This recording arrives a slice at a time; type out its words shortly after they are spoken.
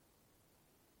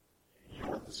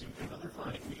listening to another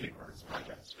fine Meeting Arts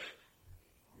podcast.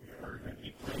 We are going to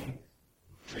be playing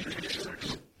Trader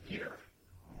Joe's here.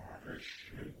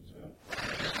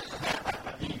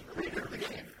 The creator of the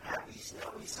game. Happy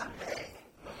Snowy Sunday.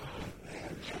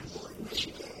 And Campbell in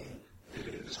Michigan.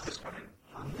 It is this coming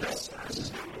On this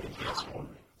episode,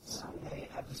 Sunday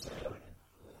episode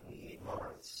with Meeting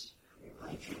Arts. We're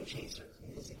playing Dream Chaser.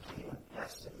 It is a game of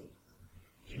destiny.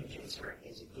 Dream Chaser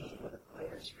is a game where the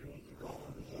players create the goal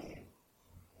of the game.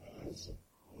 And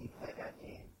we play that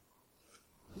game.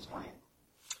 Who's playing?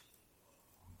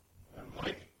 I'm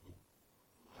Mike.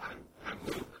 I'm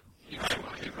Luke. You might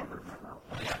want to remember.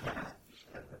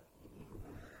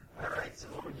 All right, so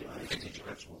what we're doing is Teach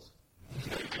vegetables.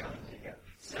 there you go.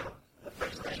 So the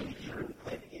first thing we do when we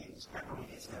play the game is everyone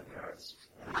gets note cards.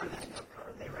 And on that note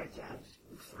card, they write down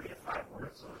 3 to 5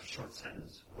 words or a short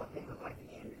sentence what they would like the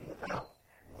game to be about.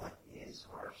 What is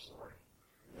our story?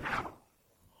 Now,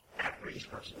 after each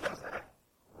person does that,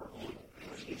 we're going to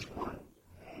finish each one,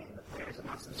 and the players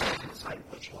amongst themselves decide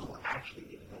which one will actually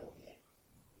be the goal of the game.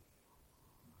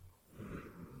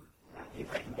 Now, if you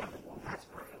write more than one, that's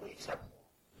perfectly acceptable.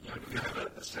 Do we have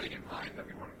a setting in mind that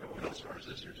we want to go with as far as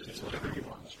this, or just whatever you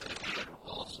want?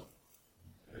 Awesome.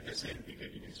 I guess you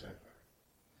can say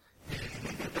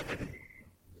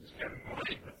just get it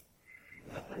right.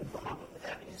 Nothing wrong with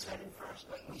having a setting first,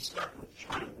 but we start with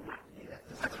trying not to do that,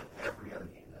 because that's what every other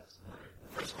game does.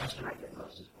 The first question I get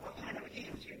most is, what kind of a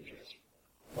game is Dream Chaser?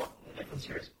 Well, the difference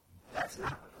here is, that's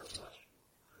not the first question.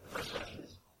 The first question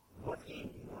is, what game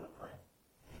do you want to play?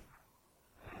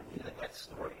 And we let that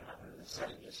story happen, and the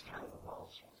setting just kind of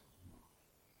evolves from it.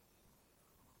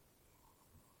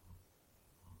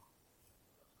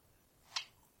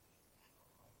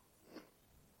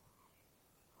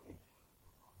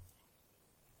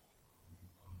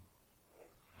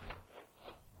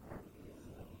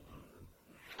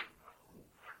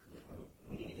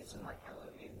 We need to get some, like,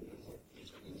 elevated music,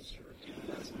 just to do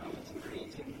those moments of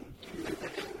creativity.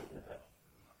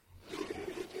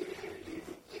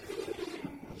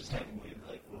 Just having you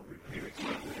like we'll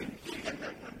re-record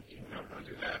don't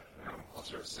do that. I'll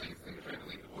start saying things if I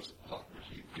leave the voice of Paul,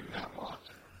 which you do not want.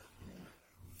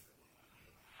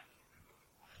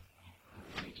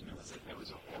 I need to know that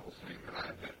was a horrible thing that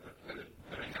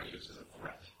I now use as a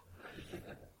threat.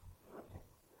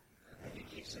 I think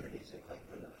you sort of music like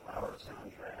from the Flower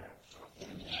soundtrack,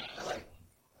 and I like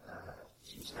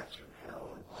Two Steps from Hell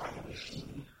and Flying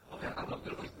Machine. Okay, I love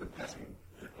that like the best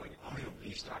like Audio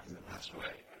Beastock in the best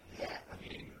way. Yeah. I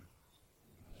mean,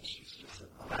 she's just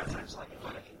A lot of times, like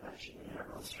at a convention, and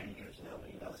everyone's strangers,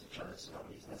 nobody knows each other, so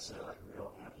nobody's necessarily like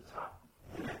real happy talk.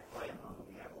 And then play a moment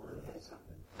we have a little bit of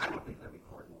something. I don't think the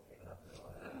recording will pick it up.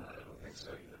 I don't think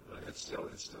so either, but it's still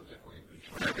definitely a good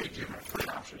choice. Whenever you give a free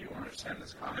option, you want to send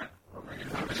this comment or bring it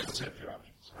up, and it's two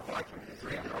options. I like when you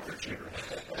 3 on the cheaper.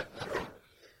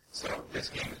 So this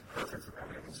game is perfect for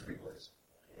coming up with screenplays.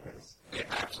 It is. Yeah,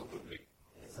 absolutely.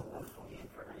 It's a wonderful game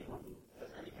for anyone who does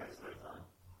any kind of storytelling.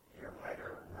 If you're a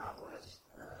writer, a novelist,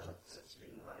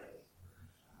 screenplays,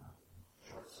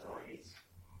 short stories.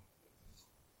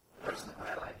 The first thing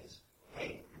I like is,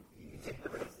 hey, you can take the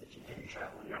roads that you didn't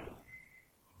travel on your own.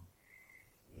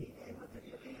 You can look at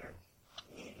the theater.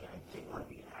 And I didn't want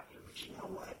to be an actor, but you know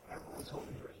what? Everyone's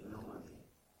hoping there is no money.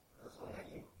 Let's play that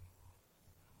game.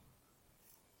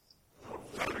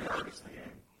 Very artist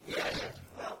again. Yeah.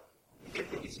 Well, the good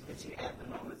thing is you get to add the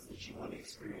moments that you want to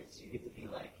experience. You get to be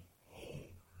like, hey,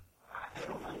 I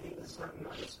don't mind being the story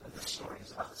artist, but the story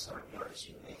is about the story artist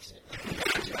who makes it.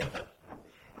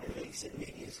 It makes it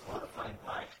maybe it's qualified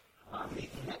by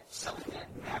making that, selling that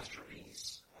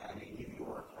masterpiece at a New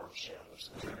York art show or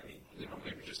something. I mean,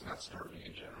 Maybe just not starting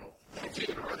in general. that's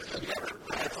an artist.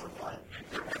 That's for fun.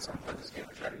 Everyone's on fun this game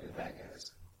and try to get bad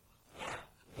guys.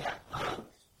 Yeah.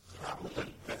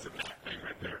 Probably. That's a bad thing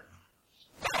right there.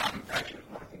 Actually,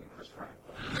 one thing in Chris Ryan.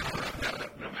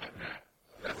 No, Matt.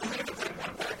 That's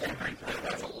one bad thing right there.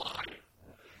 That's a lie.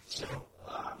 So,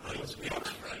 let's be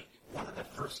honest, right? One of the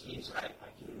first games I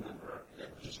can remember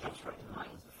that just comes right to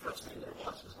mind was the first thing that it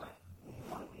was like, we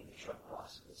want to be the truck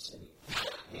boss of the city.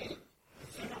 And the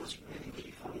thing that was really,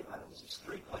 really funny about it was there's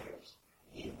 3 players,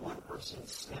 and one person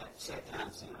sat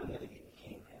down saying, I'm going to be the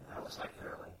kingpin. I was like,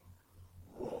 they're like,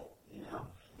 whoa, you know?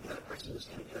 The other person was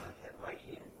going to be like that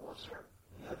right-hand enforcer.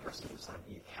 The other person was like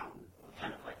the accountant,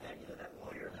 kind of like that, you know, that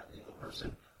lawyer, that legal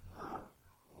person.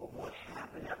 But what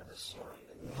happened out of the story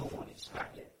that no one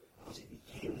expected was it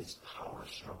became this power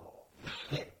struggle.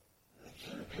 That the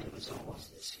kingpin was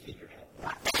almost this figurehead,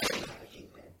 not the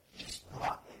kingpin, just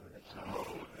thought they were the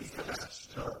kingpin. Because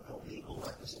the legal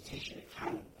representation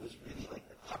accountant was really like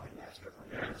the puppet master from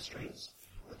Dire Straits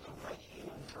with the right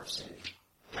hand person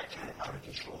got kind of out of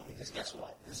control because guess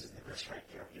what? This is the Chris Frank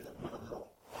character that went a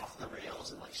little off the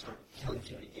rails and like started killing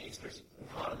too many gangsters and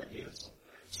caught on the news.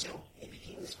 So it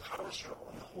became this power struggle,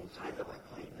 and the whole time they're like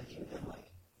playing the kingdom, like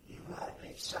you gotta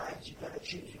pick sides, you gotta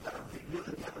choose, you gotta remove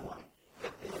the other one.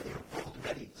 But then they were both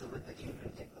ready to let the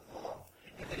kingdom take the fall,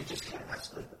 and then it just kind of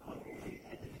escalated to the point where at the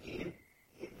end of the game,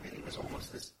 it really was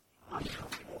almost this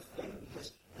uncomfortable thing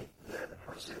because the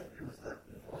person who was the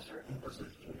enforcer and the person who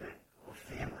was doing it were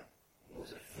family. It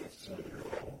was a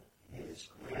 15-year-old and his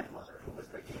grandmother who was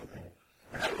the kingpin.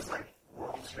 And I was like, we're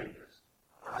all strangers.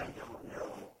 I don't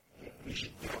know if we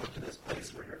should go to this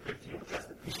place where you're 15 and dressed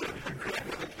up as your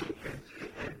grandmother kingpin.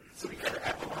 And so we kind of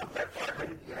had to walk that far right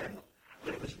at the end.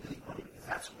 But it was really funny because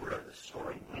that's where the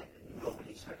story went and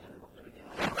nobody expected it to begin.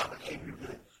 I thought, okay, we're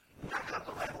going to knock out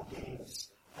the rival gangs,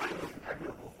 find an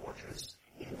impregnable fortress,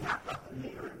 and knock out the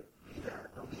mayor,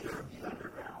 the leader of the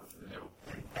underground.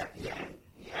 And at the end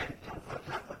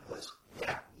conflict was,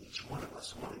 yeah, each one of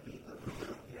us want to be the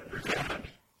ruler of the underground.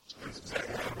 That's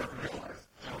exactly how it worked in real life.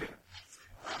 Okay.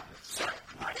 Sorry,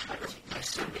 my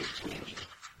Sunday changed.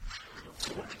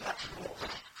 So when we got to roll,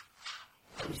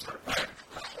 let me start by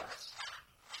class.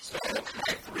 So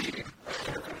my 3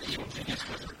 evil genius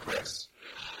was for Chris.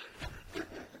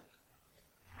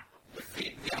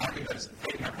 Defeat the army that is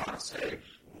invading our monastery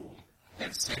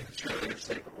and save the cheerleader,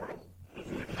 save the world.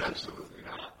 Absolutely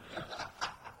not.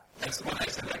 That's the one I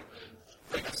said,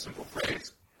 like a simple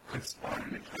phrase could spawn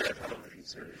an entire television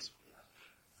series.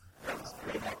 That was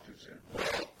pretty much too soon. Well,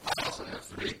 I also have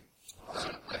 3.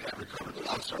 I have recovered the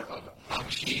lost art of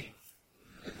Banshee.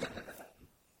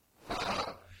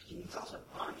 Can you tell us what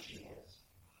Banshee is?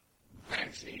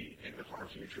 Banshee in the far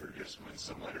future, just when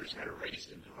some letters got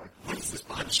erased into like, what is this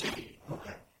Banshee?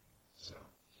 Okay. So,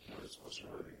 what is supposed to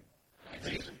really be?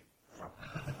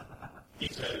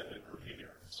 He's a graffiti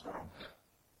artist.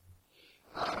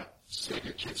 Save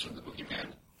your kids from the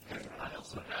boogeyman. And I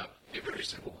also have a very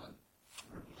simple one.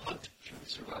 Hunt to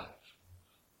survive.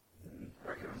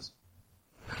 Recommends.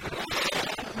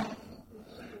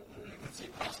 Let's see,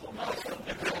 possible milestone.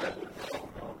 No.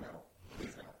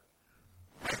 Please no.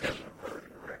 My schedule is perfect.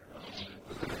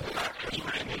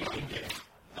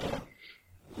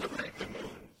 Liberate the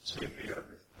moon, save the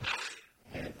earth,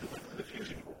 and deliver the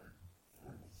fusion core.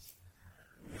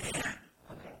 Okay.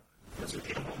 Let's look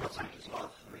at it one more time as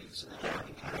well. 3, so that I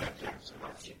can kind of have so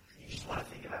much. You just want to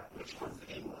think about which one's the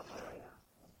game we're going to play right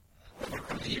now.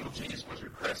 From the evil genius was your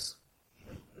Chris.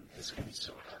 This is going to be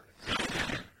so hard.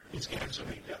 It's going to have so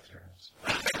many death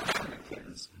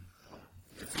turns.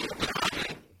 Defeat the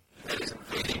army that is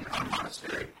invading our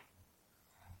monastery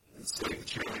and save the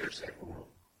cheerleader, save the world.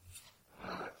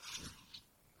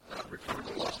 Recover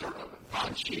the lost art of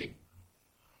Banshee.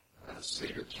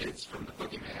 Save your kids from the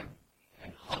boogeyman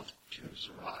and hunt to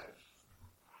survive.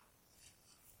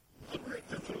 Liberate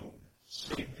the moon,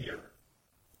 save the earth,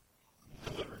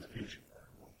 deliver the future.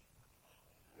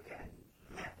 Okay.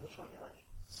 Matt, which one do you like?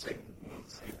 Save the moon,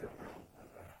 save the world.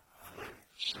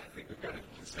 I think we've got a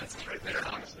consensus right there,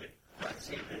 honestly.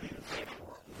 Save the moon, save the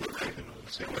world. Liberate the moon,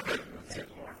 save the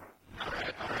world. All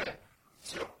right.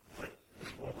 So,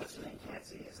 what listening can't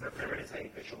see is that there is a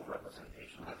visual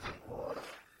representation of the goal.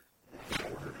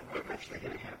 In order to we're actually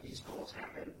going to have these goals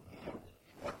happen, and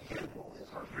what the end goal is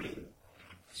our dream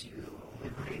to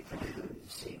liberate the moon and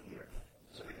save the earth.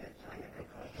 So we're going to kind of make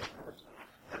that first.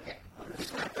 Okay, I'm going to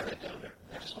start that down there.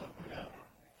 I just want to point out.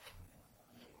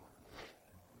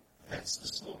 That's the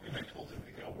slogan I told him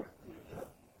to go with.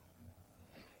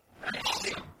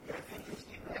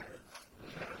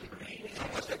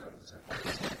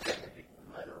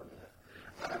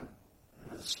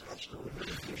 Stretch the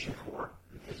fusion core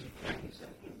because you can use that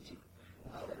into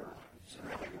later on. So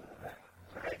right there, back.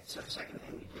 All right. So the second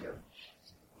thing we do,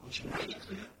 which might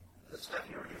include the stuff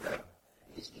you already read,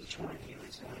 is each one of you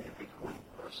is going to pick one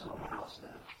personal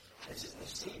milestone. This is the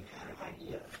same kind of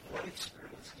idea. What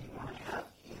experience do you want to have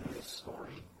in this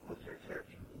story with your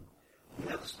character? You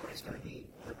know the story is going to be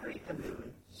liberate the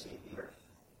moon, save the earth.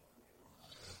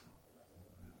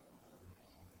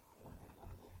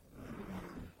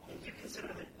 You consider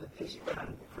the things you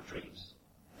run for dreams.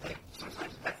 Like,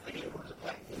 sometimes that's the game we're to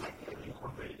play. They might be able to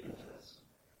incorporate it into this.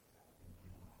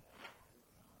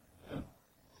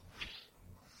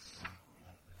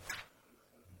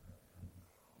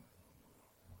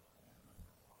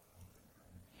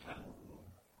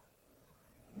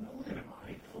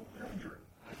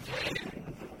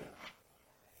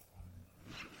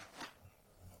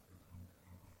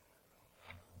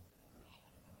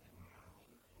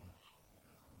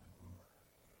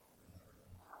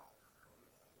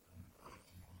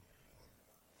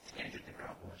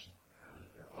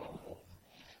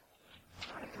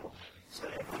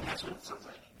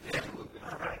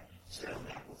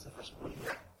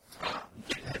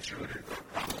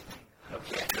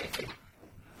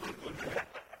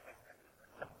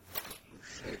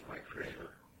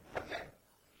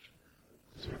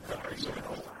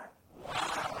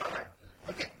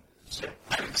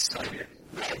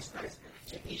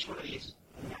 each one of these,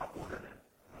 and now order them.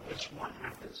 Which one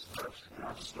happens first in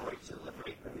our story to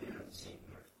liberate the man of the Savior?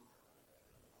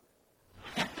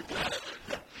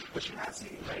 What you're not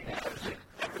seeing right now is that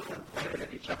everyone pointed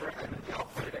at each other and they all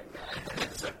pointed at me.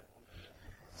 So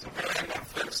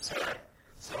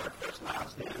so our first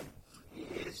milestone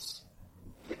is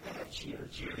get the head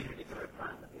cheerleader to go in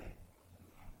front of me.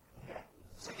 Okay.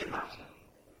 Second milestone.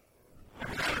 I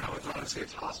mean, I don't know. It's honestly a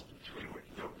toss between what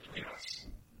you go between us.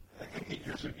 I think that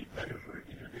yours would be better for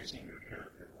introducing your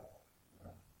character.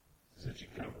 Since you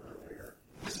came over earlier.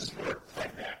 This is more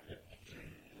climactic.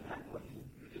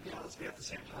 Let's be at the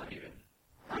same time even.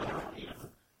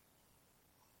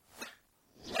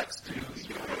 Let's do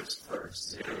yours first.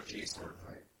 Zero G sword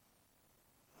fight.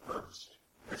 First.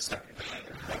 Or second.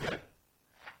 Okay.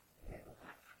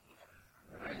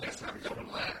 I guess I'm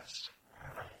going last.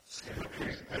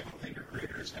 I don't think your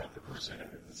creators have the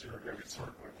percentage of the zero G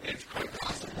sword fight. It's quite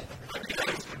possible.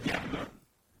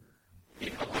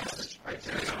 Last. I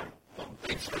tell you,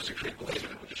 things first to create blazing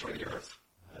that would destroy the earth.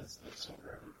 That's so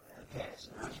rare. Okay,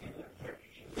 so now I'm going to do a character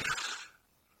sheet.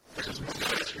 Because most of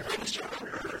us, you're going to destroy the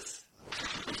earth.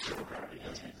 Zero gravity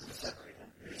doesn't exist. Separate them.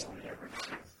 There's only ever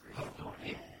Don't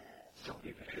be. Don't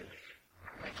be bad.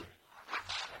 Thank you.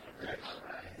 Alright,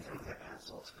 I think that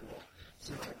pencil's cool.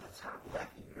 So at the top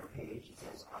left of your page, it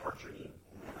says Our Dream,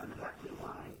 and then on the left blue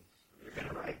line, you're going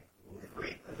to write, with a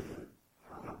great balloon,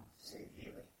 St.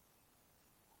 David.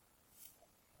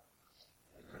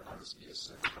 It could honestly be a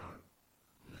second time.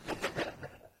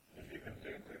 If you can do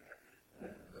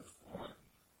the fun.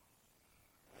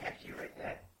 After you write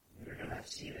that, you're going to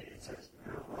see that it says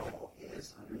your role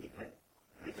is underneath it.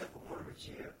 Make up a word or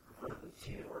two, preferably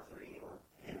 2 or 3 or,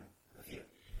 a few.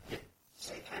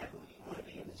 Say kind of who you want to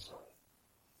be in this story.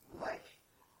 Like,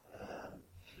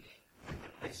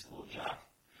 high school jock,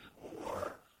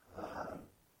 or,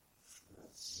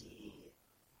 let's see,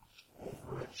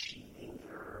 overachieving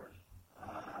nerd,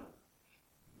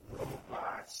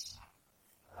 robots,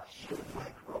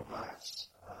 human-like robots,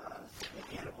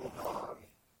 mechanical dog,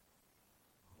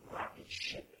 rocket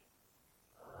ship,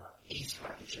 ace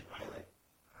rocket ship pilot.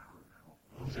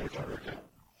 Who's your daughter now?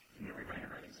 Can you read my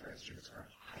handwriting? Sorry, it's true.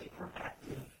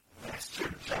 Hyperactive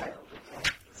bastard child.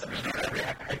 So there's not every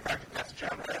hyperactive bastard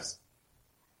child has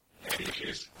any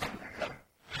issues.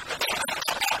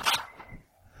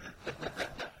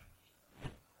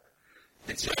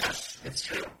 It's yes, it's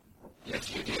true.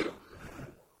 Yes, you do.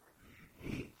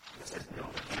 It says no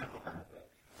mechanical benefit.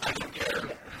 I don't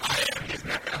care. I am his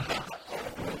mecca.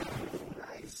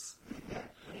 Nice.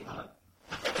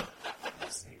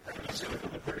 You say it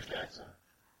with a British accent.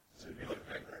 So it'd be like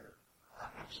Peg Rider.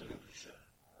 Absolutely so.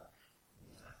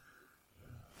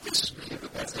 This is really the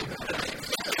best thing that I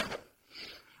have.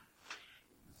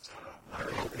 Our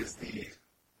hope is the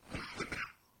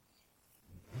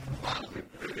wildly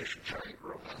British giant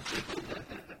robot.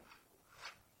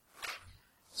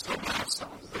 So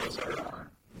milestones, those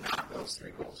are not those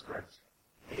 3 goals, correct?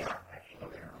 They are actually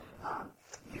there.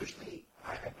 Usually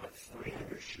I put 3 on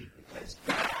your sheet because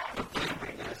the game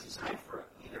right now is designed for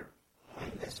either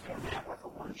playing this format like a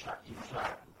one-shot,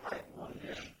 two-shot, play it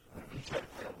one-ish. If you try to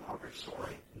play a longer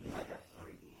story, you might have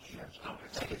 3 each.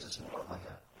 That gives us more like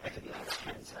that could be like a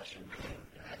 10-session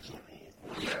campaign.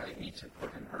 Yeah, I need to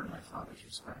put and earn my father's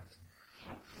respect.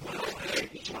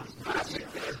 Each one's not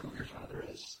clear who your father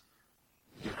is.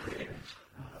 Your creator.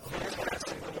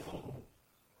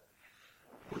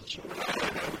 Which you know who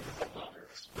your father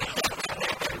is.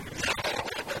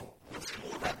 What's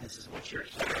cool about this is what you're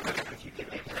hearing, if you can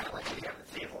make it out like we have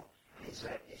the table, is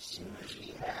that as soon as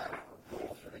we have a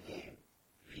goal for the game,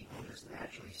 people just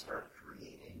naturally start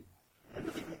creating and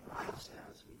really make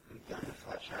milestones. We've done to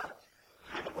flesh out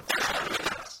kind of what the story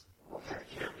is, what kind of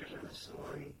characters are in the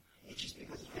story. It's just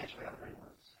because it's naturally how the brain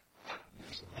works.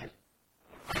 And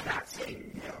I'm not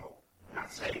saying no. I'm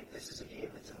not saying this is a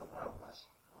game that's in the Wild West.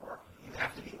 Or you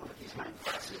have to be one of these mind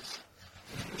classes.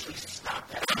 You usually stop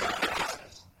that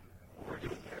process. What we're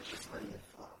doing here is just letting it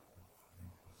flow.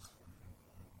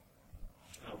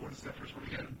 What is that first one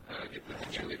again? Get the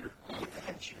cheerleader. Get the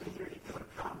head cheerleader to go to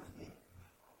prom with me.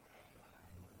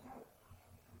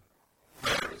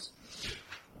 There it is.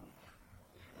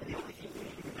 And the only thing we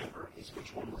need to remember is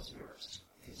which one was yours.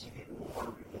 Because you get more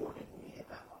rewarded when you hit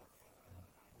that one.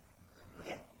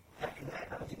 Okay, after that,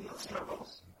 I don't think we'll start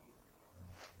rolls.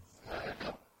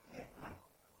 No.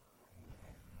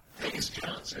 Vegas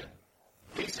Johnson.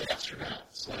 He's an astronaut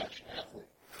 / athlete.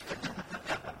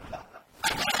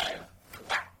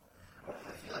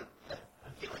 I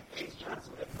feel like Vegas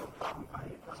Johnson would have no problem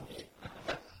finding a prostitute.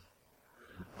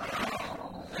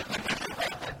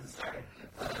 Sorry.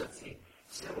 Let's see.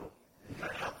 So, you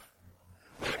got health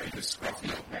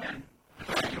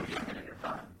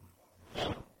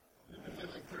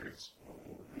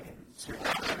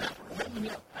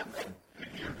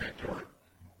Your mentor,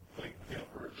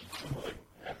 for some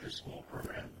after school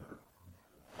program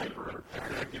for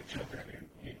active children,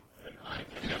 and I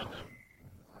can help them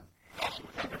also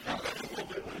kind of found out a little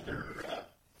bit with their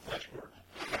flashboard.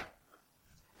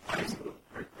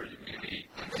 Where you maybe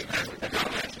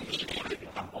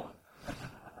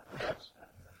perhaps.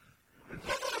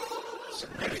 So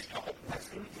maybe a couple of next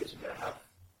thing is to have,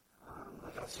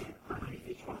 like I'll see underneath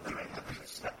each one of them, I have a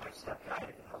step-by-step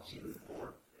guide that helps you move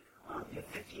forward. You have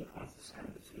 15 points to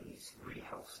spend between these three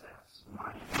health stats,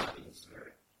 mind, body, and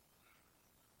spirit.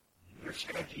 Your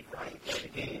strategy for how you play the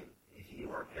game, if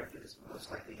you are a character that's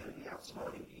most likely going to be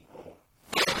outsmarting people,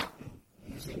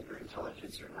 using your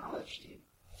intelligence or knowledge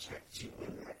to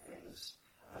win at things,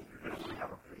 you're going to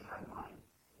have a pretty high mind.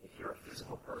 If you're a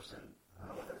physical person,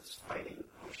 whether it's fighting,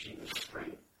 pushing,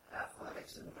 strength,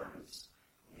 athletics, endurance,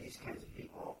 these kinds of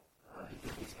people, you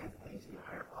do these kinds of things in your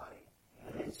higher body.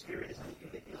 And then spirit is anything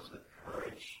that deals with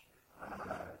courage,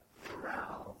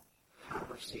 morale,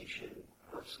 conversation,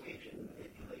 persuasion,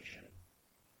 manipulation.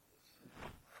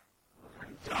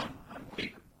 I'm dumb, I'm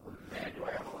weak, man, do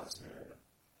I have a lot of spirit?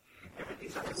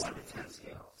 Everything's on a 1 to 10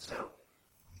 scale. So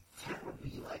 10 would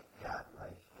be like God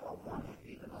life, while 1 would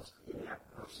be the most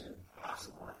inept person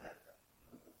possible at that.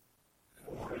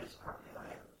 4 is partly on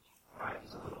average. 5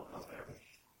 is a little above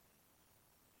average.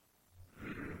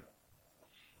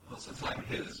 Well, since I'm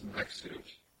his mech suit,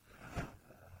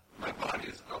 my body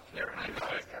is up there, and I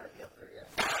know It's got to be up there, yeah.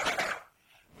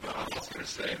 But I'm also going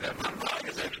to say that my mind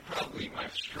is actually probably my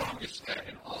strongest stat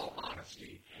in all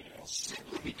honesty,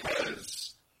 simply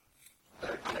because I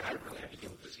really have to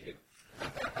deal with this kid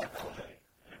all day,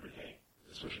 every day,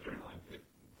 especially during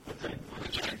the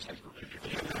giant textbook picture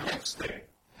game. The next day,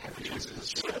 I have to use his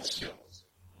soul skills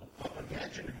of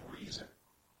imagine and reason.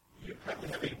 You probably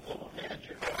have a low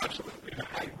imagine, absolutely, a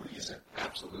high reason,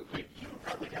 absolutely. You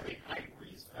probably have a high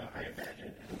reason, high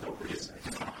imagine, and low reason.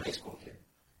 I'm a high school kid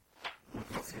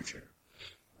with no future.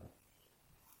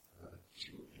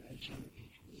 Two imagine,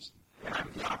 8 reason. And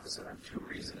I'm the opposite. I'm 2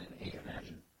 reason and 8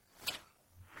 imagine.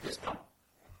 Yes, no.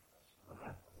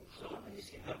 Okay. So when you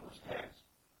see those tags,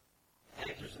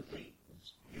 tags are simply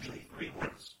usually 3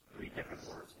 words, 3 different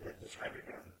words that describe your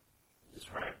character.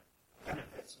 Describe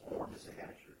benefits or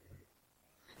disadvantages.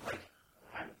 Like,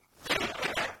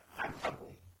 I'm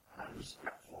ugly, I'm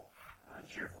respectful, I'm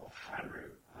cheerful, I'm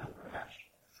rude, I'm brash,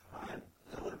 I'm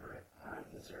deliberate, I'm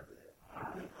conservative,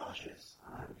 I'm cautious,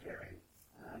 I'm caring,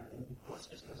 and the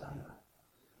list just goes on and on.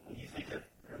 When you think of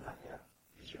your Rebecca,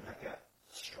 is your Rebecca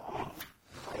strong,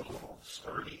 vital,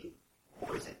 sturdy,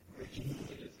 or is it rigid?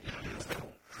 It is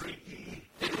creepy.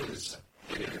 It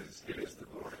is the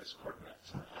glorious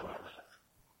Corvettes. I love that.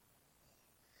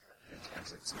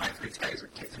 Fantastic. So my 3 tags are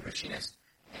kick through machinist,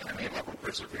 anime level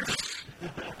perseverance,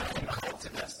 and cult to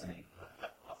destiny.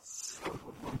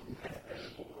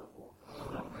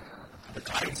 The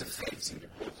tides of fate seem to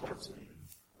pull towards me.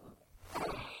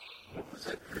 What was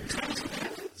that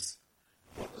phrase?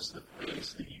 What was the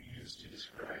phrase that you used to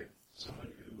describe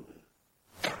someone who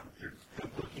they're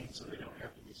good looking so they don't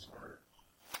have to be smart?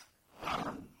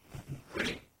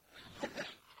 Pretty.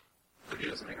 Pretty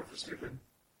doesn't make up for stupid.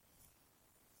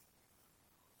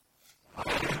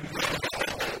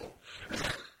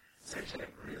 Same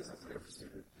thing. Pretty doesn't make up for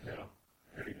stupid. No.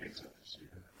 Pretty makes up for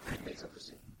stupid. Pretty makes up for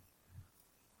stupid.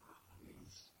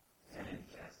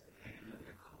 Fantastic.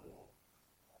 Cool.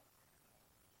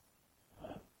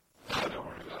 Don't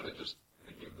worry about it. Just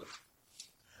think of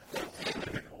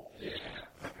the Nicole. Yeah.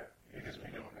 Okay. Because we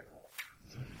know Nicole.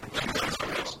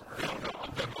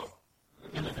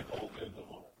 No. Nicole did the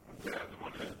one. Yeah, the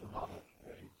one that had the model.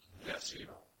 Yes, you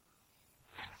know.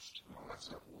 Well, that's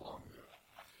not long ago.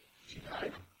 She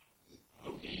died.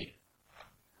 OD.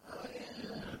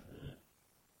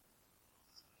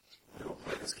 We'll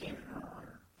play this game in her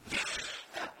honor.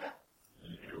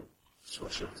 So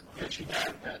she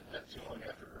died not too long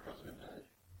after her husband died.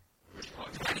 Which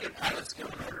one? Do I need a pilot skill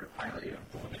in order to pilot you?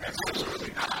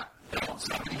 Absolutely not. No,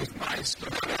 somebody use my skill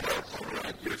to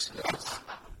override your skills.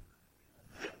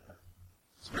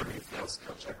 So whenever you fail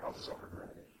skill check, I'll just override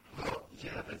it. Well,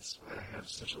 yeah, that's why I have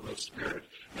such a low spirit.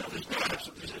 No, there's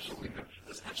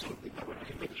absolutely no way I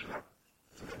can make it without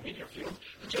the media field.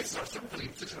 The chances are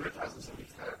 600,000,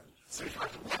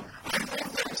 75 to 1. I'm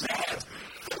very sad.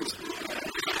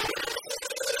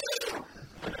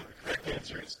 The correct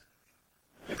answer is,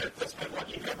 that's my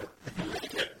lucky number.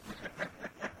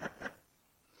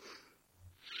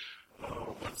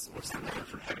 Oh, what's the number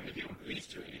for having to deal with these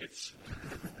 2 idiots?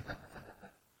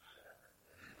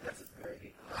 That's a very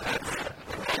good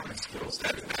Development skills,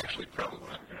 that is actually probably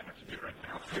what I'm going to have to do right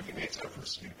now. 50 days out for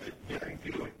stupid, daring,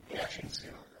 doing, action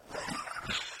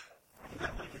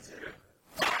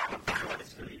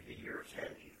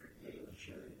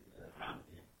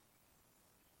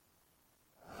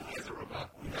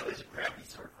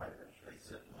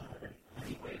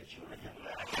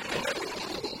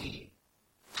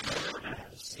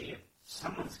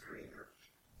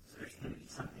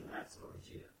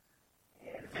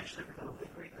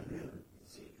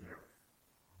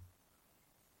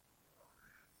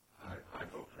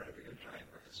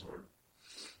a sword.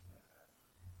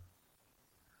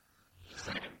 Just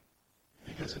saying.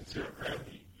 Because in zero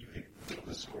gravity, you can wield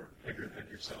a sword bigger than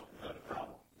yourself without a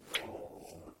problem.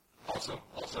 Also,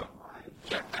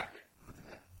 jetpack.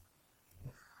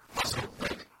 Also,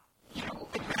 like,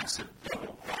 a massive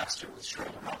double blaster with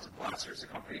shoulder mounted blasters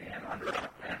accompanying and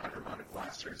under-mounted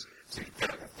blasters. So you get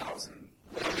like 1,000.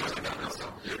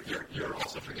 You're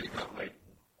also forgetting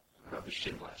about the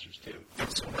shin blasters too.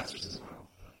 Shin blasters as well.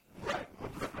 Right. We'll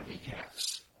put up my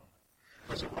kneecaps.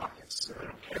 Those are rockets, so I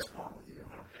don't care what's wrong with you.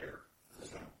 I don't care.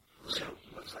 So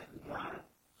it looks like we got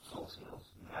soul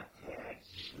skills, we got tags,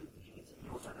 you get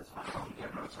some notes on this file. Oh, yeah,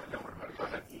 no, it's fine. Don't worry about it. Go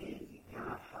ahead. And you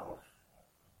got health.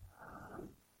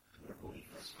 Your belief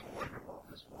is wonderful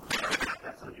this one.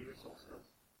 That's under your soul skills.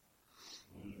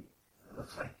 And it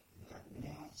looks like we got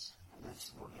Nats, and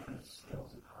that's working on his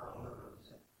skills and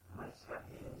powers, and Mike's got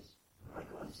his. Mike,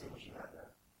 I want to say what you got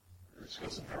there. Your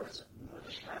skills and powers. What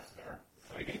you got there?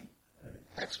 Fighting.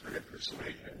 Expert at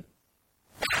persuasion.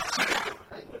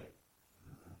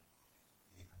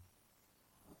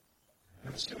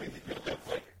 I'm assuming that you'll have,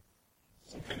 like,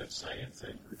 some kind of science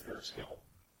and repair skill.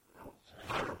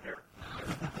 I repair.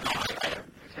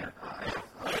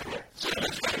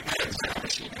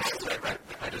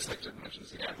 I just like to mention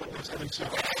this again. I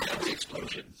have the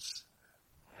explosions.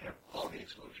 I have all the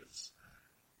explosions.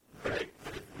 Right?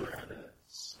 But if we're on a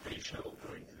space shuttle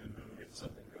going to the moon and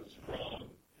something goes wrong,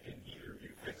 can either of you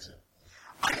fix it?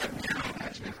 I have no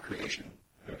imaginative creation.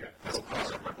 Okay. That'll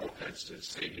cause our bulkheads to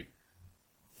save you.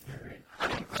 Right. I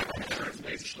don't have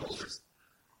space shoulders.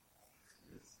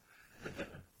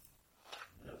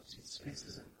 No, see, space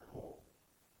isn't cool.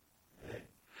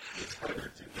 It's harder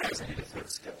to guys, I need a third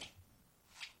skill.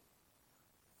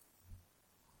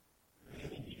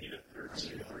 Maybe you need a third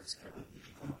skill.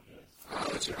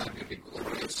 So I'm going to be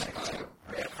glorious. I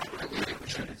have hyper-leading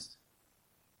machinist.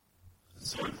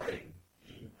 Sword fighting,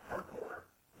 do you parkour,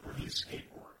 or do you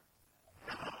skateboard?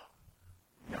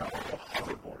 No,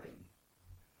 hoverboarding.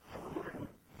 Hoverboarding,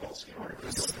 ball skateboarding.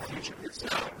 This is the future.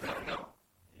 No.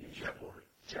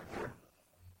 Jetboard.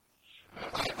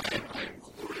 I am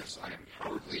glorious. I am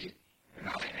cowardly, and I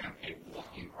am a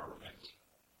walking armament.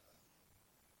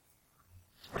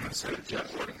 I'm going to say that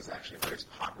jetboarding is actually a very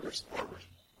popular sport which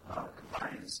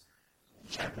combines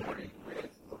jetboarding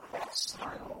with lacrosse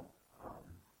style.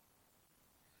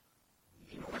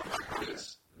 If you know what lacrosse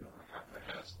is, you know what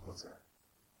that has. What's that?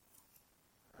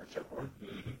 A jetboard?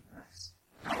 Mm-hmm. Nice.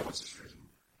 Now what's the stream?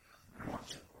 I want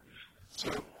jetboard. So,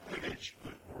 image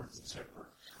with boards and surfboard.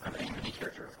 I'm an anime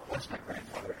character. Of course, my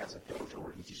grandfather has a dojo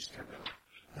where he teaches kendo.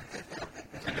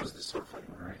 Kendo's the sword fighting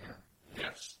one, right? Yeah.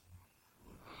 Yes.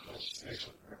 That's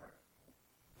excellent.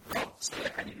 Well, so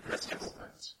I need to press the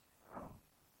buttons.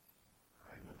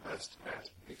 I'm the best at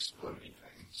exploding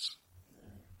things.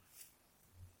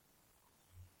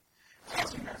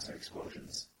 Causing massive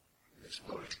explosions.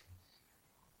 Exploding.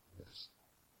 Yes.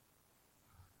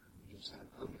 We just had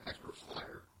an expert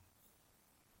flyer.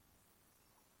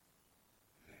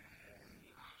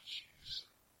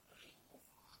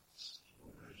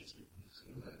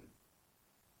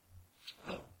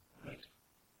 Oh, right.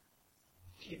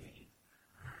 Team-making.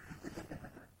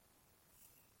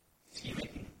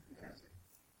 Team-making.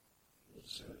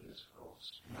 It's false.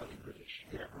 Not British.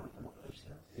 Yeah.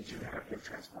 Did you have your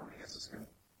transforming as a skill?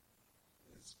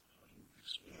 It's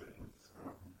exploding.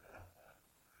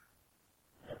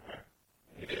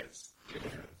 It is.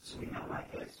 So we know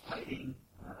Mike is fighting,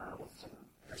 what's it?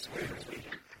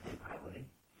 Persuasion. And piloting.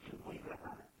 What do you got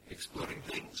on it? Exploding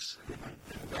things.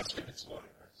 That's been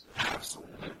exploding things.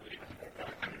 Absolutely.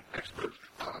 I'm an expert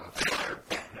fire.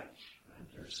 I'm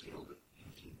very skilled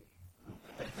in TV.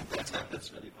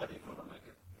 That's really funny for a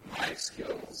My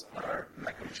skills are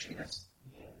mecha-machinist,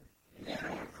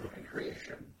 nano-improving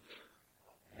creation,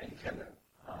 and kendo.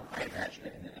 I imagine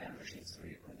it in the nanomachines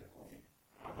 3D printed for me.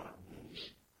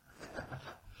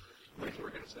 What were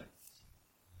you going to say?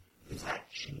 Does that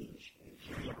change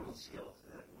empirical skills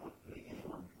that would make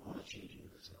anyone want to change into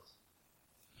the skills?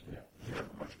 Yeah, you have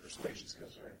a bunch of persuasion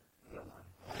skills, right?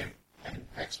 I'm an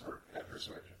expert at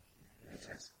persuasion.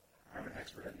 I'm an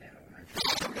expert at nano.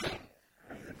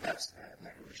 I'm the best at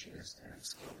mecha-machinist, and I'm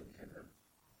skilled in kendo.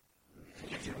 Can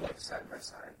you do like side by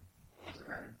side? Does it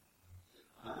matter?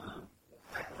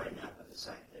 Right now, but the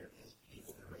side there is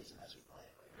people that raise them as we play.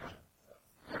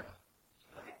 Okay.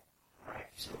 All right.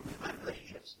 So we find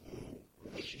relationships, and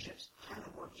relationships kind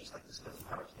of work just like the skills and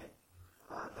powers did.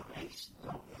 The ranks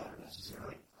don't matter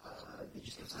necessarily. They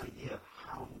just give us an idea of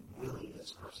how willing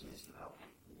this person is to help.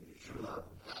 Your true love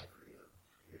will die for you.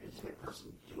 Your intimate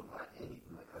person will do about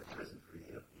anything like a present for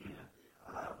you.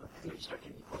 But then you start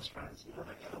getting close close friends. They're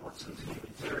going to want something to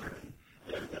consider, and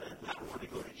they're going to not want to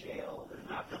go to jail. They're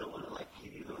not going to want to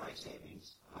give you the life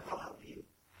savings. I'll help you.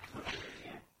 As much as I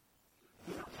can.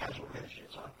 Casual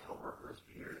relationships like coworkers,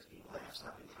 peers, people that have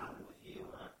stuff in common with you.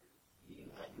 You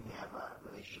have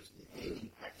relationships with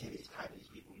daily activities tied to these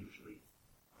people usually.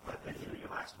 But then, your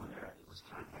last one there, I think, was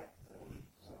contact.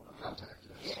 Contact,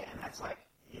 yes. Yeah, and that's I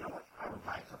would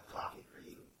buy a cup of coffee for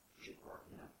you, or,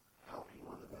 help you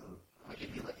on the road.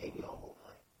 It'd be like, hey, we all role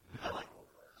play. I like role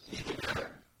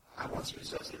players. I want you to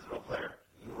associate with a role player.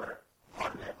 You were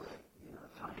automatically,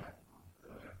 contact.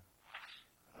 Okay.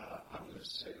 I'm going to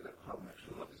say that Problem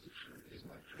Actually Love is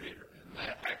my creator, and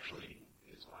that actually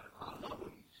is my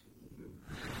anomaly.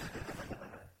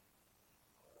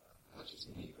 That's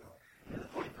just me, though. And the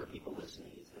point for people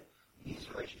listening is that these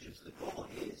relationships, the goal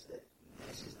is that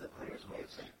this is the player's way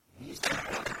of saying, these things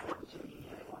are important to me,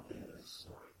 and I want them in this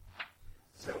story.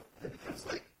 So it becomes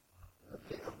like a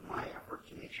bit of my effort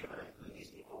to make sure that I include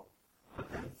these people, but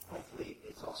then hopefully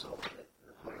it's also that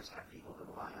the players have people to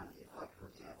rely on if, for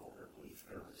example, their belief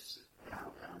goes down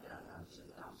to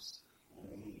the dumps, and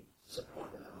they need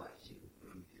support in their life to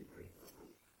recuperate their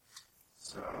belief.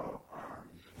 So,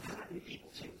 not many people,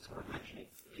 too. It's worth mentioning.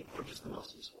 People are just the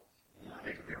most useful.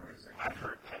 They could be amazing. I've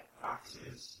heard pet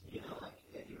foxes, if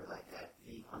you're like that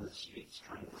thief on the streets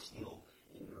trying to steal,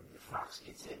 and your fox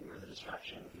gets in, you're the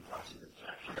distraction. If you fox is the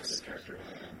distraction. This character is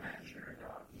an imaginary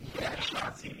dog. Yeah, I've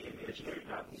not seen the imaginary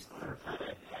dog. He's never found out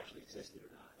if it actually existed or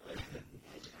not.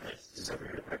 Does every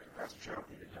pet professor show up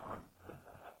need a dog?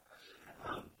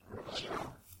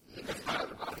 It could fly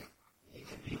the body. It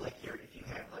could be like if you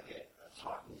have a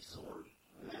talking sword,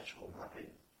 a magical weapon.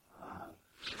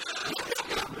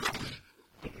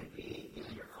 It could be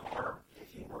in your car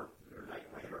if you were your Knight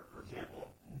Rider, for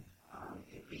example.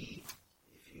 It could be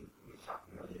if you were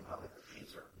talking earlier about the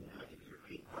painter. It could be your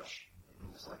paintbrush.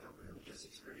 It's like a religious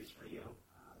experience for you,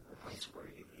 a place where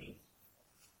you paint.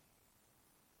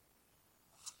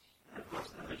 And of course,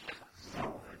 then there's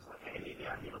small things like, hey, maybe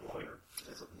I need a lawyer.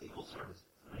 There's a legal service.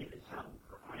 I need an accountant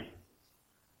for finance.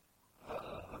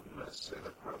 I'm going to say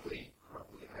that probably,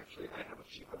 actually, I have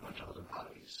a bunch of other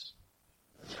bodies.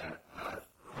 That,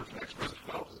 Course Next was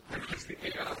 12 is previously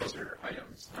those are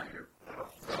items, not your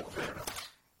fair enough.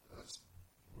 Let's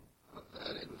put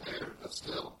that in there, but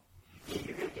still.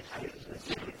 You're going to get items that's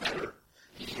even better.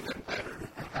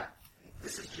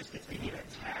 This is just if they need a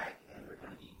tag, and they're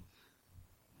going to be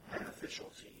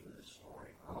beneficial to you in the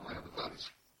story. All my other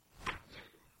bodies.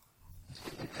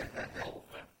 All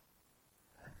of them.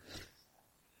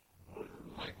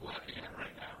 I'm laughing at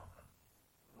right now.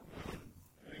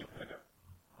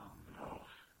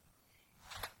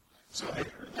 So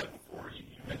I've heard that before. You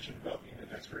mentioned about being an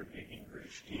expert at making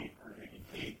British tea or making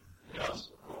tea. Yes,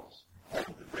 of course. All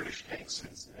of the British tanks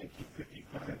since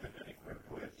 1955 have been equipped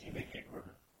with tea making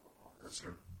equipment. That's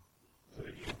true. So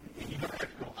you don't have to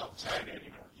go outside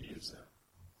anymore to use them.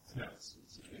 No, it's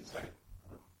inside.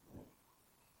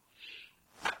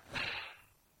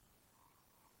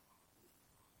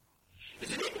 Is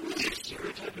it even really a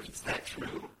stereotype if it's that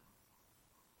true?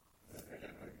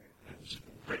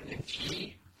 Britain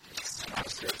tea. It's not a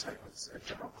stereotype, it's a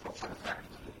general cultural fact.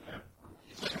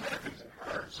 It's like Americans and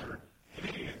Arabs or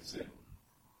Canadians and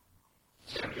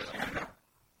Canada.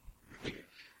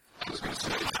 I was going to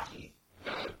say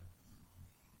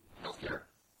healthcare.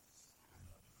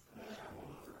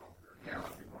 Yeah, a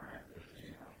lot of people are active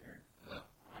in healthcare.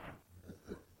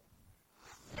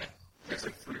 It's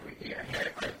like 3 weeks. Yeah, I had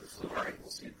the flu already.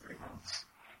 We'll see in 3 months.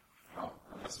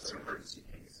 Unless it's an emergency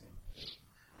case.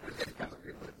 But it depends on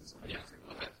people that it's amazing.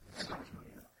 Okay. That's how much money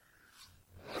you have.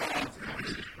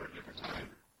 For a different time.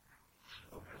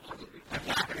 I'm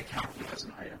not going to count you as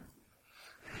an item.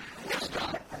 Of course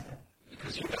not.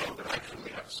 Because you know that I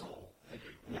truly have a soul.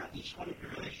 Now, each one of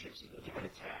your relationships, you get a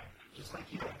tag. Just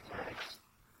like you have tags,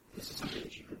 this is something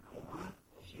that you can pull on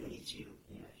if you need to,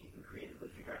 if you can creatively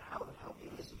figure out how to help you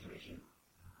in this situation.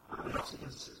 It also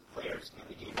gives us as players and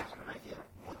the gamers an idea of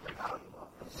what the value of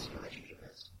this relationship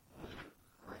is.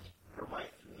 Like your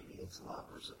wife, maybe it's love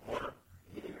or support.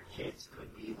 Maybe your kids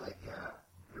could be like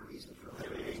your reason for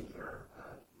living. Your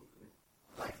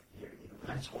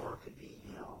mentor could be,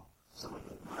 someone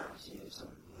who admires you,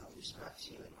 someone who respects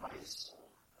you, advice.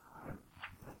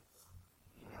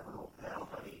 You have an old battle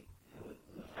buddy who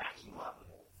would back you up.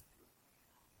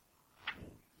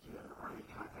 You have an army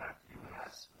contact who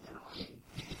has an army.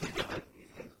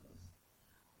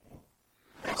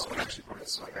 Also, what actually part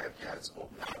is like I have guys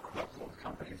open up the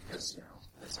company because,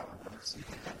 they sell them numbers.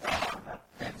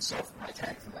 And so for my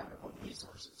tag for them, I put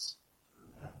resources.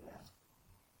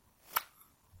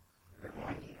 They're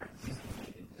going to need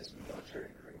this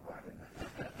military grade.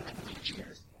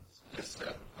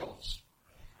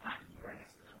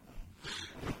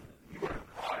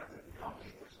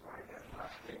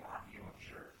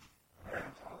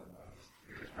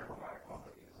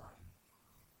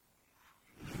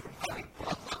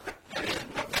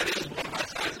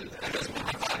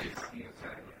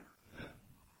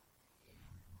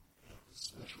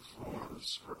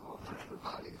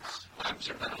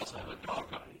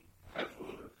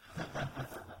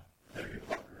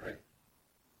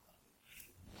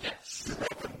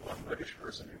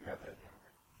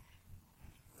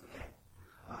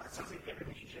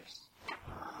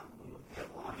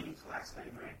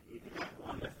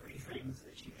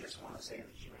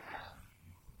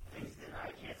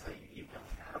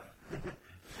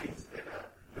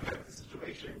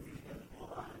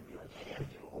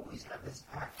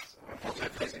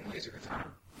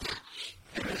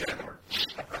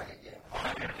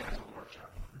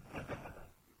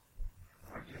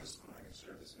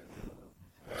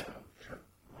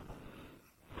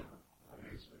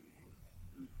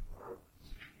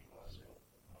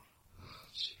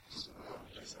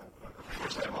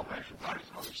 natural bodies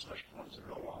and other special forms that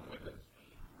go along with it.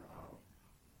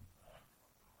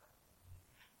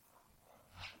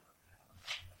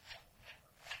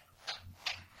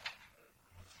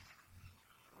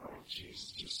 Oh,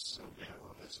 jeez, just so bad. I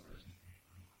love that sort of thing.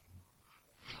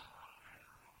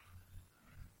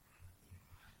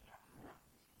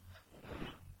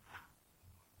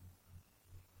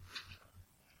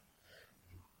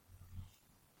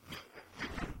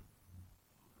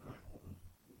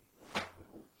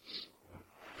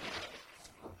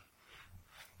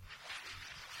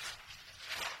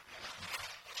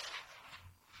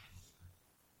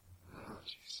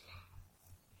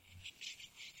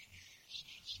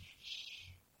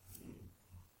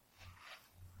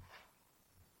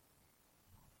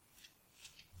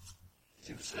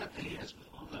 See, the sad thing is, with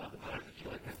all the other butters, I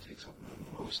feel like that takes up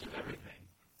most of everything.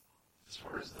 As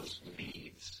far as those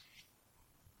leaves.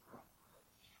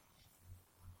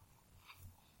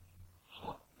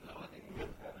 Oh, no, I think I'm good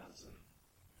with that, honestly.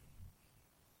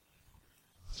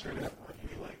 Started out more to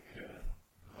be like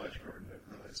Flash Gordon, but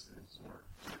realized that it's more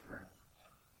different.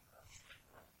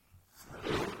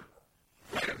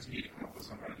 Right, I was needing to come up with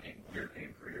some kind of weird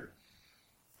name for your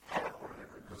power cord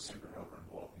that could go supernova and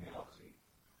blow up in the galaxy.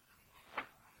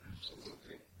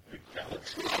 Absolutely. Big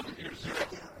galaxy. Here's 0.0.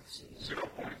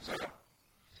 So,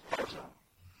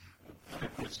 how many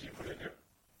points do you put in here?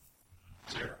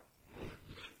 0.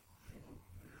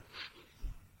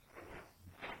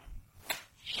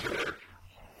 Sure.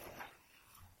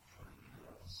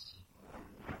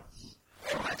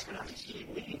 Oh, that's going to be Steve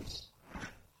Leeds.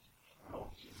 Oh,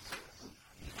 Jesus.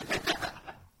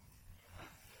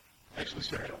 Actually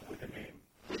started off with a name.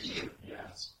 Did you?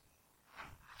 Yes.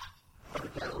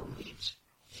 Armadillo Leeds.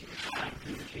 She was flying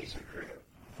through the Chaser crew.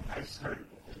 I started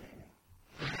with the name.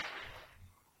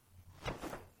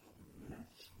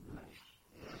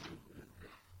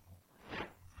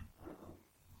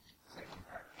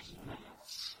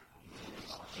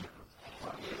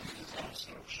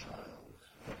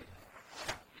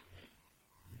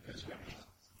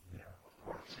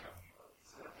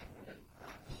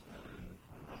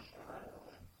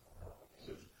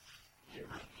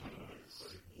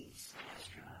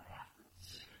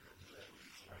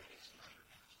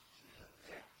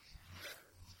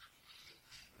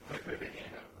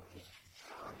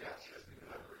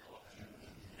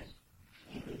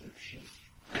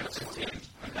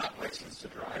 I'm not licensed to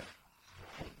drive.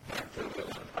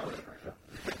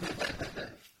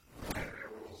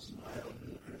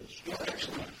 Well,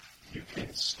 actually, you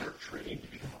can start training to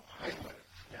become a pilot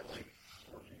at like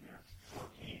 14 or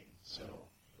 14. So,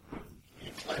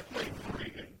 you fly plane for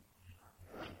Reagan.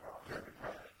 Drive a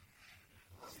car.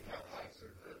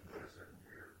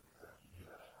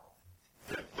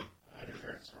 Yeah, your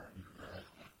parents weren't.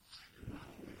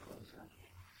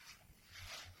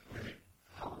 Maybe.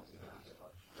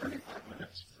 35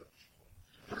 minutes.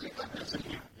 35 minutes and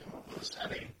you come up with a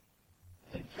setting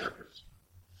and characters.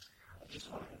 I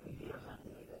just want to be here on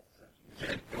that.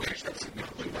 And we actually have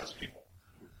significantly less people.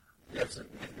 We have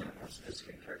significantly more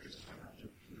sophisticated characters this time around too.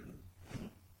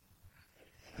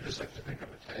 I just like to think of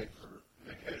a tag for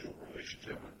a casual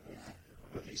relationship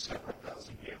with these several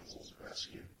thousand damsels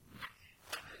rescued.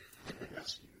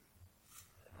 Rescued.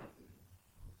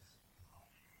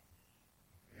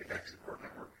 Get back to the core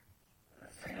network.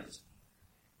 Fans.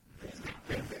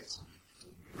 Fan base.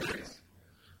 Groupies.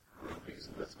 Groupies,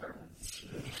 that's better.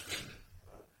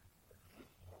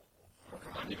 Oh,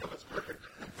 come on, you know that's perfect.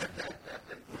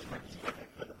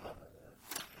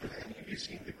 Have you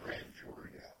seen the Grand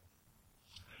Jury yet?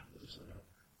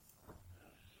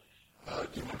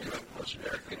 Do you want to do a most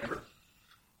generic thing ever?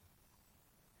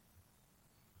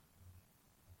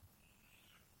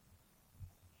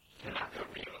 You're not going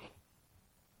to be able.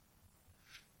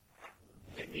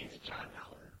 It needs John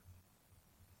Heller.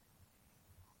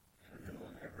 I'm going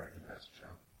to recognize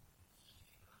John.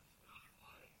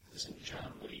 Isn't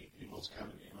John Lee the most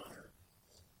common name on earth?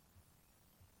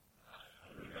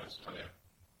 Who knows? Oh, yeah.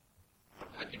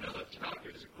 How do you know that Tanaka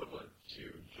is equivalent to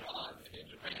John in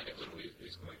Japan? It literally is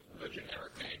basically the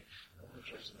generic name. I'm not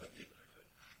sure some of the people like that.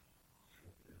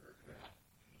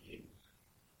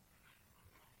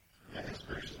 Yeah, he's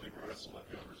graciously brought us some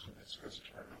leftovers from his Chris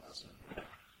Turner lesson,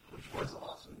 which was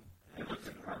awesome. And looked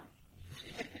at him.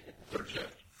 Third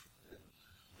shift.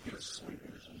 He was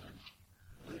sleeping or something.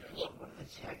 Look, one of the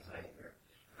tags I hear,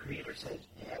 creator says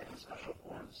dad in special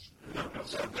forms. No,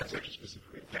 so that's actually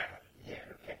specifically dad. Yeah,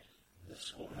 okay. The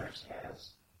school nurse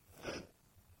has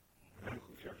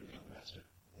medical care for the young master.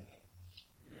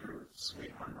 You're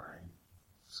sweet on mine.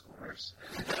 School nurse.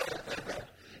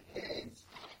 and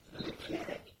the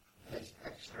mechanic has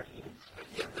extra hands.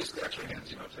 Yeah, this basically extra hands,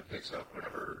 to fix up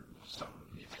whatever something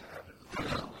needs to happen.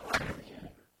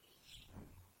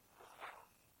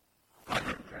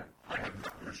 I have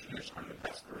not machinist. I'm the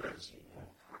best there is.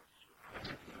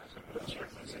 That's right.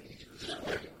 I think you do this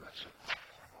way much.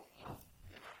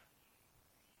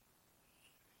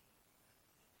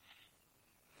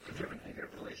 Did you have a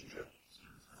negative relationship?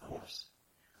 Of course.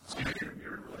 So you had a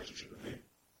weird relationship with me.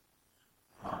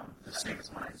 The same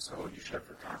as mine. So you should have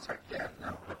for contact dad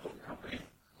now with the company.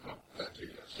 Oh, that too,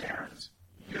 yes. And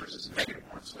yours is a negative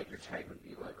one, so like your tag would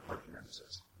be like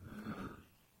argumentative.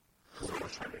 Because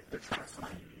they're trying to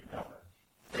find you, you know it.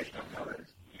 They don't know that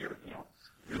you're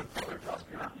the brother of God's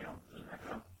beyond, doesn't that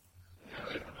come? Yeah,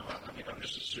 they don't know. I mean, I'm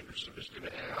just a super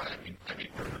sophisticated AI. I mean,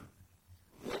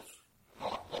 wolf,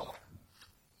 hawk,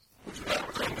 which is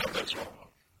not wrong, that's wrong.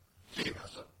 See,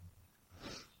 that's it.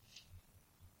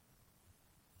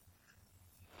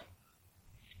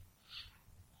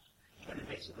 And then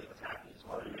basically what's happening is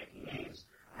while I'm making games,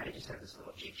 I just have this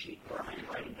little cheat sheet where I'm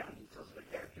writing down details of the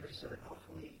characters so that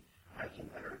hopefully I can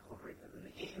better incorporate them in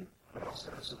the game, but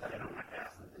also so that I don't have to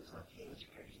ask them things like, hey, what's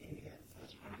your character's name again?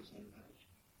 What's your character's name again?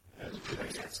 Those are two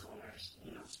exam scholars,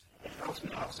 It helps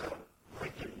me also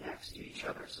write them next to each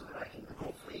other so that I can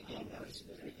hopefully again notice if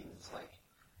there's anything that's like,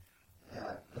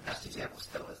 the best example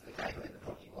still is the guy who had the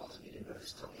Pokeballs and you didn't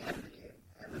notice till the end of the game.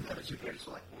 And then the other two characters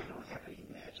are like, we don't have any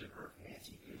magic or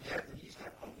fancy good yet, and he's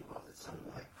got Pokeballs that sound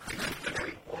like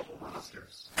very horrible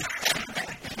monsters.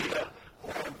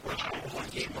 One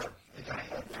game where the guy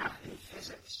had math and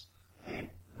physics, and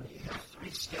you have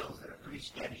three skills that are three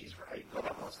strategies for how you go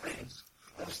about those things.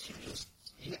 Those two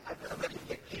I let him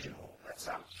get pigeonholed. That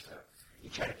sounds. So you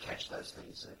try to catch those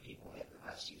things so that people get the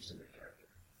best use of their character.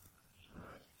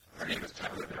 Her name is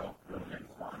Tyler Bill, real name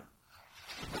Quan.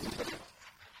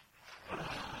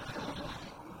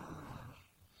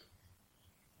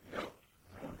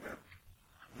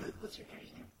 What's your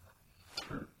character's name?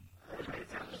 I write it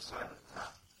down just at the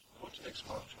top. Cortex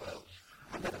 12.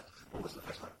 What was the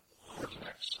first one?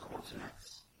 Cortex.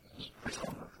 It's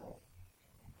on Mark 12.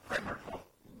 Right, Mark 12.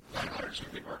 It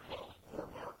should be Mark 12. Or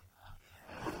Mark.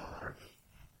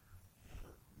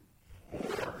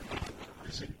 Or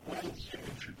is it old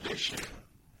human tradition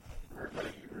whereby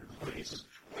you replace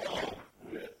 12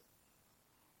 with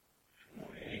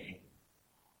 20?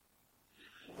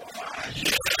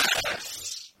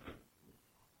 Yes!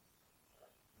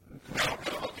 No.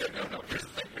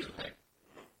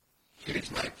 Here's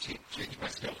the thing. Change my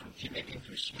skill from tea making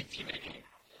to sweet tea making.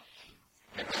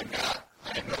 And I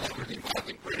am no longer the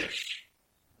mildly British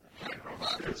giant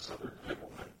robot.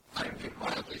 I am the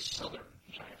mildly southern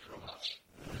giant robot.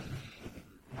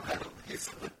 Mildly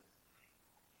southern.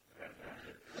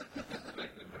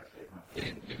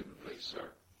 Indubitably,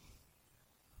 sir.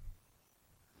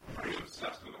 Are you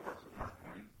obsessed with the work of Mark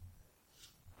Twain?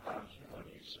 I'm telling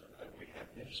you, sir, that we have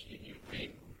interested you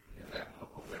being in that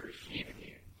Huckleberry Finn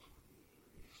again.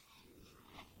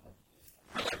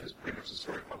 My life is pretty much the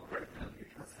story of Huckleberry Finn.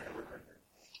 That's my favorite right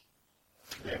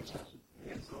there.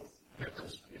 Damsels.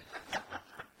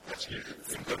 That's you.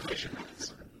 English.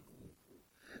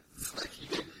 It's like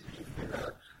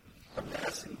you're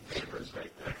amassing papers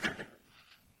right there.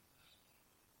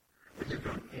 We could go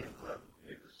to the club.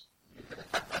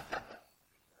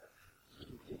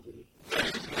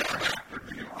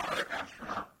 You are an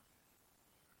astronaut.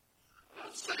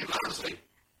 Honestly,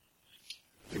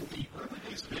 in the early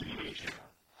days of aviation,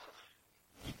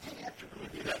 you didn't have to really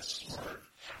be that smart.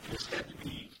 You just had to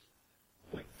be,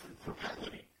 like, for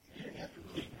piloting, you didn't have to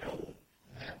really know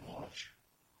that much.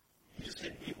 You just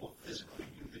had to be able to physically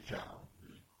do the job.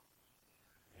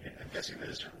 And I'm guessing at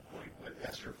a certain point with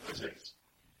astrophysics,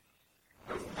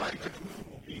 my conclusion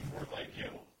will be more like,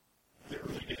 the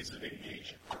early days of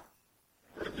aviation.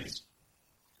 Or at least,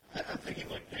 I'm thinking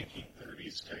like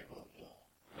 1930s type of,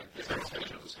 like the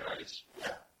extension of the skies.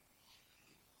 Yeah.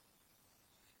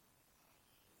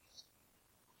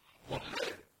 Well,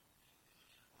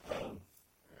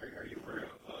 are you aware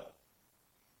of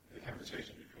the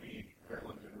conversation between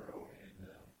Marilyn Monroe and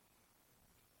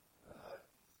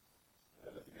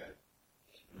the guy?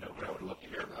 No, but I would love to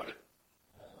hear about it.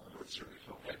 I would certainly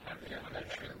feel like time to get on that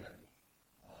train.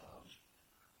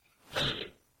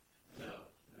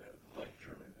 Like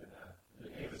German, the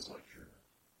name is like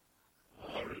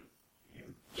German.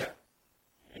 Yeah.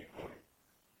 Anyway.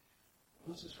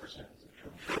 What's his first name? Is it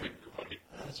German?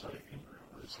 That's what I can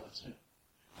remember his last name.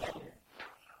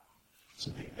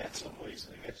 So they met someplace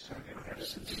and they got started in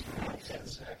Henderson. They had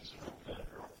sex with a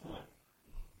girl.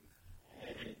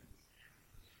 And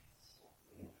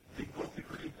they both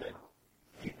agreed that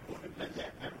it would have been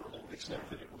that memorable except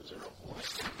that it was a real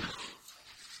voice.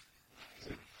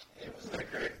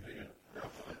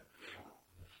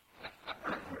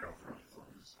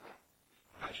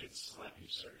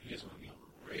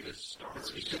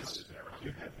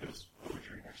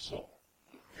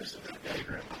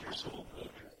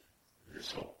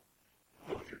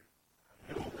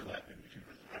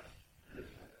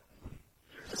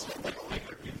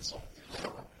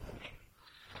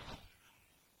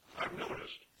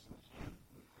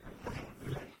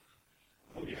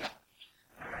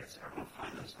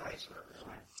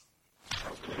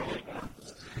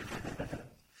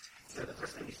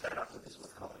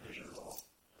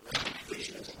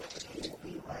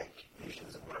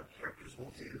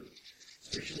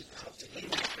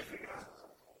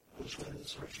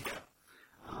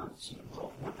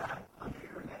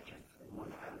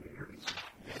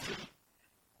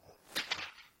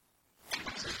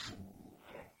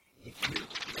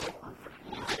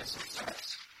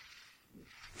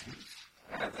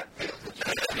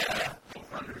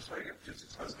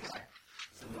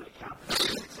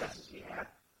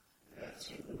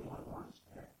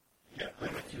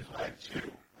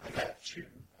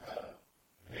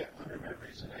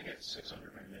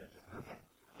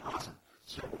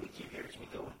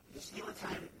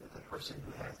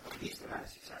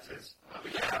 successes.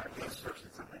 Yeah, those sorts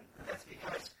of something. But that's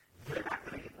because they're not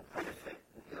going to get the benefit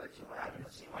that the other two will have in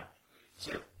the same way.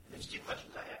 So there's two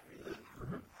questions I have for you.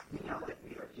 We know that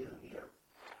we are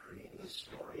creating a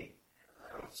story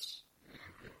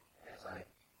as I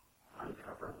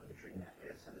uncover what the dream map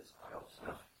is and this wild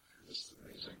stuff. This is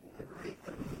amazing. Liberate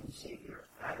the moon savior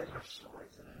out of our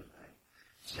stories and everything.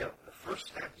 So the first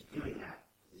step to doing that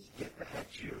is get the head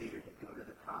cheerleader to go to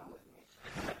the prom with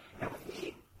me. Now with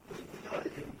me, we know that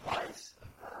it implies,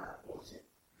 what was it?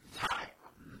 Tie.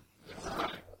 It's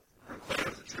tie. Claire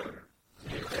is a cheerleader.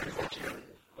 Claire is a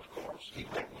cheerleader. Of course. She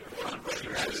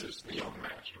is the young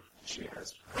master. She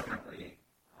has permanently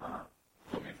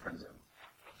put me in friend zone.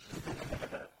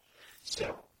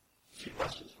 So, two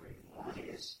questions for you. One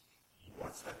is,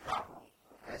 what's the problem?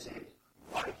 As in,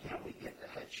 why can't we get the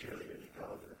head cheerleader to go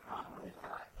to the prom with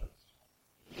Ty?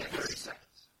 You get 30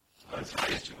 seconds. Ty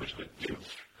is too much of a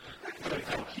douche. But I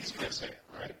think he's going to say it,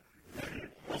 right?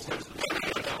 Well, so it's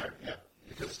the time. Yeah.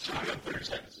 Because Ty on 30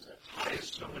 seconds is that Ty is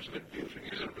so much of a douche and he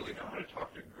doesn't really know how to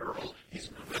talk to girls. He's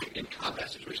great in combat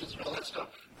situations and all that stuff,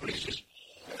 but he's just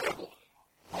horrible.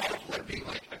 Awful at being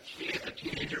like a kid, a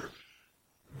teenager.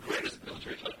 Greatest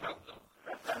military touch about them.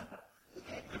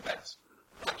 The best.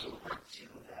 Absolutely. Two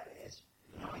of that is,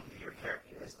 knowing who your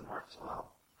character is, the Mark 12,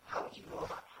 how would you go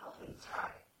about helping Ty?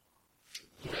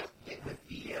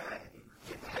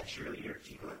 Get the head cheerleader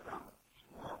to go to prom?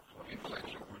 Well, in fact,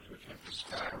 you're going to attempt to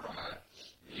skyrocket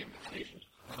the invitation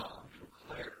to prom from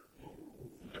Claire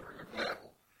during a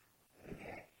battle.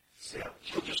 Okay. So,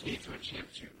 She'll just need to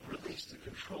attempt to release the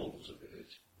controls of it.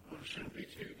 It shouldn't be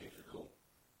too difficult.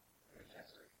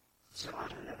 Fantastic. So on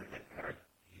another good card,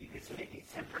 you get to make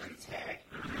a temporary tag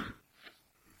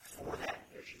for that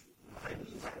vision. What I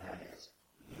mean by that is,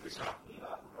 he was talking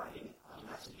about writing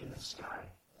a message in the sky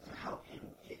to help him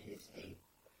hit his aim.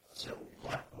 So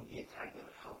what would be a tag that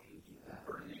would help you do that?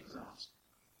 Burning exhaust.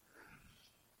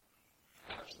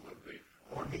 Absolutely.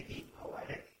 Or maybe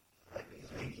poetic, like because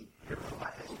maybe your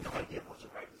robot has no idea what to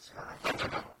write in the sky.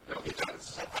 No, he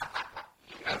does.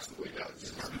 He absolutely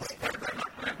does.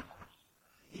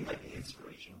 He might be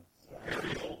inspirational.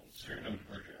 Very old, Cyrano de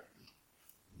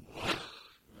Bergerac.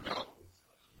 No.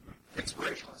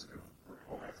 Inspirational is a good word.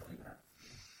 Oh, I think that.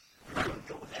 I would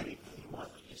go with anything you want,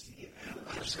 just to give him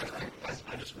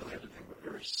I just really have to think what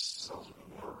very sells of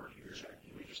a word here.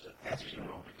 We just That's what you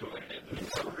know. go ahead and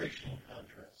inspirational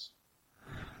contrast.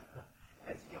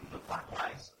 As you go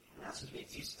clockwise, and that's supposed to be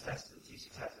two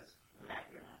successes, back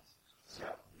your hands. So,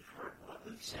 for what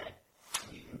Luke said,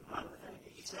 you can run with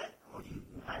anything he said, or you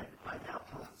can find out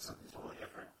something totally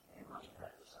different and run with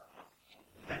that yourself.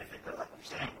 The benefit that, like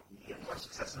you're saying, you get more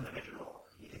success individual,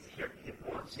 you get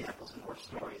more examples and more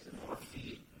stories and more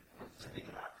feed to think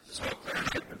about. So Claire and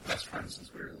I have been best friends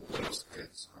since we were the littlest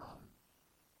kids.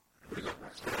 We go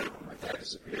back to when my dad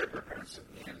disappeared, her parents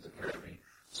took me and disappeared me.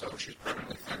 So she's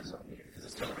permanently friends on me because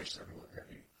it's the only way she's ever looked at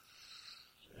me.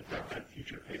 In fact, that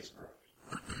future Facebook,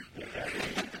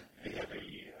 they have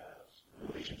a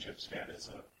relationship status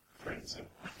of friends and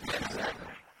Exactly.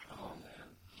 Oh,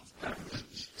 man.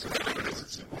 so what does it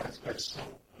symbolize? But it's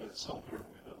so with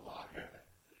a lock in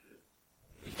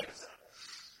it. Yes.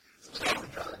 So I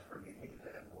would draw that for me, maybe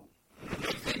that I won't.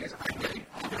 The thing is, I'm getting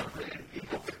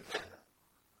people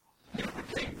we're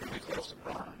getting really close to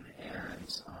prom,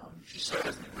 and she still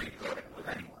doesn't agree to go with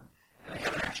anyone. And I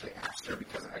haven't actually asked her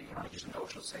because I just know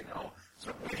she'll say no.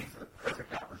 So I'm waiting for the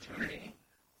perfect opportunity.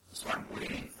 So I'm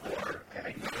waiting for, and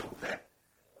I know that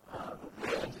the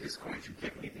world is going to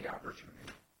give me the opportunity.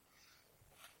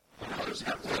 And I'll just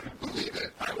have to believe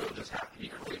it. I will just have to be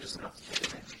courageous enough to take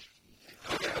advantage.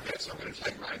 Okay, so I'm going to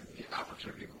take the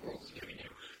opportunity the world is giving you.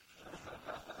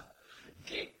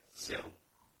 Okay, so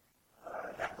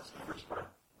that was the first part.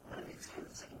 Let me explain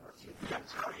the second part too.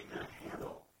 How are you going to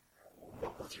handle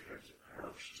what's your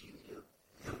approach to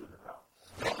dealing with the problem?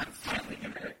 Well, I'm finally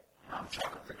going to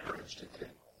chalk up the courage to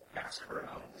ask her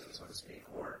out, so to speak,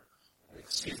 or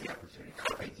seize the opportunity.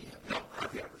 Carpe diem. No,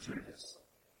 carpe opportunities.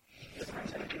 That's what I'm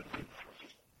saying.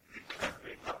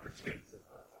 Carpe opportunities.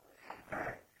 All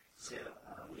right, so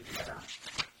we've got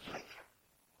Mike.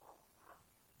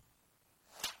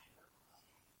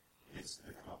 It's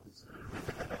the opposite.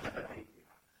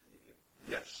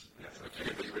 Yes,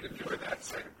 okay, but you would enjoy that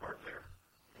second part there.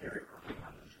 Very carpe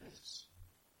opportunities.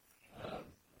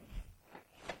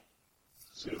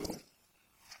 So,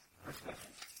 First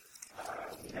question.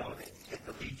 We know that you get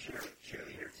the lead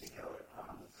cheerleader to go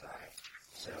on the side.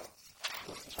 So,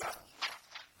 what's the problem?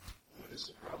 what is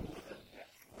the problem with it?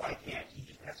 Why can't you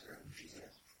just ask her who she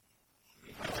says?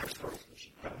 You can tell her stories, but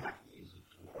she don't have to use it,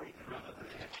 or you can run with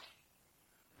the head.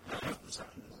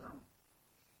 Perception is wrong.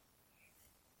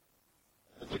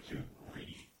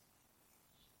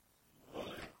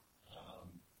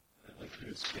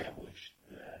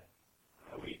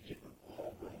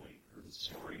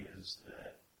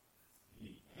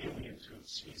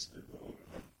 sees the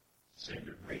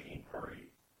standard rating party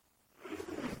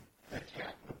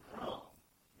attack the prom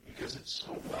because it's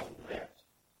so well lit.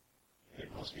 It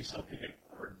must be something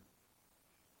important.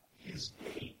 His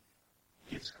date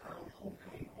gets crowned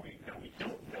homecoming queen. Now, we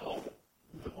don't know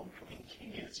who the homecoming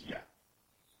king is yet,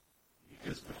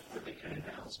 because before they can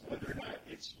announce whether or not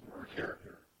it's your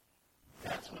character,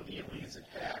 that's when the aliens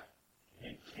attack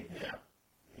and kidnap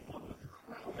the one with the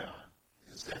crown on,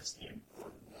 because that's the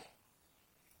important one.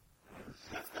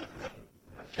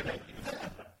 Can I do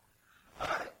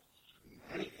that?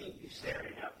 Anything you say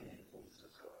right now can influence the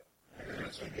story.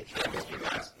 It travels you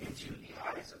into the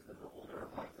eyes of the beholder,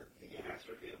 like the game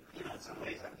master do. You know, in some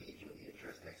ways, I'm gauging the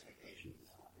interest, expectations, and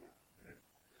so on. Yeah.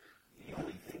 The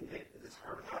only thing that is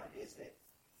hard about it is that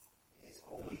it's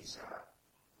always,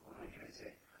 what am I trying to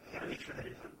say? I gotta make sure that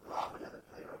it doesn't rob another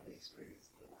player of the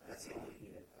experience. That's the only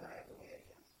thing that I have to weigh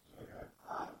against. Okay.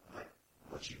 But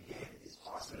what you did is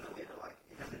awesome in a way that, like,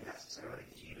 it doesn't necessarily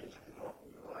get you into the goal.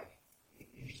 You're like, you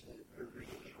just really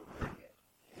bring it.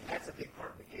 And that's a big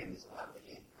part of the game, is a lot of the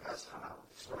game, because how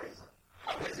the story is, like,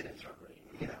 how is it interpreted,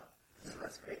 you know? So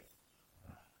that's great.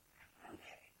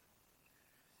 Okay.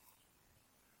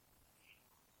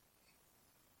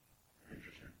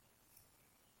 Interesting.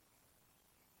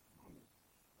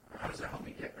 How does that help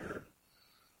me get her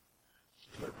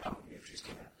to her problem if she's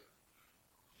kidnapped?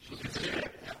 She's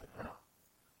kidnapped at the prom.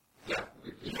 Yeah,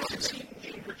 we don't see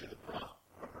getting her to the prom.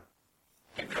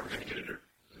 I'm never going to get her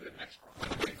to the next prom.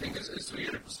 The big thing is we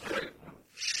story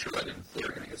should, in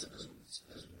theory, I guess it doesn't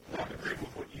Agree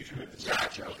with what you do.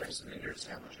 gotcha. Okay, so then you're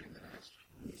establishing the next.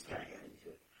 He's got to get into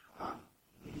it.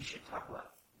 You should talk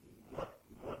about what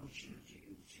would you do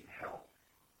to help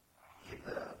get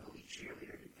the elite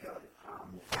cheerleader to go to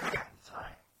prom at the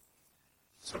time.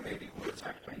 So maybe we're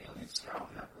attacked by an alien scout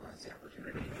and not realize the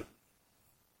opportunity.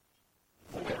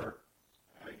 Or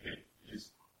I could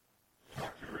just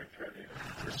talk to her and try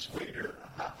to persuade her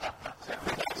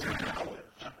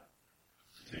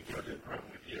to go to the prom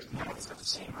with you. No, it's not the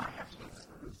same. I have to look at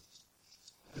the roof.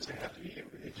 Does it have to be?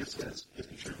 It just says get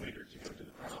the cheerleader to go to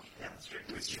the prom. Yeah, that's true.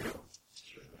 It's true.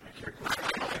 My character,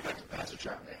 I have to pass a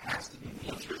job. It has to be me.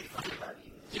 It's really funny about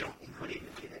it. You know, you could even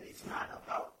say that it's not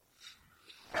about,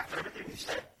 after everything you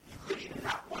said, you could even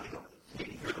not want to go with it.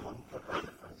 Maybe you're the one who put her in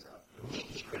the front zone.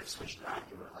 He could have switched it on.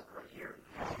 You were like right here.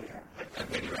 And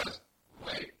then you realize,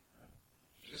 wait,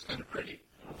 she's kind of pretty.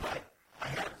 But I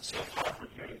have so far from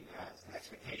hearing you guys, the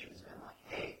expectation has been like,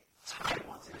 hey, Ty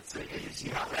wants it. So you see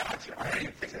how that actually, I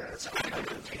didn't think that that's something I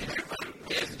wouldn't take it.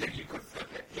 Yes, then you could flip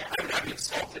it. Yeah, I would not be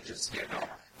insulted, just, you know,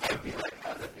 I would be like,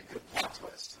 oh, that'd be a good plot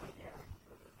twist.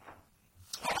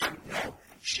 Oh, no,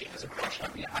 she has a crush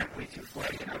on me. I'm way too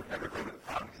flaky, and I would never go to the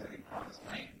prom because I think prom is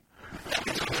lame. That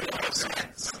makes a lot of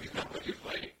sense. He's not way too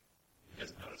flaky. He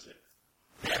doesn't notice it.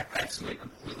 Yeah, absolutely,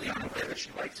 completely unaware that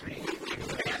she likes me.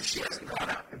 And she hasn't gone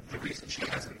out. The reason she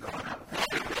hasn't gone out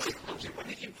is because when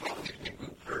did you probably get me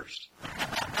first?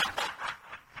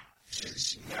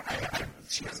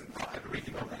 She hasn't gone. I've read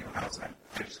about anyone else, and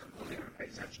I just completely haven't paid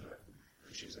attention to it.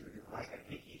 She's a good like, I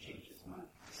think he changed his mind.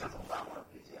 He sounds a lot more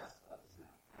enthusiastic about this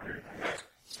now.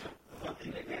 So, the one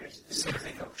thing they managed to do, same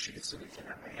thing, though. She gets to be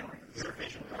kidnapped by aliens. your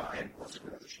vision And what's it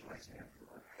whether she likes me or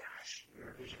not? Gosh.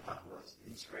 your vision was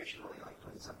inspirationally like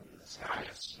putting something in the sky.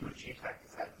 Yes. You would change that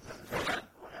because that doesn't Okay.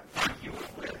 whatever. Are you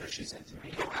aware that she's into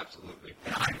me? Oh, absolutely.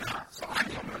 And I'm not, so I'm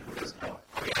the only one who doesn't know it.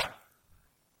 Oh, yeah.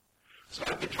 So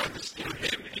I've been trying to steer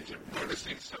him into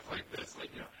noticing stuff like this,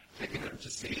 like, you know, taking him to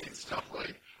see stuff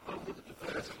like, oh, look at the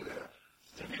birds over there.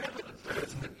 Look at the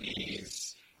birds and the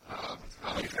bees. You're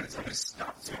trying to tell me to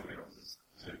stop doing it.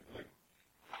 So, like,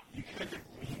 you kind of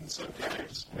lean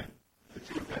sometimes when the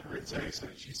two of them are in sex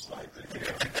and she slides in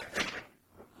there.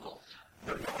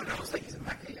 No one knows that he's a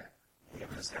mecha yet. We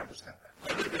haven't established that.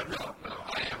 No,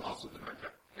 I am also the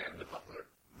Mecca and the butler.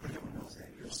 But no one knows that.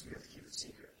 You just have to keep it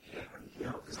secret. You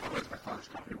know, because otherwise my father's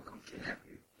company will come kidnap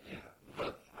you. Yeah,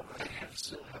 but I have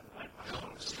still have my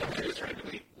own. So I'm trying to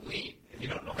leave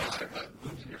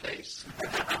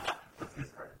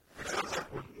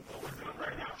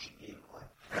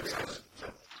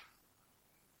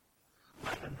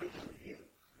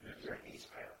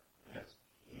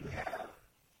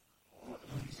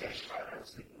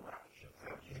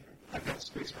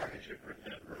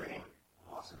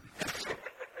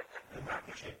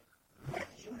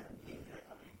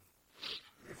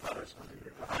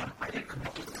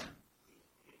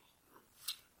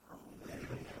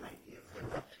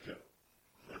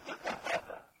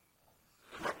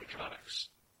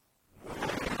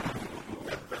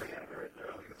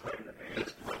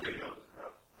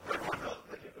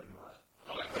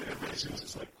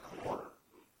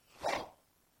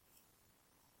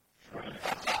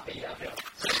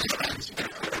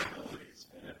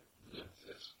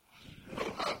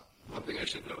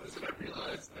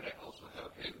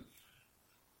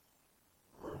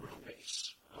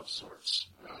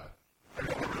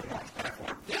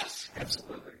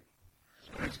Absolutely.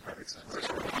 It makes perfect sense.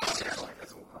 Satellite,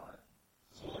 that's what we'll call it.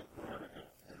 So like Veronica.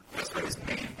 That's where his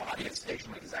main body is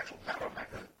stationed, like his actual power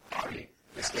back body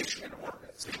is stationed in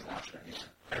orbit, so you can launch it anywhere.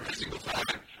 Every single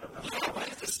time. Why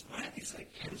are these like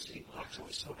Penn State blocks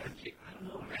always so empty? I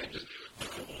don't know, man. Just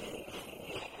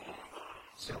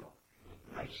So,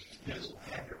 right, this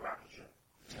have your rocket ship.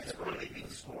 It's currently being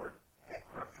stored at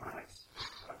Corruptronics.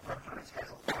 Corruptronics has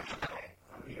a launch pad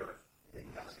from the Earth that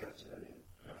you guys go to the moon.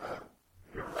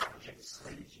 Your rocket ship is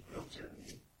slated to go to the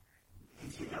moon.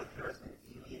 You know there has been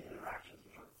alien interactions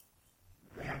with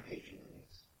rampaging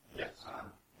things. yes.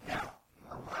 Now,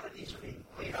 a lot of these are being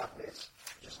played off as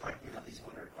just like, these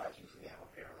winter advisories we have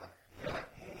up there. They're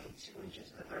like, hey, 2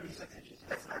 inches to 36 inches.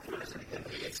 That's not doing us anything.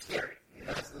 It's scary.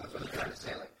 That's what I'm trying to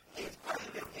say. Like, hey, it's probably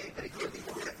a bit okay, but it gives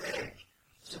people at that edge.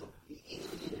 So the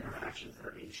alien interactions that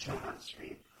are being shown on the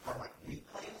screen are like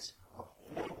replays of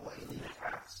horrible alien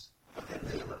attacks. But then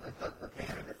they look like the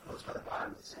banner that floats by the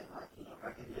bottom is saying, like,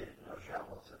 recommended no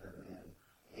travel to the moon.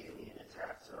 Alien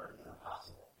attacks are,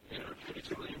 possible.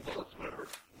 22 million bullets, whatever.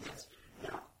 Yes.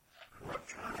 Now,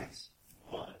 Corruptronics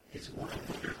is one of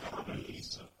the few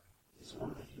companies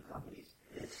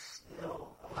that's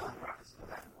still allowing rockets to go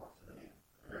back and forth to the moon.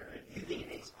 Right. You being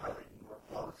an ace pilot, you are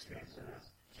well experienced in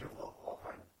this, you're well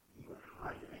qualified, you are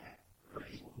high demand for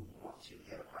people who want to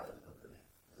get a pilot to go to the moon.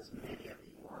 Because many of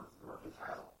you are working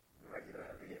title, regular,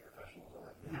 everyday professionals are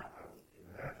like, no, I wouldn't do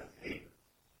that. That's favor.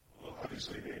 Well,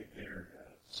 obviously they're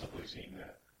subleasing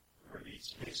that for the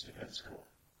Space Defense Corps.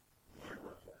 Where to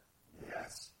work for.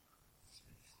 Yes.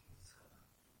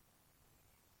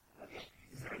 Okay.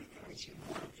 Is there anything that you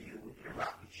want to do with your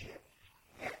rocket ship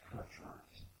at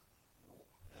Corruptronics?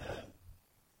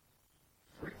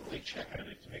 Frequently check on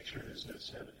it to make sure there's no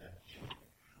sabotage.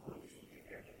 What do you think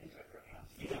compared to things like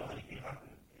Corruptronics? Do you know anything about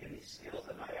them? Any skills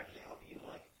that might actually help you,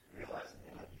 like, realize that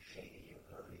they might be shady or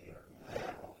dirty or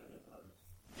alternate motives?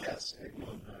 Yes,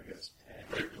 I guess.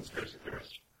 Great conspiracy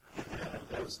theorist.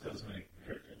 That was my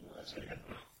character in the last game.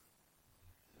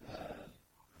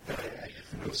 I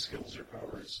have no skills or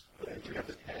powers, but I do have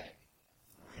the tag.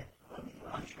 Okay. Well,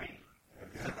 you're untrained.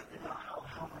 I'd like to know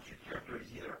how much your character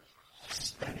is either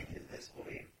suspending his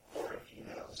disbelief or if he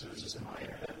knows. So it's just in my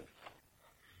head.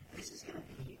 This is going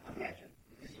to be, imagine,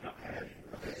 because you don't have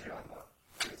a job,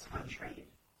 it's untrained,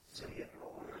 so you have to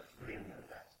roll under 3 on the other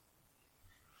dice.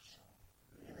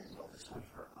 And then roll this one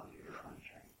for under your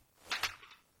untrained.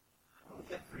 Well, we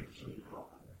got 3 which you need to roll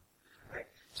under. Right?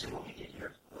 So what we did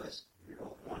here was we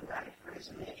rolled 1 die for his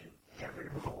imagine. Every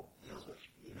roll deals with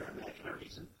either imagine or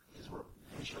reason, because we're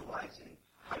visualizing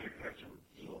how your character would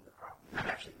deal with the problem. Not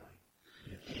actually knowing.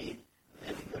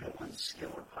 And then we go to 1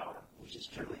 skill or power, which is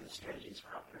generally the strategies for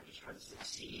how characters try to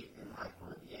succeed in life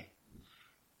one of the game.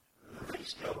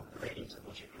 The ratings of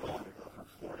which you roll under go from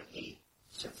 4 to 8.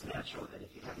 So it's natural that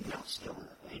if you have no skill in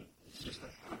the thing, it's just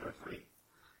like under 3.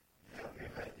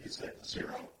 Okay, is that 0?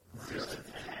 0 to 10.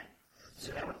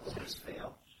 So that would always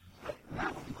fail. But now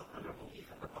when you look under belief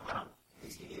at the bottom,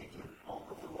 it's giving you all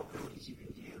the little abilities you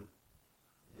can do,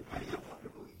 depending on what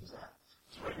your belief is at.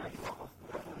 So right now you roll with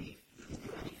 4 belief. You can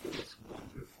do anything that's 1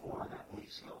 through 4 on that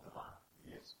belief scale at the bottom.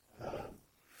 Yes.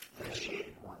 The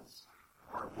shaded ones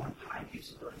are one-time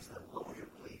use abilities that lower your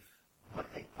belief, but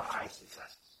they buy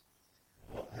successes.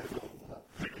 Well, I will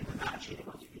The non-shaded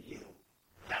ones you can do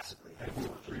passively.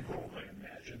 re-roll my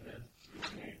imagine then.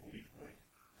 Using a belief point.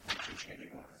 You're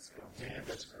changing one, let's go. Damn,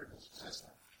 that's a critical success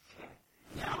now. Okay.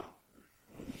 Now,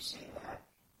 when you say that,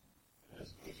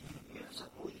 if you use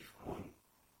a belief point,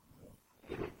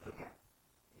 it would, okay,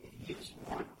 if you use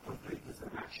 1 or 3 because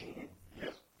they're not shaded,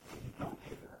 Yes. you don't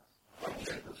pay for those. You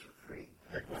get those for free.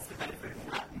 What's the benefit of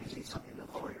not using something to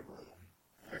lower your belief?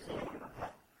 Excellent. Think about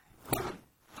that.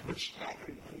 Which tag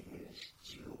are you going to use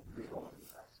to reroll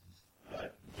these dice?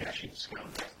 Dashing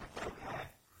scoundrel. Okay.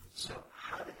 So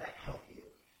how did that help you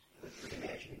with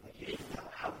reimagining? Like you didn't know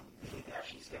how the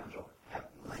dashing scoundrel have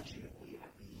led you to believe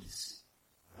that these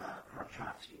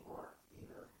Corruptronics were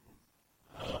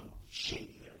either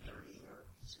shady or dirty or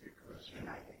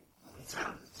conniving. It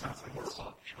sounds like it's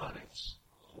Electronics.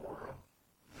 horrible.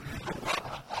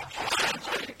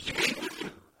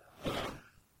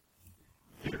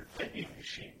 They're vending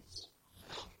machines.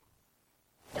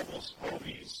 Almost all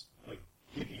these,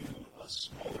 give you a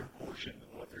smaller portion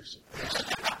of what they're supposed to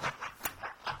do.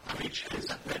 Which has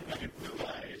led me to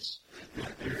realize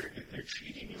that if they're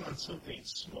cheating you on something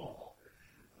small,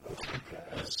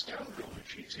 a scoundrel who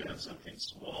cheats you on something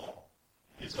small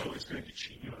is always going to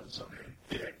cheat you on something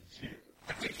big, too.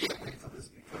 I can't wait for this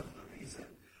to become the reason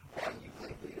why you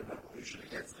play League of Evolution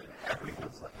against them.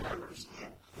 Everyone's like, I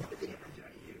understand what they ever do to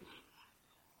you.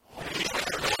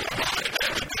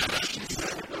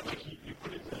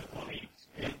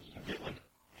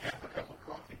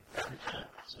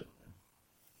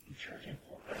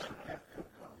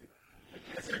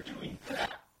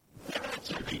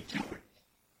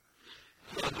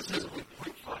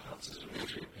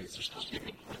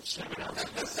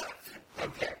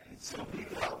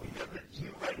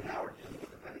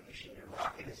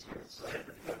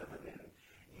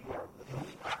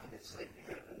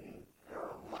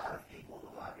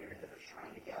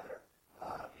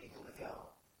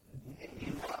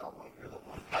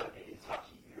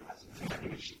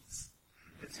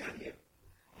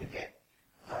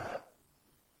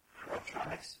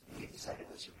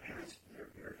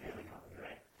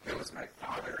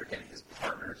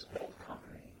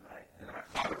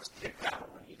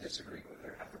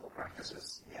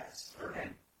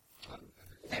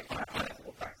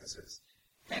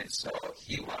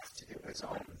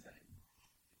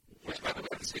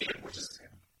 stand, which is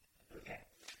Okay.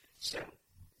 So,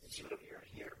 sort of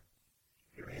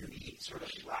you're in the sort of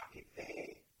Rocket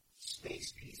Bay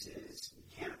space pieces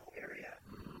mechanical area.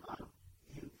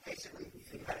 You basically, if you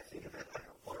think about it, think of it like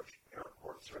a large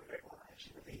airport sort of area. Well,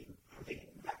 actually, we're thinking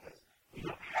Mecca. We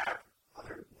don't have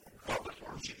other public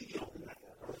forms. You can open Mecca.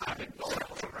 I think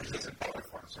it's in public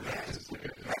forms. Yeah.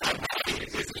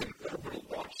 It's an orbital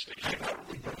launch station.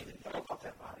 We don't even know about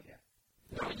that body yet.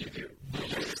 No, you do.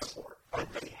 But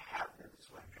they have them this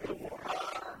way.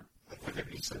 Like, would there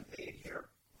be some data here?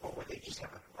 Or would they just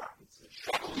have like a rocket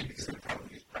station?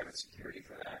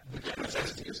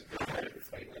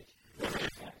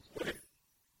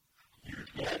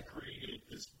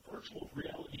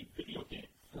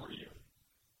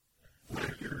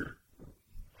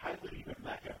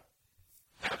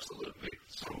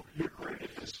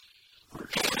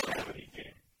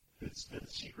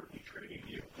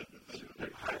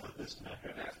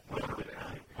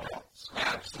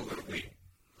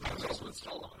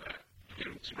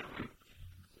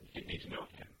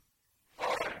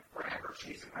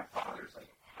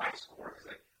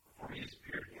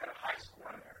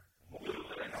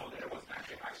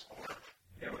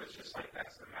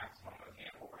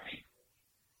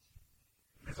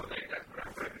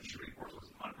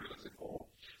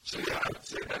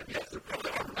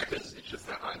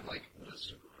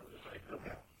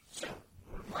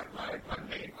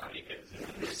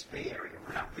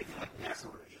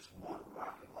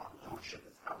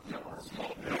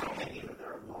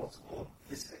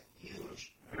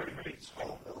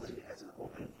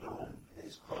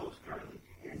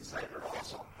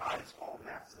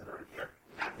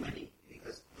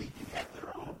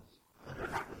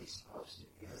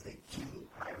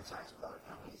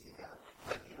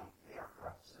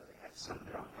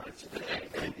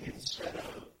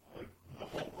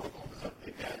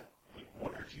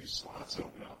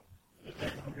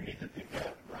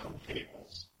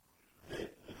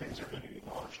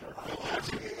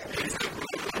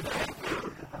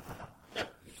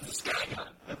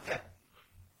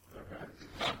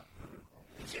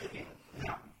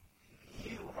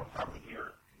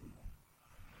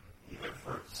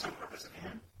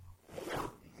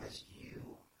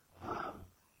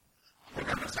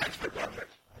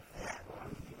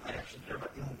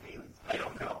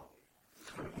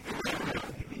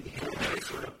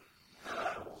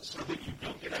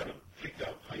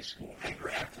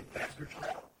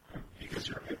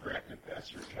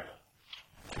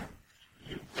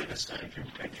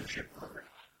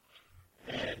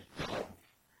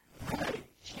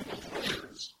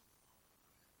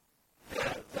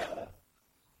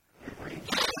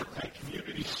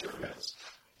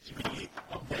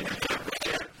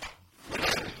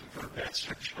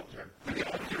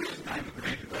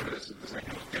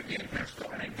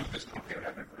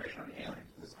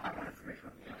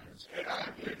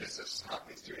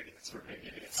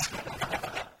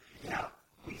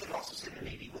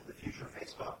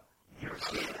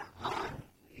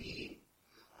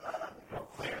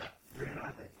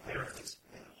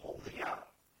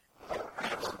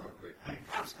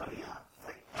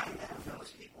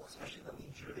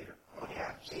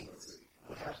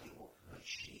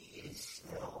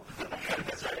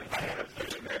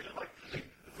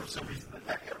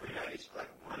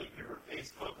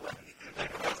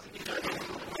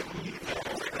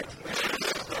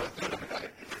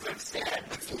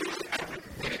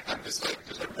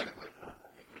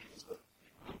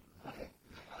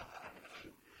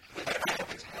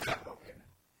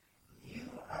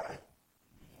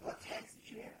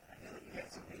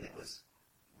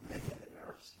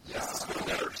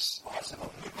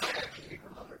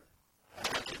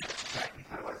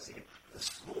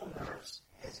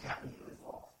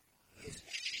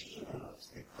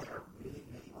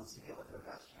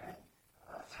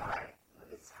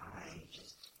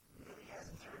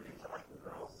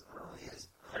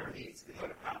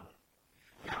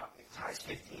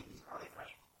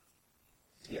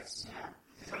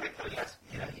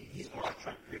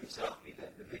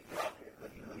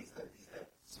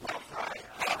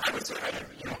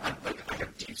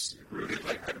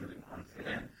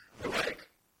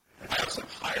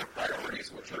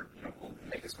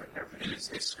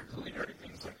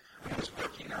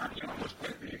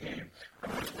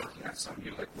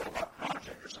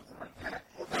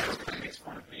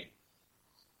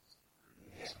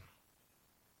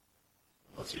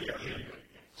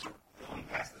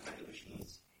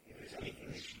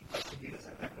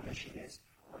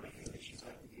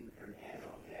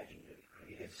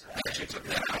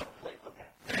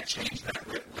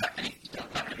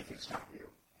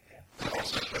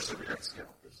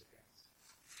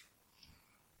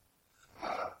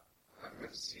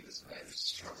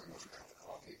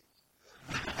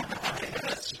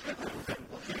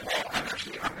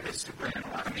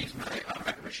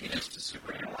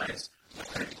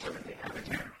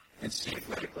 and see if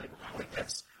like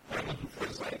that's what I'm looking for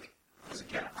is like, because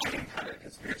again, I am kind of a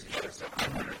conspiracy theorist, so I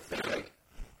wonder if they're like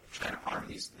trying to arm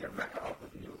their mecha up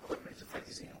with new equipment to fight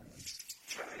these aliens.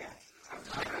 Sure, yeah. I'm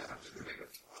just going to make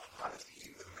a lot of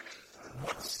these.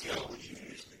 What skill would you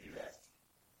use to do that?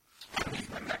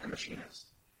 I'm a mecha machinist.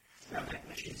 Now, mecha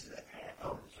machinist is that kind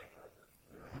of,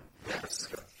 Yes.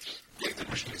 The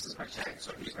machinist is my tag,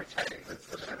 so I use my tag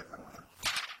for that if I want to.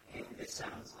 and it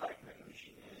sounds like mecha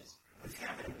machinist is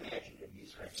kind of an imaginative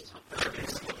use, right? Because they're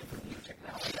basically looking for new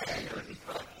technology. They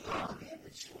have the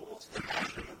tools to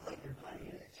actually look like they're planning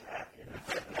an attack. And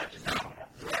not just I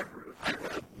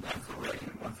wrote one for writing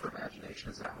and one for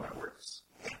imagination. Is that how it works?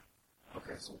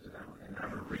 Okay, so we'll do that one. And then I'm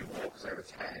going to re-roll because I have a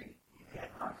tag.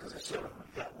 Because I still have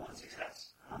you've got one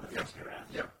success on the first round.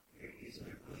 Yep. You're using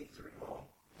your bleed to re-roll.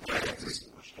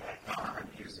 Which tag? I'm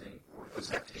using, does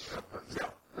that take up? No,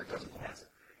 that doesn't.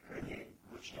 And then,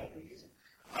 which tag are you using?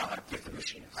 Gift the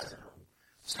machinist.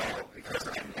 So, because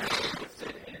I'm now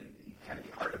gifted in kind of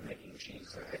the art of making machines,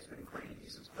 because I've been ingrained in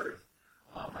since birth,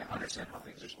 I understand how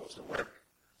things are supposed to work.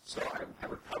 So I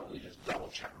would probably just double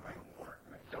check my own work,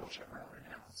 and double check my own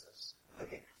analysis.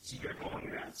 Okay, so you're going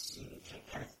around seeing,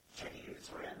 kind of checking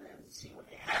inventory on them and seeing what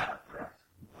they have. Correct.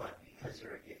 But because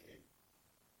you're a gifted,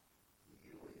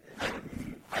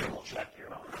 I will check your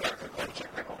own. I will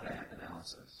check my own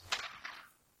analysis,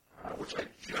 which I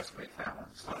just made that one.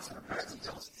 So that's an That's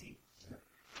see.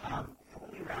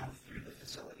 Going around through the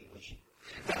facility, which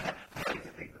I like to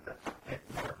think that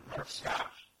Mark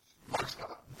Scott,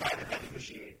 by the vending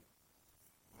machine.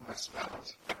 my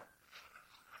spells.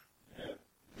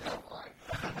 No, like.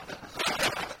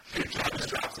 John just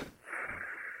dropped it.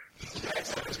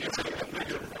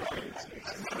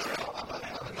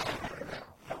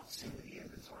 See the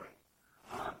inventory.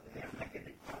 Their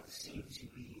mechanism seems to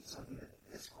be something that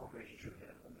this corporation should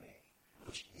have made,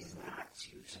 which is not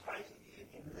too surprising.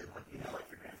 Like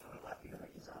your grandfather left you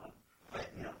like his own. But,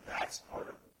 that's part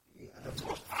of the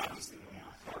most obvious thing now.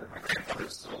 My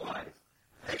grandfather's still alive.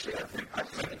 Actually, I think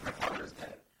my father is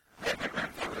dead. I have my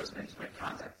grandfather as an intimate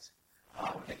contact.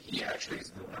 And he actually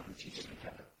is the one who teaches me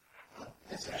Kendo.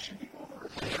 It's actually people who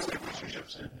have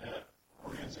relationships in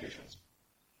organizations.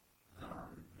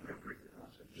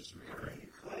 Just reiterate.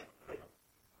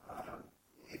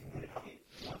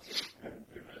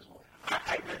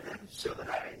 I read them so that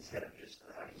I, instead of just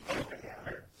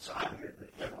so I'm good, but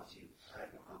if I want to, I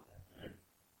have no contact.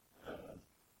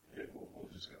 We'll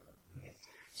just go there. Okay.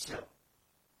 So,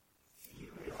 you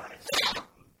realize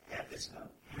at this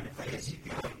moment, as you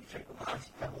go, you check the box,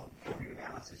 you go over your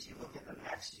analysis, you look at the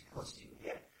max you're supposed to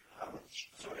get, which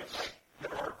sort of like,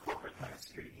 there are corporate kind of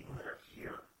security people that are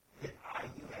here that eye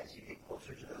you as you get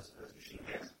closer to those machine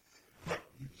guns. But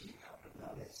you can't help but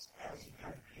notice as you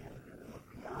kind of pan and look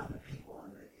beyond the people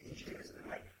and the engineers and the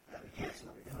mechanics and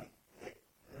everything, that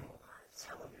there are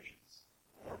televisions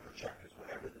or projectors,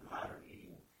 whatever the modern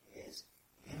medium is,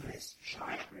 in this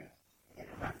giant room. And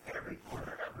around every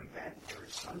corner, every bend, there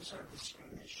is some sort of a screen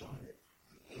that's showing the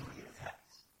alien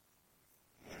attacks.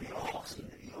 And they all seem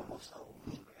to be almost a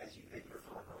loop as you've been here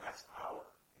for like the last hour.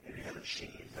 And you haven't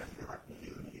changed, I feel like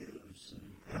new news.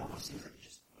 It almost seems like it's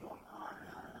just going on and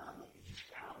on and on, like it's just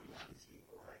counting on these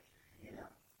people, like,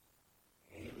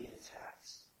 alien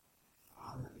attacks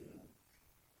on the moon.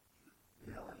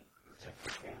 Like, protect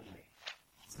your family.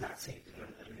 It's not safe to go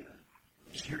to the moon.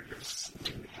 You're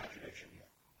seeing the contradiction here.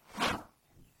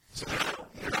 So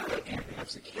they're not like anything of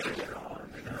security at all.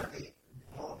 They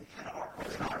kind of are.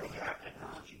 They already have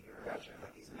technology here. Gotcha.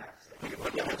 Like these maps.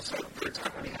 So they're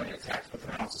talking about attacks, but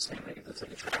they're also saying like it's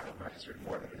like a travel advisory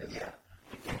more than it is. Yeah.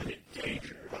 Limited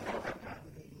danger. They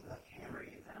need like hammer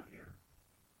you down here.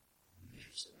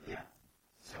 Interesting. Yeah.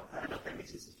 So I don't know if that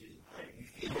makes sense to you. You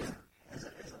feel as a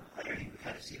player, you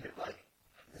kind of see that like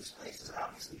this place is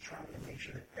obviously trying to make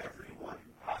sure that everyone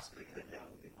who possibly could know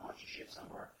they launch a ship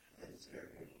somewhere, that it's very,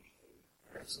 very interesting.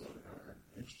 Absolutely.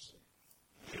 Interesting.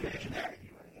 Can you imagine that if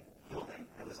you were in a building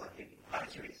that was like I'm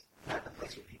curious, not the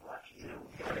place where people actually, you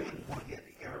want to get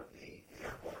the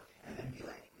airport and then be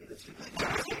like, it's too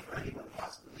safe for anyone to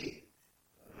possibly leave.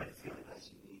 But it's the only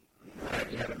place you need.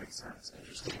 Yeah, that makes sense.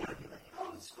 Interesting. They want to be like,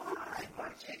 oh, it's fine.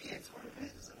 Buy tickets. We're in the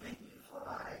business of making you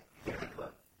fly. You're like,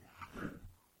 what?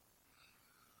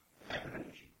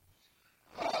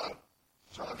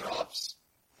 John drops.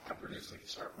 I produce like a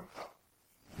styrofoam cup.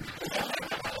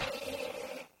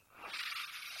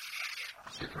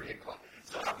 Super cool.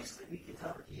 So obviously we can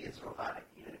tell that he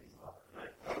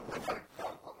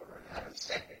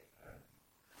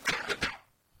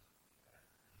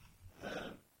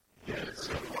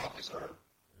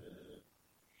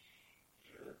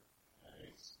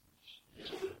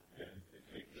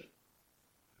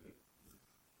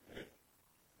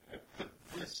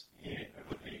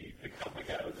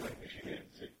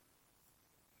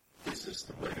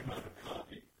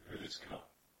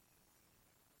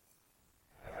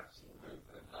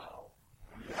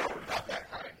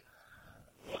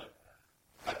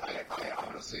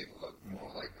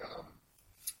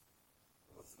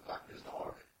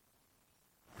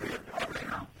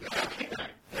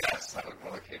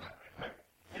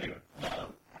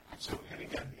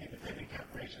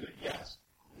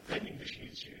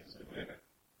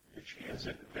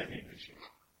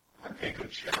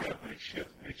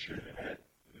picture that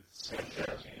sends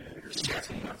out and you're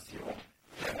Setting up fuel.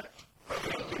 yeah.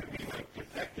 Would it be like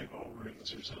defective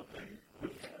O-rings or something? When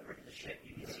you look at the ship,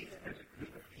 you can see that there's a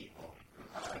group of people.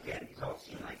 Again, these all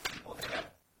seem like people that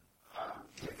have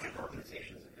different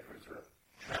organizations and different sort of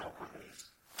travel companies.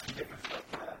 Different sort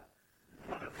of,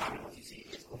 one of the common ones you see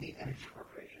is Elite Energy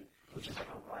Corporation, which is like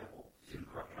a rival to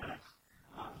Corptronics.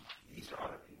 These are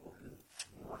other people who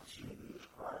want to move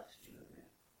products to them.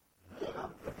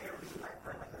 But they're really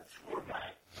like a tour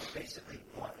guide, basically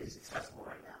what is accessible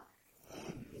right now.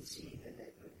 And you can see that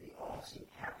they all seem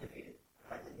captivated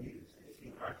by the news that is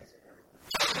being broadcast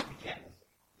everywhere. You can't miss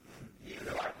it. Even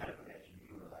though I kind of imagined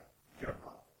you were like, you're a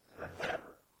punk, like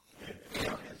whatever. You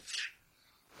know,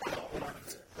 and hold on to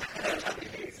this.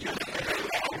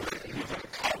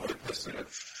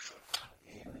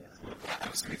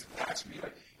 That's me.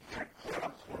 Like, you can't pull it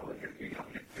on portal. You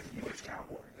don't get 50 English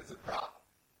cowboy. It's a problem.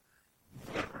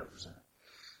 100%.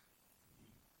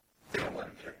 They don't let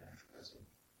him carry an actual pistol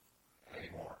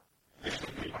anymore.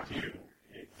 They do.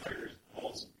 It fires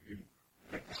balls of goo.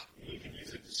 You can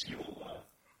use it to seal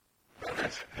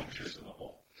punctures in the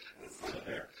hole. So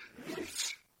there.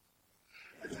 It's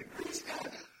like, please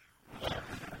God.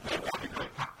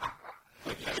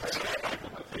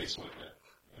 My face with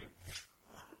it.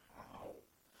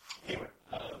 Anyway,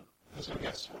 this one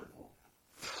got sort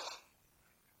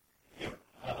Anyway,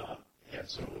 yeah,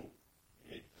 so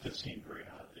it does seem very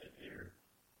odd that they're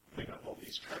putting up all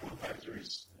these travel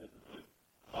advisories.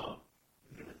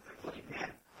 Like, man,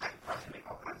 I can probably make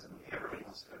all kinds of money. Everybody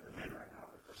wants to go to the men right now,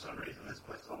 but for some reason, this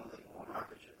place only like one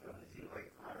rocket ship. They only see like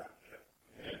my rocket ship.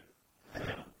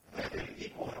 And then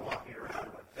people are walking around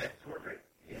like that tour group.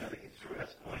 You know, they get through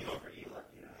us pointing over at you like,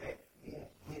 you know, hey,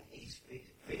 we have Ace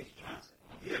Phase Johnson.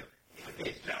 You have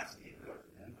Phase Johnson, you can go to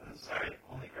them. But I'm sorry,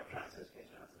 only Corptronics has Phase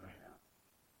Johnson right now.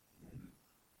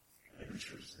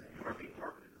 Interesting. You're being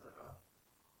marketed as like a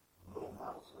little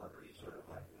model celebrity, sort of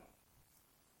like, you know.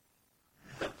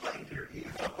 Playing to your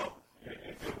ego.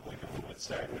 It feels like a little bit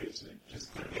sideways and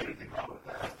just Could be anything wrong with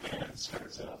that. and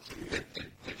starts out to Did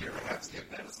you ever have Steve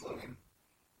Dennis slogan?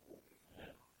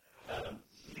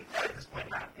 At this point,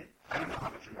 I don't know how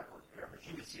much you remember here, but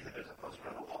you can see that there's a poster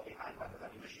on the wall behind by the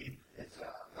vending machine. It's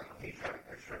like a patriotic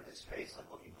picture of his face, like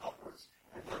looking upwards,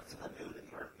 and look to the moon and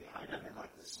the earth behind him, and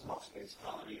like this small space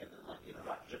colony, and then like, you know,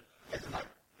 rocket ship. It's like,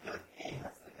 you're like, hey,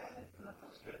 that's the guy that put up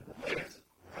those good.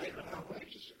 I don't know what he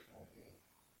just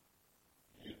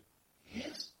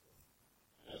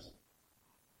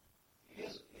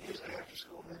Here's an after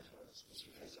school mentor. This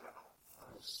because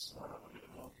I was smart on the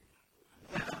monkey.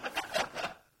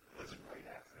 That's a great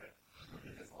accent.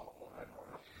 It's awful. I don't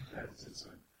know. That's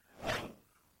insane.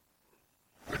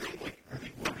 Are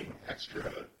they working extra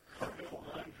cargo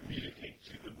on for me to take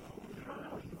to the moon? I don't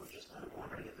know. You were just kind of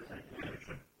wondering if there's anything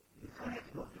extra. You kind of have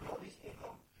to go through all these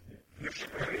people. Your ship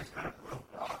area is kind of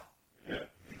roped off. Yeah.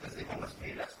 Because they've almost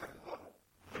made us like a level.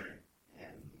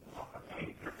 And I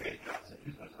mean, your Phase Johnson,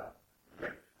 who's going to stop?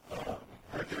 Right.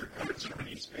 Are there guards from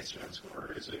any space jets,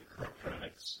 or is it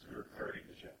Corptronics who are guarding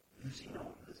the jet? You see no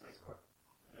one from the spaceport.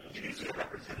 You do see a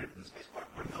representative from the spaceport,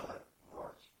 but no one, of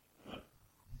course.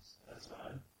 That's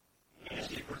odd. You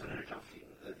see a person in a jumpsuit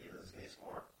with the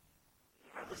spaceport.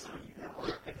 Probably somebody you know, or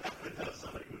if knows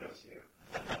somebody who knows you.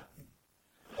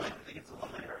 I think it's a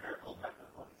woman, her hair pulled back in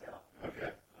a ponytail.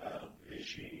 Okay.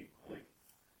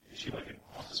 Is she like an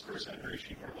office person, or is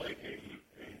she more like a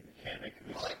mechanic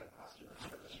who's Like a customer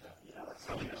service rep, you know, like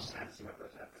somebody who's trying to see what goes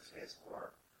after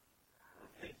spaceport.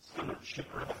 Someone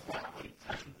shipper, faculty,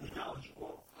 technically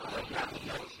knowledgeable, like not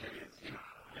no experience, you know.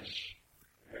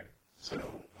 Okay. So,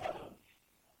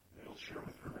 it'll share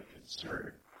with her my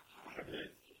concern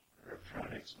that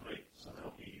Corptronics might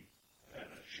somehow be kind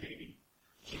of shady.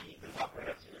 She can walk right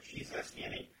up to her. She's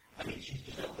scanning. I mean, she's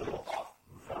just a little off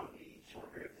from the tour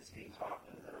group that's being talked,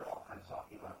 and they're all kind of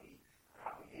talking about the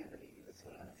propaganda maybe that's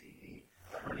going on TV.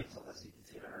 But her name's Alyssa. You can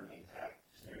see her name tag.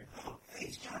 Oh,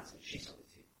 Phase Johnson. She's Alyssa.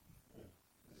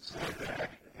 So the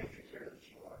picture's here that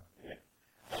she was.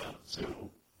 Yeah. So,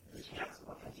 Phase Johnson,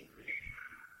 what can you read?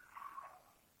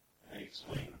 I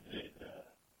explained that,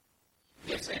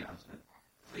 Yes, announcement.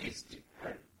 Please do.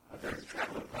 There's a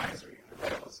travel advisory for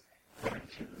those going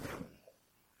to the moon.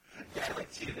 Yeah, I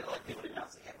like too that like they would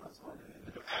announce that everyone's going to the moon,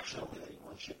 but they're actually only letting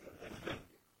one ship go to the moon.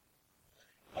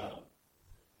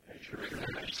 I'm sure they're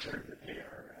registered that they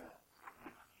are,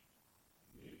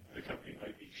 the company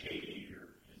might be shady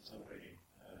or in some way,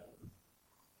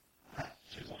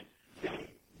 she's like, Yeah,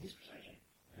 he's persuasion.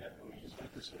 yeah, we'll use my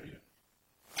persuasion.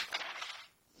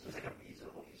 So it's like a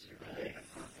reasonable use of your day.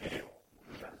 Yeah,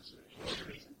 we'll use my persuasion. What's the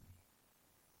reason?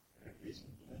 Good reason.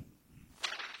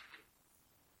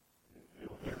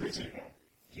 crazy.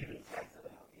 Do you have any facts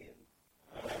about him?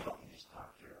 I don't know, you just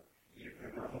talk to her. Your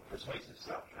normal persuasive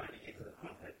stuff trying to get to the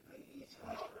point that maybe it's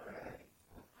not right.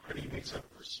 But he makes up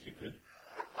for stupid.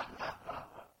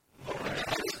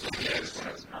 Yes, in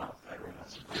his mouth.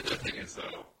 The thing is,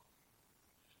 though,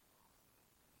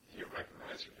 do you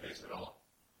recognize her face at all?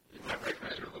 You might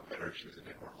recognize her a little better if she was a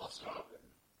bit more mussed up.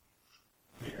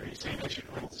 Are you saying I should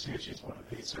roll to see if she's one of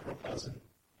these several dozen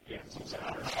Yankees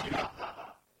out of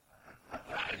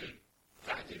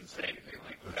I didn't say anything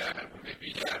like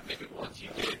that. Maybe once you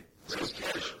did. So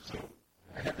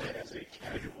I have that as a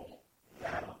casual.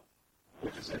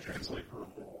 What does that translate for a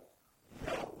roll?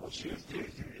 No, what she was doing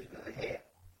is she was just like, hey,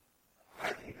 I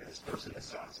think that this person is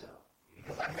so-and-so.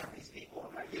 Because I have these people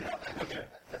in my, Okay.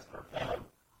 That's perfect.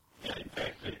 And in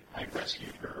fact, I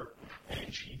rescued her,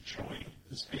 and she joined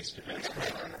the Space Defense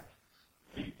Corps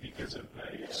because of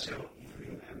a... So you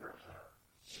remember her.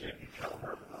 Yeah. You tell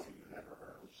her how you remember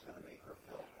her, which is going to make her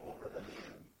feel over the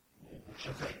moon.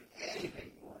 She'll say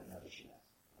anything you want to know that she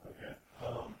knows. Okay.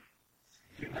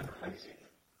 Do you remember Lacey?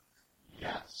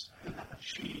 Yes.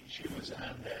 She was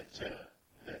on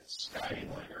that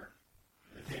Skyliner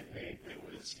that they made. It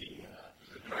was the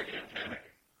Gigantic.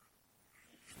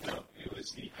 no, it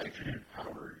was the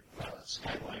hydrogen-powered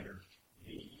Skyliner,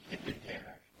 the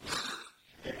Titanic.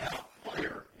 It had a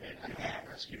fire, and I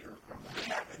rescued her from What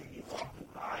happened and you walking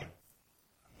by,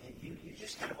 and you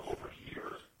just kind of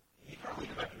overhear, you probably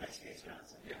recognize Space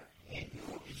Johnson. Yeah. And you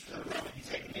turn around and you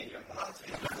take him in, you're like, oh, it's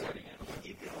Space Johnson. And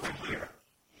you can overhear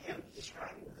him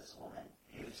describing to this woman.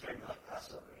 He was very like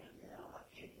pressed over him,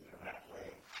 like kicking her back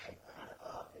leg, like kind of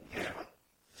up, and like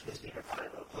twisting her body a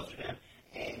little closer to him,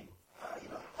 and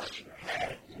clutching her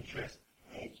head and interest.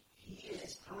 And he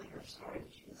is telling her a story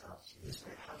that she can tell. She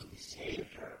whispered how he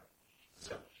saved her.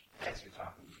 So as you're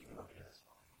talking, you can look at this.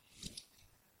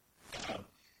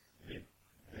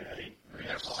 We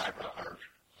have some eyebrow arch.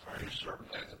 Are you certain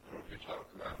that's appropriate to talk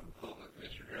about in public,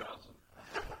 Mr. Johnson?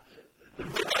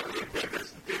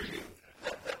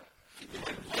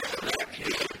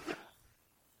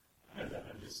 And then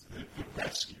just the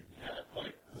rescue,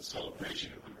 like the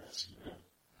celebration of the rescue.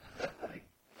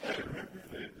 I remember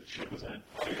the ship was on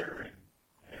fire,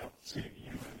 and seeing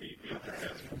you and the other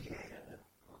guys were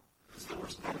It's the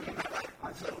worst moment of my life.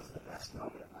 I thought it was the best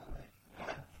moment of my life.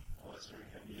 well, that's very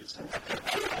amused.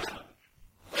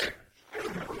 I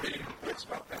remember reading books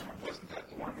about that one. Wasn't that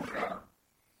the one where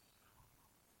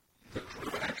the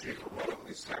crew actually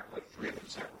heroically sacrificed, 3 of them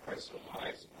sacrificed their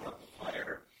lives and brought the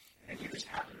fire, and you just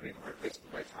happened to be in the right place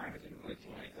at the right time and didn't really do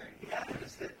anything? Yeah, it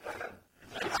was that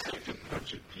I saved a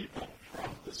bunch of people from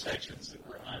the sections that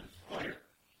were on fire.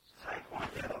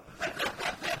 Taekwondo.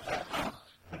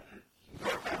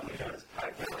 Your family does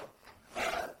Taekwondo.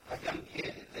 A young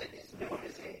kid that is known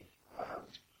as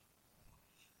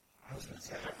I was going to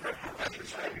say, I forgot how much you're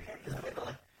trying to get this,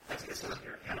 but that's because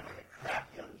you're kind of like a crap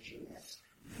young genius.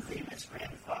 Famous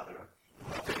grandfather.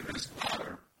 Famous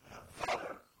father.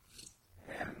 Father.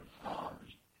 And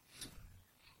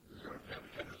he's going to family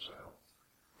kind of style.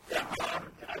 Yeah,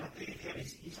 I would think of him,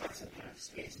 he's like some kind of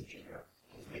space engineer.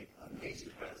 He's made amazing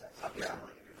friends. I thought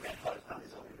like if your grandfather's done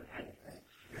his own independent thing,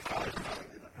 your father's probably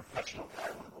been a professional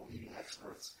guy, one of the leading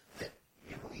experts that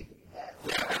you believe that you had.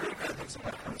 Yeah, I think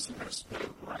somebody comes some kind of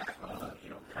spoiled brat,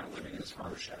 kind of living in his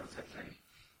father's shadow type thing.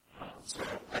 So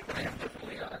I am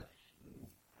definitely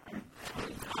I'm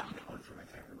probably not known for my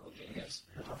technical genius.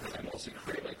 Because I mostly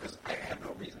create because I have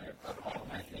no reason. I have all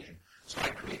imagination. So I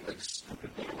create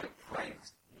stupid little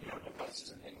pranks,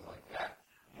 devices and things like that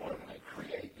more than I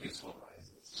create useful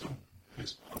devices. So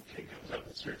this pumpkin comes up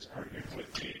and starts arguing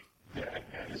with me that I'm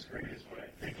not as great as what I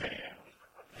think I am.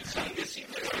 It seems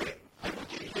like I will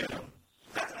give you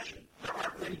That's actually, there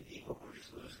aren't many people who are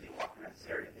just loosely walking around this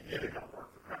area that either don't work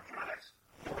for Craftronix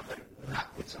or they're not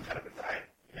with some kind of a diet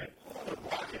and would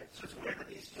walk it. So it's weird that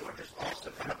these two are just also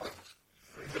kind of like,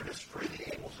 they're just freely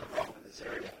able to roam in this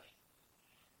area.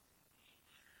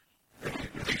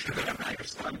 make sure that I'm not your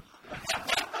son.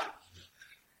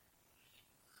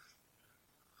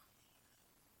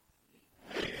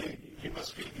 You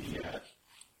must be the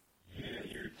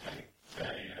your type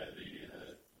guy,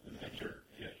 the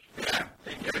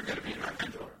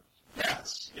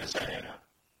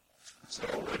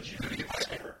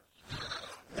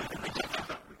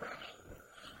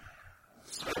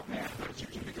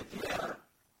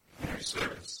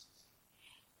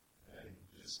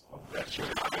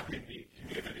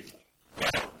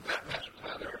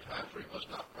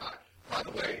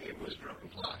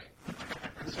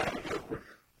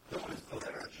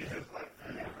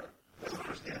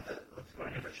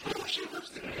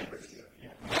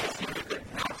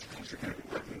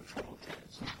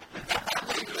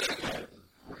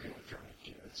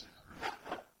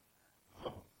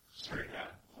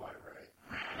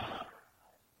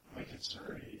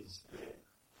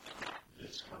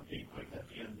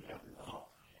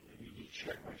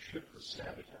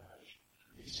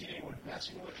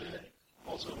messing with it.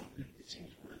 Also, it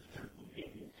seems weird that they're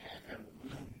moving the attack on the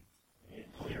moon and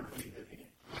clearly that they...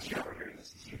 You know, we're hearing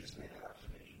this, you just made that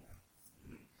observation.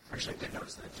 Actually, I did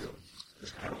notice that too.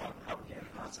 There's kind of a lot of propaganda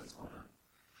nonsense going on.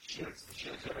 She looks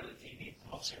over the TV.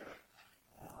 Oh, Sarah.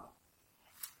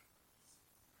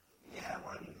 Yeah,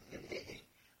 well, I mean,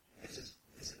 this is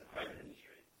a private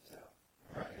industry, so.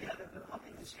 Right. Yeah, the one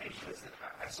thing that's strange is that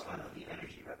I saw one of the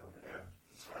energy rep over there.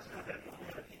 As far as I know, there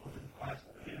are other people who fly to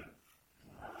the moon.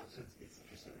 So it's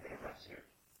interesting that they have us here.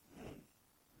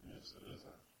 Yes, it is.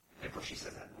 And of course, she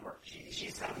says that in work.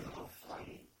 She's sounding a little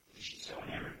flighty. She's so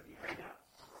enamored with me right now.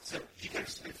 So she kind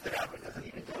of spits it out, but doesn't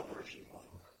even know where she's going.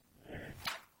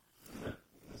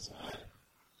 That's odd.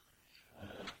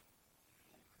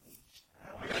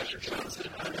 Dr. Johnson,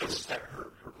 I noticed that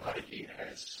her body heat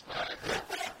has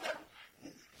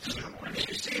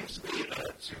she seems to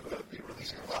be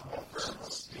releasing a lot more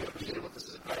pheromones. Do you have any idea what this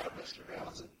is about, Mr.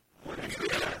 Johnson? What do you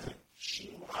do?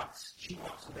 She walks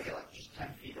away like just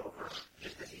 10 feet over.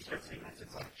 Just as he starts saying that,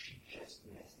 it's like she just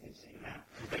missed him saying that.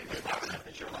 It's not enough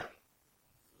that you're like,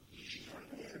 she's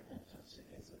right there.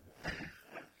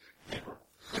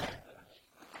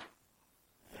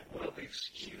 Well,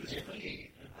 excuse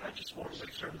me. I just want to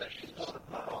make sure that she's not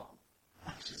a mom.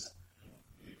 Just,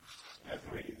 that's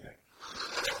the way you think.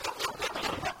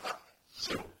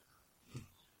 So,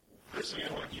 first thing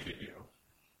I want you to do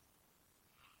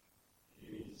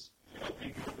is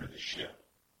helping over the ship.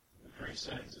 The three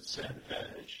signs of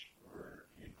sabotage or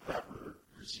improper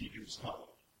procedures followed.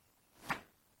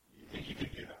 You think you can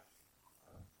do that?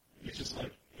 It's just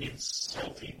like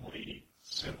insultingly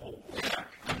simple. Yeah,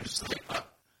 I'm just like,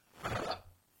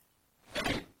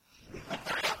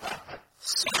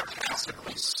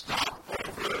 sarcastically stop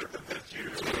over the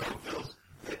material bills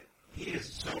that he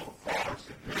is so far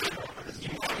superior because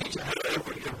you want to have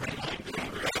everybody arranging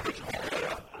doing the average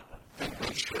all and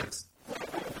make sure it's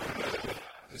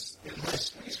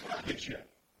this rocket ship.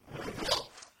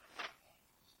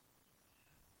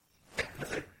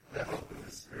 That whole thing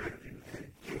is spirit of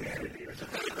humanity or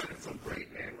something. It's some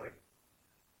great man, like,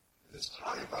 This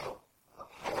talk about a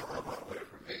power run away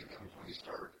from me comes when you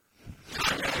start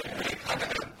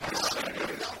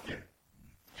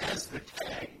Has the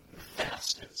tag the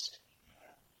fastest?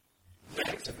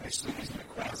 That's officially using a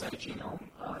quasi-genome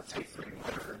type 3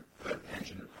 motor, but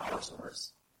engine and power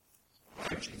source. Why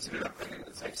don't you consider upgrading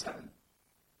to type 7?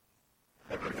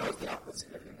 Everyone knows the output's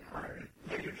significantly higher.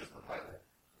 maybe you're just the pilot.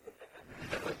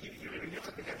 Like, you really have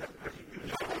to think about it. You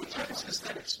know How many times has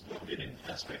that exploded in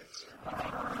test beds?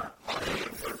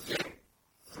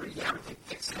 Everything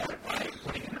fixed that by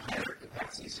putting in a higher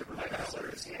capacity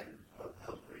supervisors and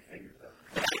those three fingers,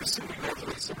 though. I assume we go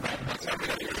through some that's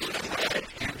everybody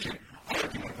tangent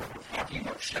arguing when we're talking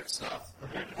about ship stuff. What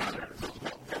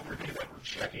we're doing that we're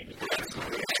checking.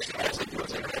 All they do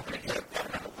is they open it up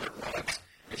on the word logs.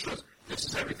 It shows this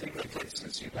is everything they did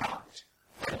since you docked.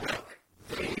 But look,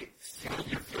 they fill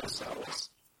your fuel cells,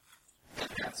 and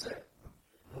that's it.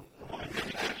 In order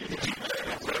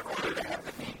to have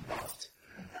the meat buffed.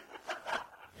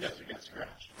 Yes, it got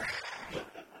scratched.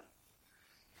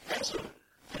 Also,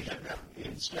 they have now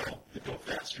installed the Go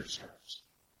Faster starts.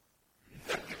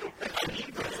 I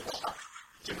need those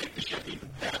to make the ship even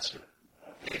faster.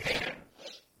 And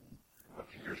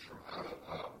appears from out of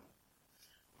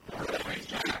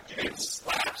it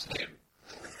slaps him.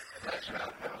 That's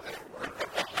not how they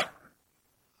work.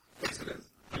 Yes, it is.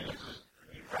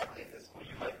 You probably at this point,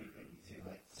 you might be thinking too,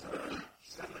 like,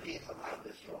 somebody has allowed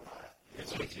this robot.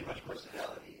 It's way too much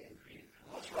personality and creative.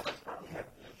 Most robots probably have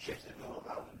chips that know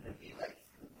about them and be like,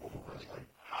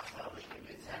 hostile, which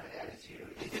means have an attitude.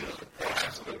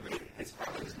 Absolutely. It's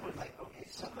probably just going like, okay,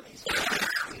 somebody's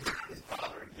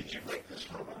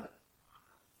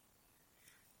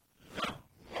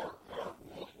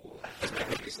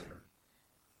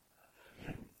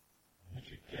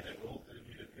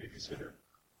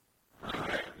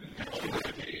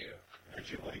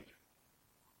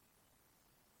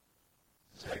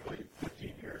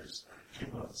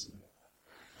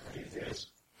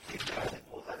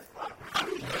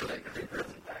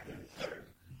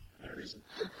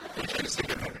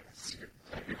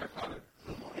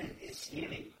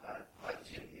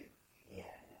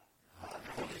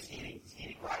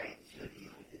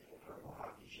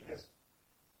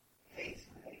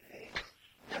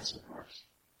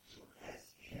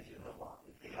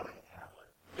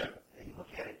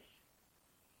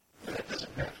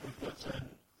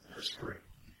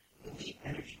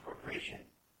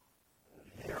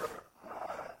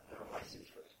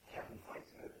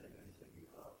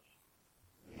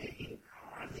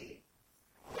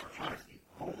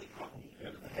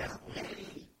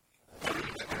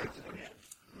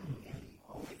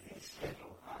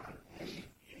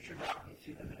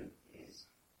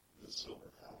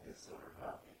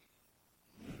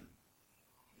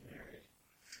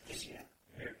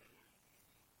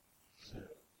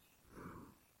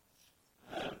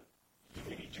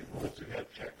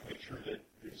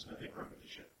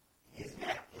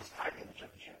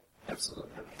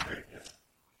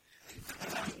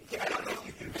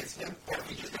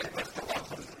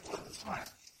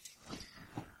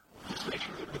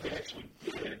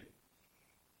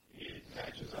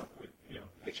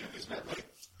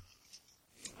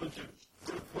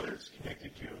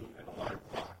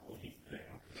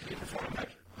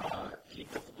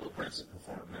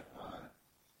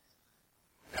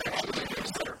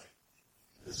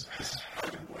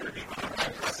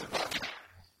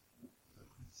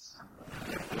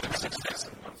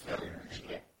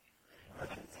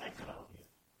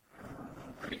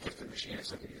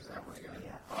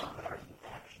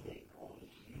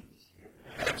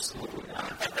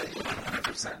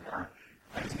 100% not.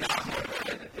 I was not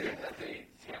aware that they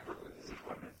tampered with his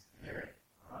equipment.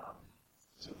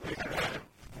 So they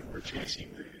were chasing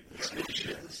the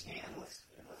spaceship. The scan was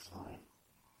fine.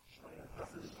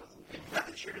 Not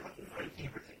that you're looking for a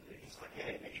deeper thing. They're just like,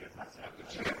 hey, make sure it's not happening.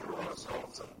 The check for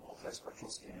results of a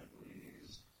multispectral scan,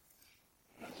 please.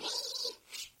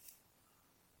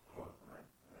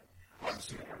 I'm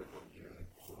assuming I would go here, like,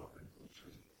 pull up and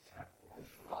literally tap and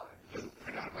fly. It'll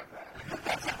print out my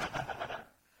back.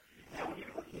 Now, when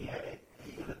you're looking at it,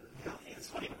 the only thing that's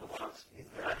funny with the lungs is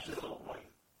they're actually a little white.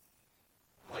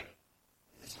 Like,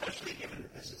 especially given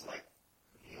that this is like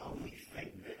the only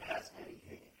thing that has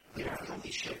anything. You know, the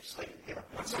only ships, like, you know,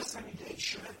 what's that saying? They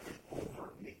should have been over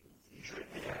maintenance. They should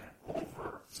have been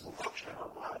over selection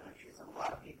of a lot of countries. And a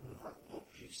lot of people who like, look,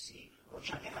 you see, or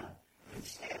China,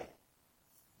 instead,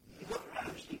 you look around,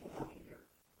 there's people working here.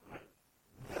 Right?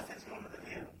 Nothing's going to the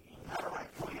man. Not a right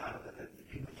going out of the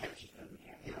people can't just,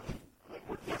 you know, like,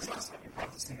 What's the last time you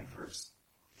brought this thing in first?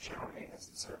 General maintenance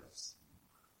and service.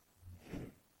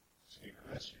 It's a good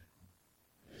question.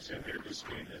 You said they're just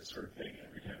doing that sort of thing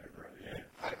every time I brought it in.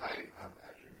 I'm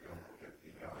actually going to look at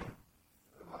the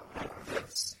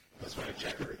That's why I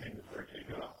check everything before I take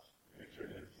it off. Make sure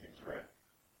that everything's right.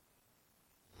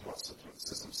 what's the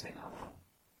system saying how long?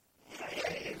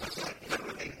 it looks like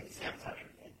it's sabotage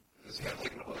everything. Does he have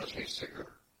like an OSJ sticker?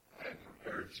 And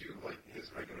compared to like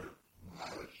his regular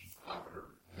mileage-ometer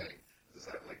thing, is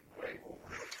that like way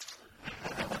over?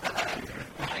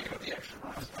 I go the extra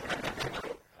miles.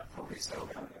 For resale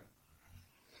value.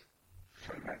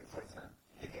 Coming back to flight time.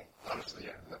 Okay. Honestly,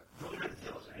 yeah. Really good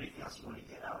deals or anything else you want to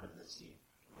get out of this scene.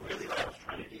 Really what I was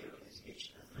trying to do is get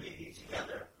the three of you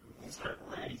together and start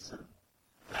laying some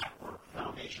backwork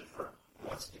foundation for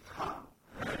what's to come.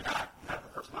 Not the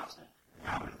first milestone.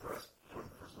 Now I'm going to throw us towards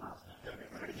the first milestone.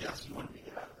 Anything else you wanted to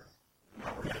get out of this?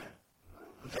 No, we're going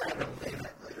to lay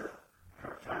that later.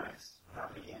 Electronics,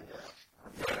 propaganda.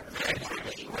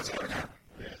 What's going on?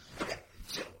 Yeah. Okay,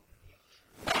 so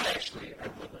Actually, I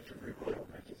would like to reroll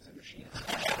my gifts and machines.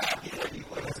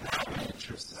 My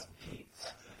interest is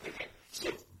piqued. okay, so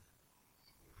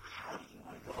how do you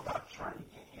want to go about trying to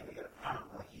get him to get a problem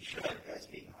like he should as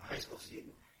being a high school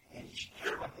student? And he should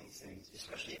care about these things,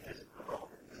 especially if there's a girl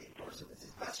that really adores him as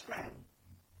his best friend.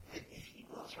 And if he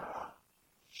blows her off,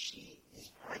 she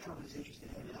is probably going to lose interest in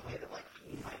him in a way that, like,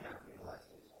 he might not realize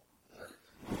it.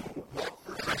 Well,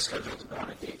 I scheduled to go on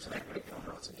a date tonight, but I don't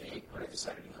know it's a date, but I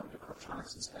decided to come to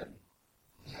Electronics instead.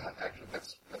 Yeah, actually,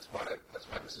 that's why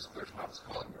Mrs. Clear's mom is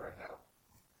calling me right now.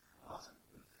 Awesome.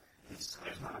 Mrs.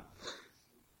 Claire's mom.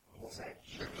 We'll say,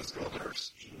 Sure, let's go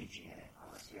nurse. Jimmy Janet,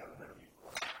 unless you have a better name.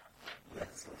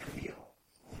 Let's look at the deal.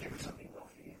 We'll give her something low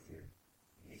fancy.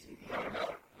 Makes me feel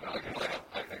No, I can lay up,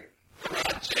 I think.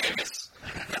 James!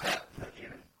 no,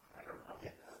 Janet. I don't know.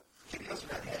 Okay. Jimmy goes to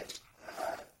that head.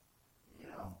 You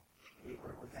know,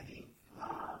 we're thinking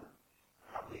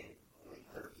probably late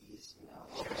 30s, you know,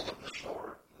 a little bit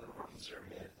short, a little more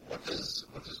conservative. What does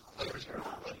Claire's hair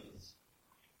look like?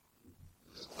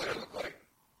 What does Claire look like?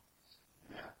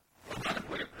 Yeah. What kind of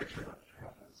way to picture it?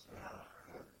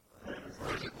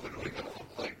 Or is it literally going to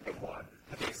look like the one?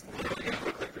 I think it's literally going to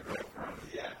look like the girl from,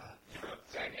 Yeah.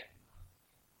 Dang it.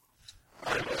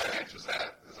 All right, well, that answers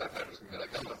that, because I thought it was going to be like,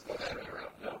 oh, let's go that way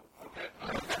around. No, okay.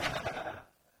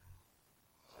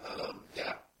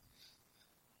 Yeah.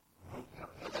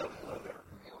 Hello there.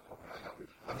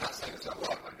 I'm not saying it's not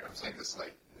loud on here. I'm saying this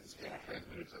like it's being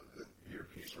transmitted to the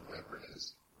earpiece or whatever it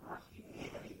is. Mark, if you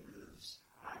make any moves,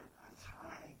 I'm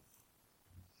trying.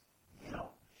 You know,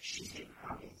 she's getting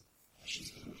comments.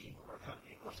 She's getting people who are coming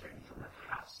from her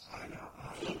house. I know.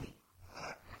 Amy,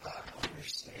 I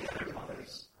understand. their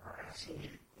mothers are asking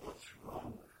me what's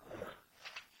wrong with her.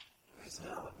 It's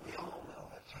not what we all know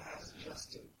that Taz is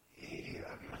just an idiot.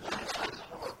 I mean, this is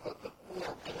hard, but the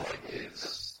poor boy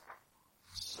is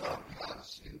some kind of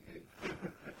stupid.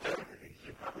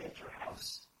 You're probably at your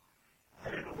house.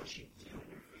 I don't know what you do in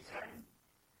your free time.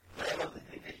 But I love to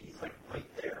think that he's like right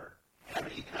there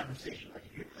having a conversation. Like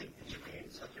if you're playing video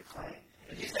games, like you're playing,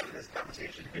 and he's having this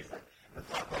conversation, it's like the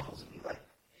thought bubbles would be like,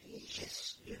 he's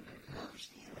just stupid. I don't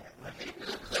understand that. Like,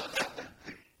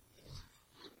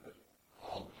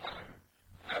 All the time.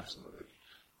 Absolutely.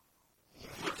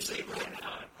 See, right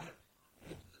now,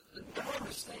 the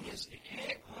dumbest thing is you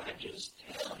can't quite just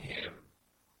tell him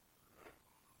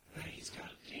that he's got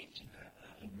a date tonight.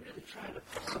 I've been really trying to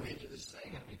pull him into this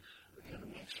thing. I mean, we're going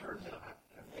to make sure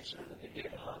that they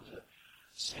get on to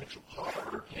Central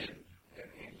Park and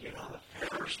get on the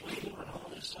Ferris wheel and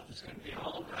all this stuff. It's going to be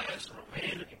all nice and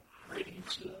romantic and pretty and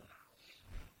stuff.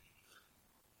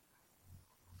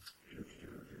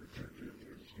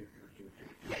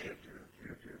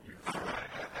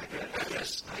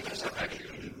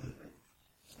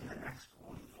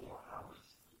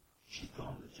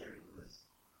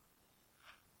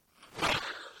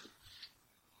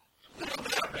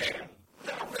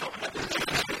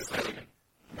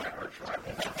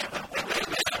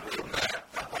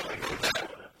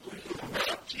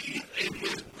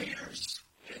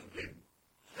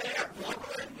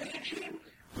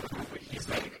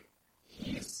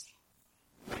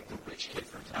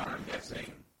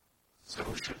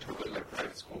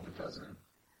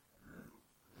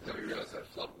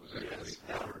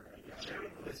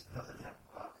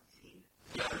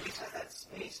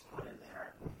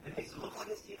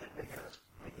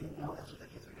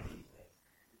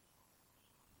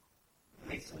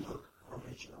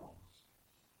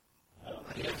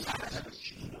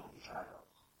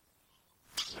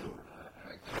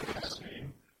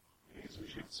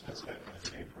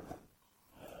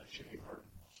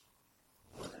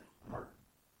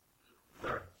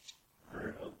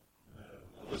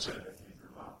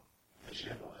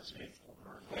 last faithful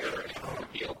word. Claire and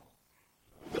Automobile.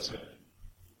 Listen.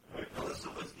 Melissa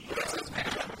was the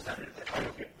representative that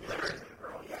Okay. Claire is the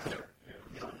girl, yeah. Yeah.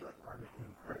 You don't do like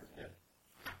Margaret. Yeah.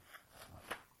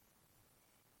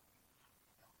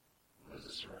 What is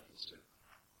this a reference to?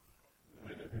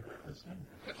 What did I reference him?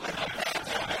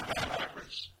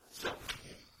 Backwards. So,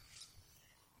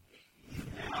 you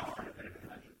now are in a bit of a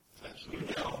conundrum. You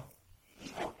know,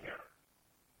 you won't care.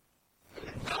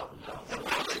 No.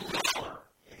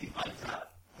 If he finds out,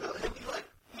 he'll be like,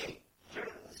 hey, Jerry,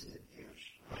 this is huge.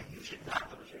 Like, you should not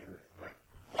go to Jerry. Like,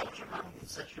 why would your mom get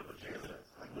such a Jerry?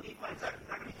 Like, when he finds out, he's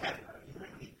not going to be happy about it. He's not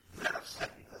going to be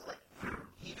upset because, like,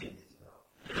 he didn't get to go.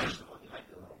 Eventually, he might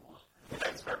do a little more. If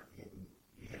I start getting,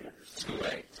 you can understand. Too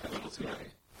late. It's a little too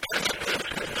late.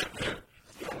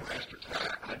 Master Ty,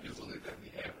 I do believe that we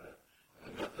have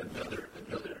another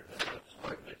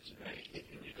appointment to make, if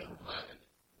you don't mind.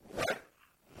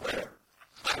 Where?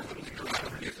 I literally go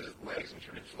out and get his legs and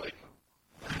try to inflate them.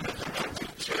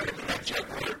 Check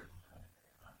where?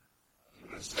 I'm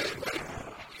going to say, like,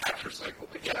 capture cycle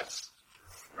to guess.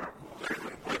 Where are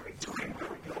we doing? Where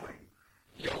are we going?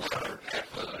 You'll have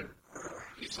fun.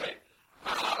 He's like,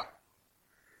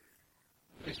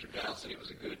 Mr. Dow said it was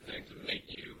a good thing to meet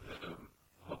you.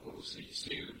 Hopefully we'll see you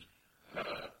soon.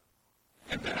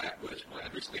 And that was when I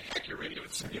basically hack your radio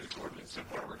and send you the coordinates of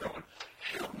where we're going.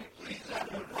 Help me, please. I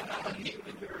don't know how you've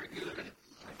been very good.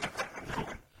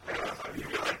 You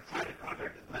feel like trying to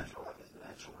contact the Metro, like, is the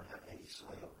Metro would have any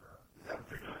sway over it? Is that what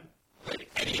you're doing? Like,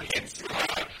 any hints? Did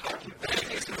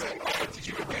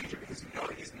you arrange it? Because you know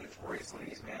he's a notorious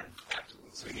ladies' man.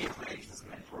 Absolutely. So he arranged this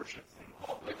mentorship thing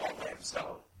all by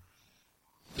himself.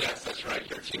 Yes, that's right.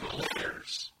 Your team of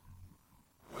lawyers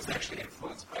was actually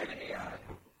influenced by an AI.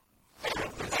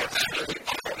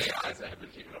 All AIs that have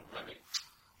been taken up by me.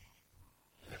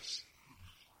 Yes.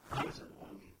 I was in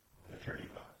one attorney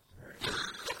box.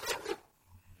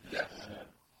 Yes.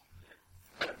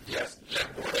 Yes,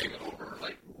 Jack Bourding over,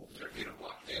 like, rules are being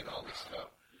locked in, all this stuff.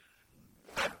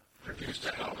 I refused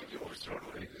to help him. You always throw it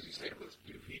away because you say it was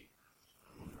goofy.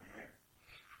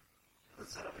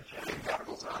 Let's set up a challenge.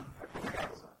 Goggles on.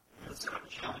 Let's set up a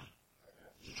challenge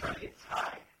to try to get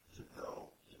Ty to go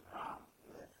to prom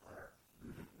with Claire.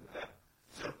 Okay?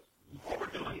 So, what we're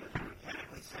doing is we're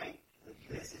mechanically saying that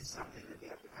this is something that we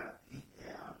have to kind of beat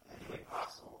down any way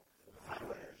possible to find a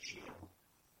way to achieve it.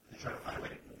 And try to find a way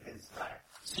to convince Ty.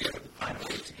 So you have to find a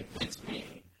way to convince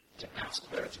me to ask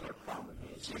Claire to go to prom with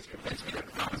me. So you convince me that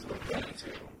prom is what we're going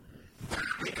to.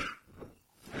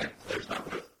 And Claire's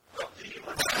not with.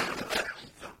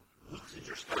 Luke's in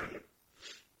your starting it.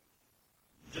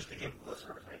 Just to give the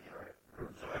listeners an idea, right?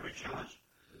 So every challenge,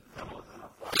 come up with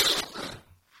enough flash.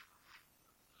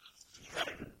 Just try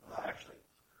to, well, actually,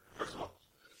 first of all,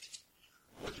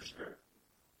 what's your spirit?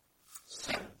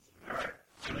 7. All right.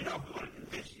 So we know if we want to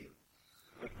convince you,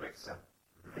 we break 7.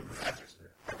 That's your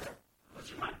spirit. Okay. What's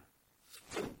your mind?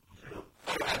 2.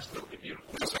 Oh, absolutely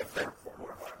beautiful. So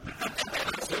 4.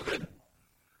 So good.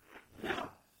 Now,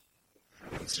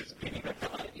 It's just beating the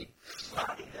body.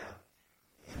 body down.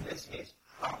 In this case,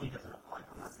 probably doesn't apply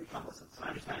unless they come with some. So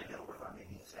I'm just trying to get over on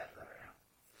making a stat better now.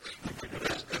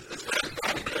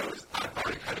 Body goes, I've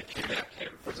already kind of kidnapped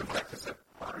him for some breakfast at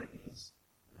Barney's.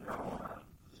 No,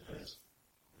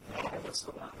 what's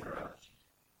the one for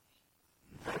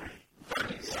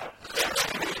Barney's?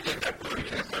 Yeah,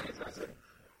 Barney's. I said,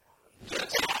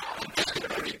 yes, I'm just going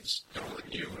to already install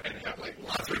you and have like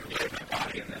laundry in my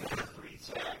body and then 3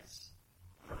 tags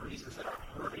for reasons that are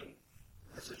hurting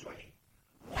the situation.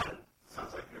 1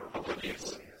 sounds like you're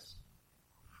oblivious.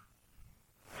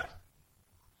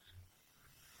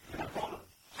 And I'm going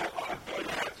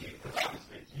to have to you because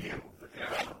obviously it's you, but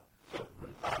they're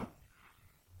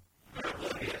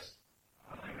oblivious.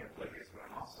 I'm oblivious, but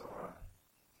I'm also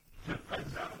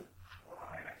Friends out. well,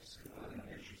 I just completely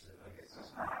uninterested. Like, it's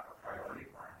just not a priority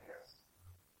for me, I guess.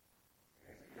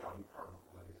 I think I'll be probably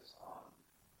just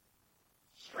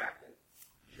distracted.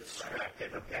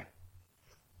 Distracted, okay.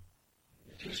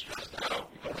 You're too stressed out.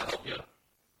 We gotta help you.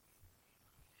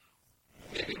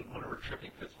 Maybe when we're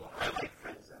tripping pitfall. I like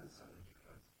friends and some of your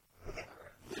friends. Okay.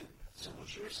 So what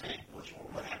you were saying, what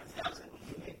happens now is that when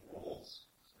you make rules,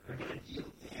 they're going to deal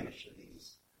damage to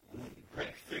these. And when you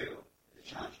break through, the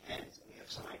challenge ends and we have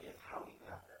some idea of how we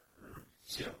got there.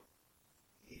 So,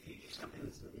 if you do something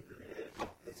that's manipulative,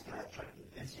 it's going to try to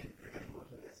convince you that you're going to go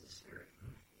against the spirit.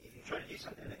 If you try to do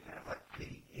something that kind of like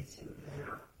maybe gets him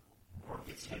there, or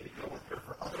gets him to go with her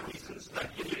for other reasons,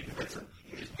 like you need to convince him,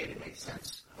 you just made it make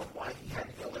sense of why he had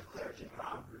to go with Claire to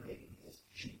prom, or maybe because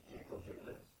she can't go to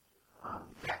this.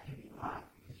 That can be fine,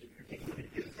 because if you're taking him to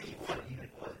do the thing you wanted, even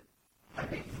if it wasn't, I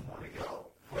think you want to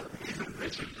go.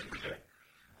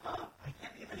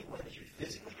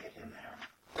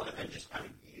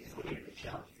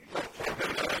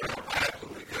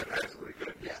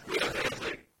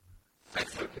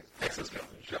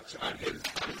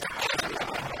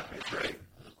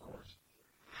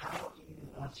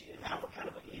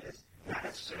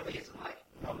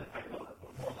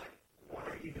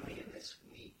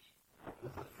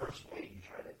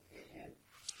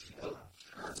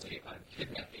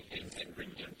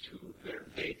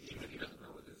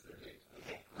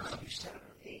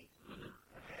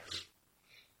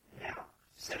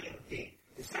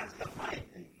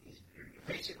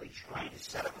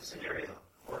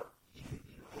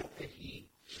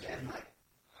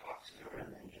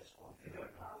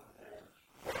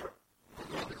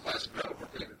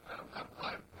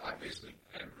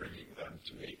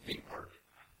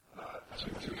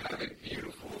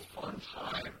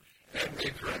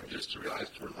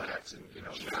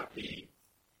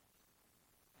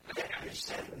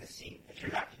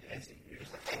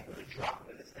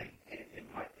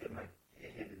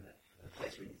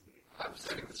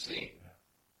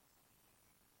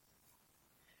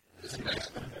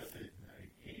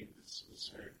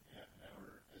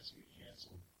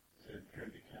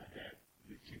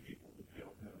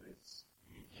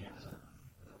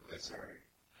 sorry.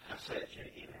 I said it should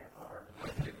have given half hour. I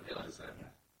didn't realize that.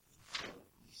 So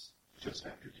just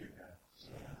after 2 now. So,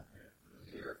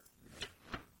 Here.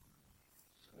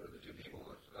 What are the two people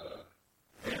with,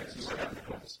 fantasy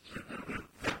surroundings?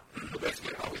 But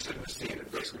basically, I always in the scene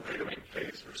and basically ready to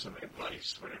face for some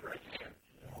advice whenever I can.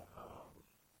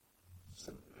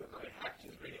 I hacked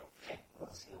his radio.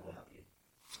 Let's see what help you.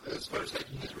 As far as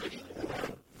hacking his radio,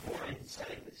 Or in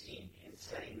setting the scene and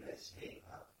setting this thing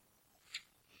up.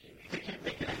 they can't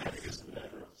make it happen because of the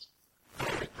backgrounds.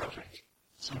 Perfect.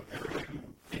 So everybody who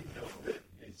didn't know that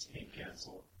it's being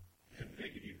canceled couldn't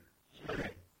make it either.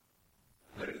 Okay.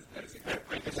 That is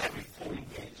exactly because I'd be fully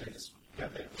engaged. I just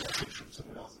Got that message from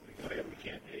someone else and they go, yeah, we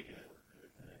can't make it.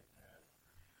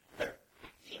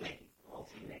 Teammate. Well,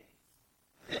 teammate.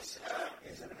 This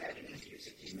is an imaginative use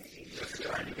of teammating. Just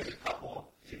trying to get a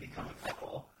couple to become a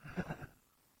couple. I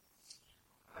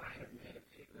have made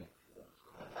a picnic for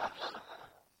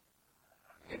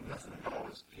and nothing at all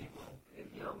is people, and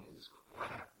young is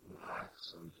quiet,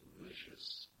 relaxed, and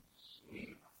delicious,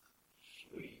 sweet,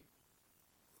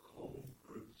 cold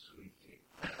brewed sweet tea.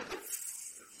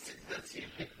 That's you.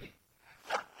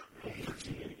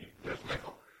 Yes,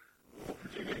 Michael.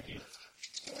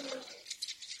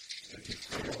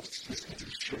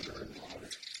 Sugar and water.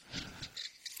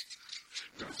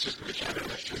 No, it's just going to be having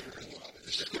less sugar and water.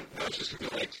 It's just going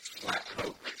to be like flat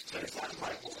Coke. But it's not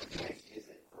like what we're doing is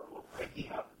that we're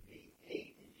breaking up the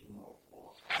eight into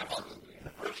multiple. Absolutely. The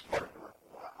first part, we're like,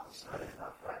 wow, I started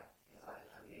off right. I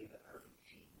made the perfect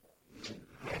team.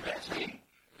 Yeah, that's me.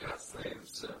 Yes,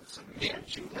 some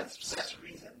managing. That's the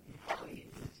reason you probably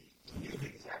knew the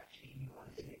exact team you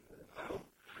wanted to make for the Oh,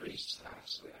 priest,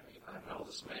 actually. I mean, I know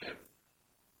this man.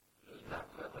 It's not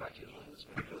glad that I can lose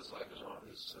because life is on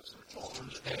this. That's the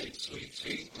forms of egg, sweet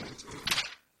tea.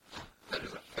 That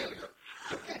is a failure.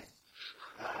 Okay.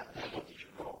 Now what did you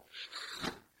roll?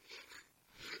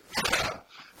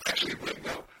 Actually, it wouldn't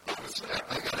go. I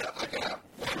got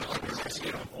 100.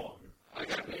 I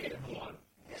got an 8 and 1.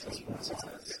 Yes, you want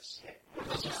success. Yes.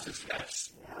 Those are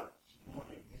success. Now, you want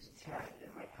to use a tag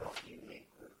that might help you make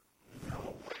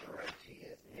know what the right tea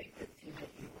is, make the tea that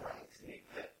you like, make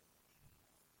the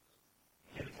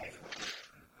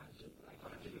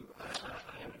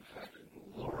I am, in fact,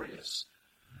 a glorious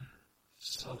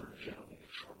southern gentleman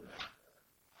extraordinaire.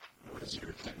 What is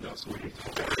your thing? No, so we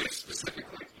glorious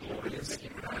specifically. Glorious, and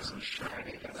your eyes are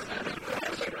shining, and the man in the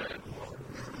eyes are red.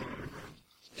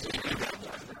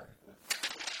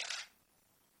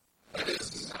 That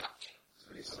is not.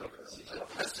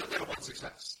 That's still got one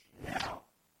success. Now,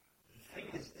 the thing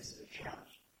is, this is a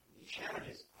challenge. The challenge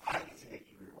is, I get to make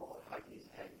you reroll if I can use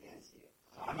a tag against you.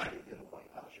 So I might be good at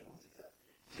white pouch or one success.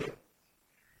 Two,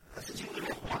 since you only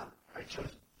rolled one, I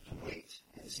chose to wait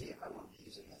and see if I wanted to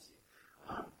use it against you.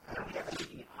 I don't have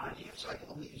anything on you, so I can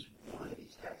only use one of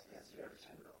these tags against you every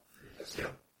time I roll. So,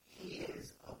 he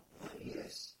is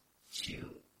oblivious to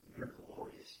your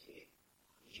glorious tea,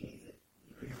 which means that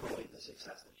you're rerolling the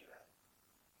success that you had.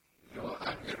 You know,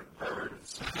 I'm going to burn.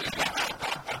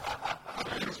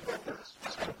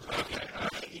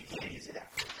 Okay, you can't use it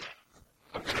after.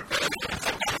 I'm going to burn.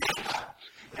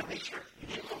 Now make sure you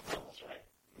didn't roll doubles, right?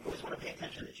 You always want to pay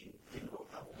attention that you didn't roll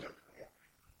doubles. Okay.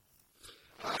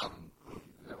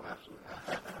 No, absolutely not.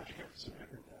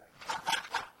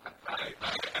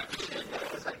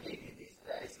 Because I gave you these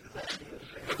dice, because I knew it.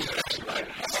 That's right.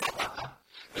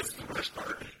 That's the worst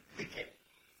part. Okay.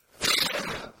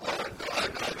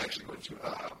 I'm actually going to,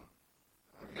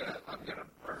 I'm gonna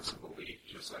burn some belief,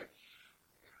 just like,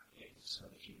 hey, son,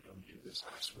 if you don't do this, I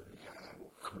swear to God, I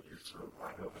will cut your throat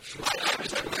wide open. I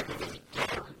just have one of those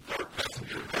dark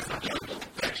passenger,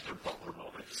 extra butler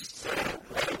moments.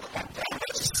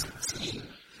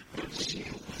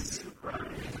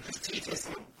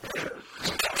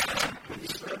 When you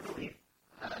start to believe,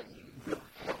 you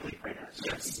will believe right now. So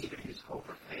you have to either use hope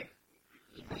or faith.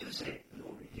 If you use it, you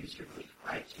will reduce your belief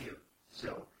by 2.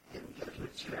 So it will go to a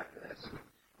 2 after this.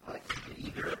 But you can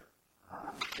either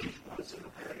change one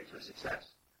single parameter to a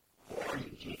success, or you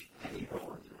can change any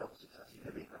roll into a double success. You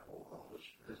can make the whole roll,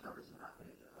 which those numbers are not going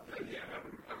to do. Yeah, I'm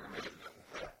gonna make it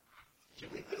double. You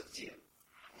leave those 2.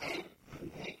 And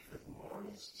you make the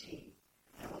glorious tea.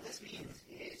 And what this means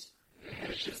is,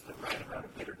 It's just the right amount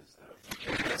of bitterness, though.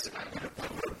 yes, I'm going to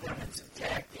put them into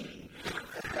tag team.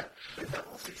 The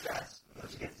double success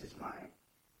goes against his mind.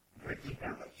 Breaking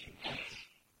down like 2 points.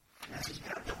 And that's just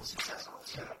kind of double success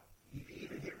also. You can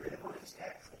even get rid of one of his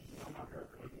tags that he's no longer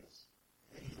oblivious.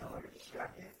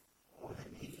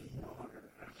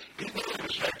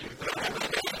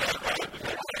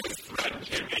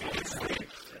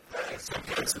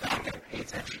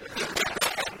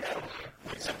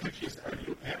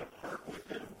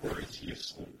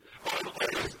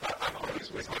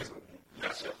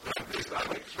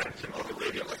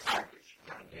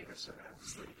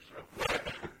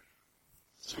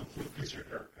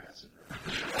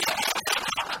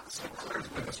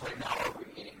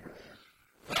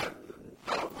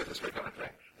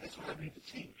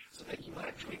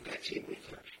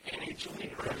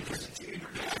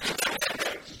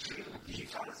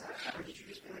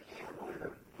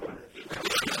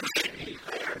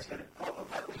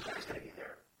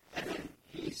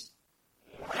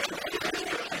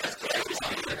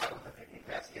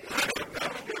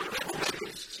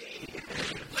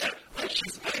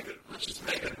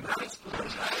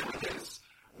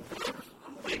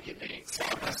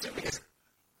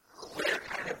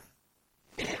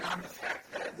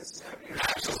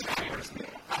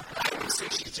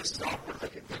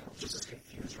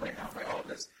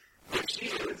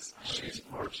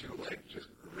 too, like, just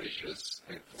gracious.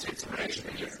 It's amazing.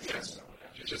 You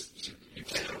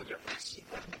can't tell the difference.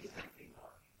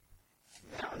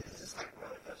 Now, is this like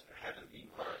roller coaster heaven theme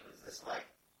park? Is this like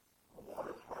a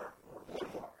water park or a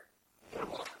boardwalk?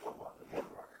 Boardwalk.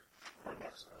 Or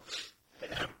Mexico.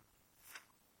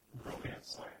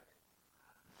 Romance land.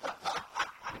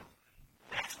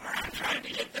 That's where I'm trying to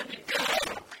get them to go.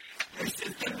 This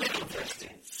is the middle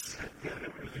distance.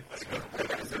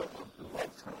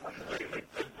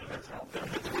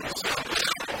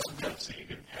 So you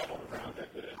can paddle around it.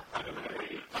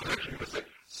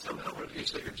 Somehow when you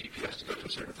set your GPS to go to a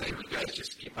certain thing, you guys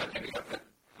just keep on ending up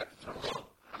at the tunnel.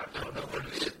 I don't know what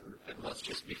it is. It must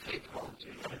just be faithful to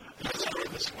you. I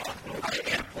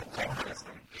am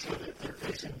So they're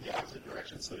facing the opposite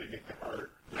direction so they make the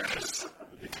heart. Yes.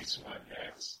 They do swan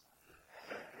backs.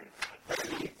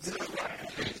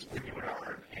 When you were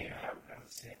over in Pain, I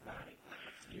would say,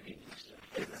 you can use it.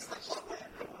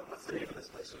 What's the name of this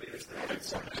place over here?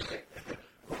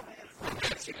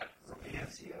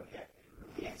 Romancia, okay.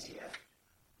 Romancia.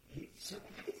 So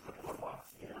maybe it's the boardwalk,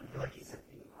 you know, like you said,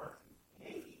 theme park.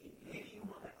 Maybe you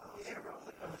want to,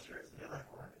 roller coasters, they're like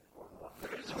one of the boardwalk.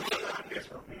 There's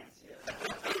Romancia.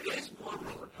 It is one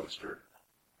roller coaster.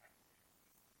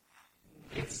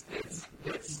 It's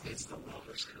the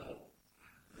Lover's Cove.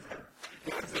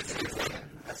 It's like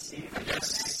a scene. I guess.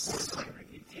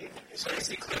 So I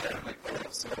see clear. I'm like, oh,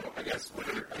 so I guess we've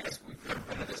never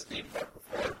been to this theme park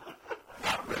before.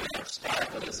 Not really our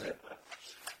style, is it?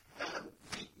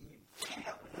 You can't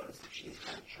help but notice that she's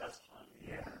kind of trust fund.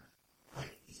 Yeah.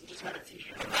 Like, you just got a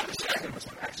t-shirt. I'm not distracted with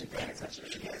some actually paying attention.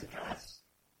 She has a dress.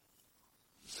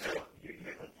 So, you're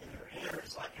like, in her hair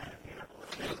is like kind of, you know,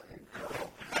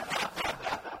 Girl.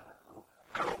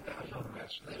 I don't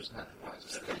imagine there's nothing wise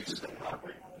as that. You just don't walk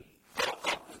right on.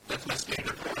 That's my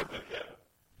standard for it, yeah.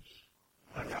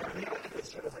 Like, are they like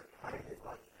this sort of like private,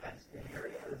 like, fenced in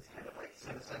area? It's kind of like,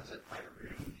 in a sense, a private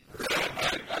room.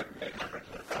 I've made my friends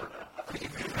with her. I think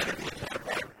if you're ready to get a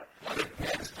bar, other than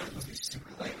that, it's going to be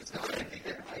super late. It's not anything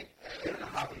that I don't know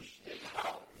how they did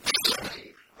how.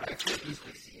 I could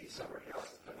easily see you somewhere else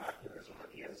with binoculars or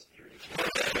looking at a security camera.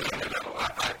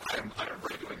 I'm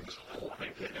redoing this whole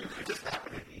thing. If you just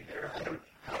happen to be there,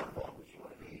 how involved would you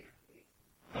want to be?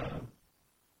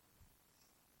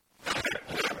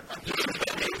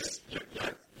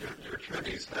 Your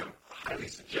attorneys have highly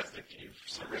suggested to you for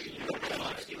some reason. You don't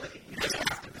realize you guys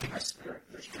have to be my spirit.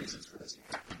 There's reasons for this. You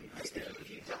have to be my spirit. If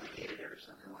you delegated it or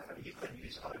something like that, you could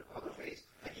use other ways.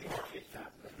 Like you are fit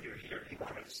enough that you're here, people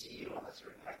want to see you on a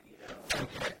certain fact, you know.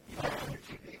 Okay.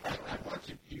 I want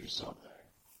to do something.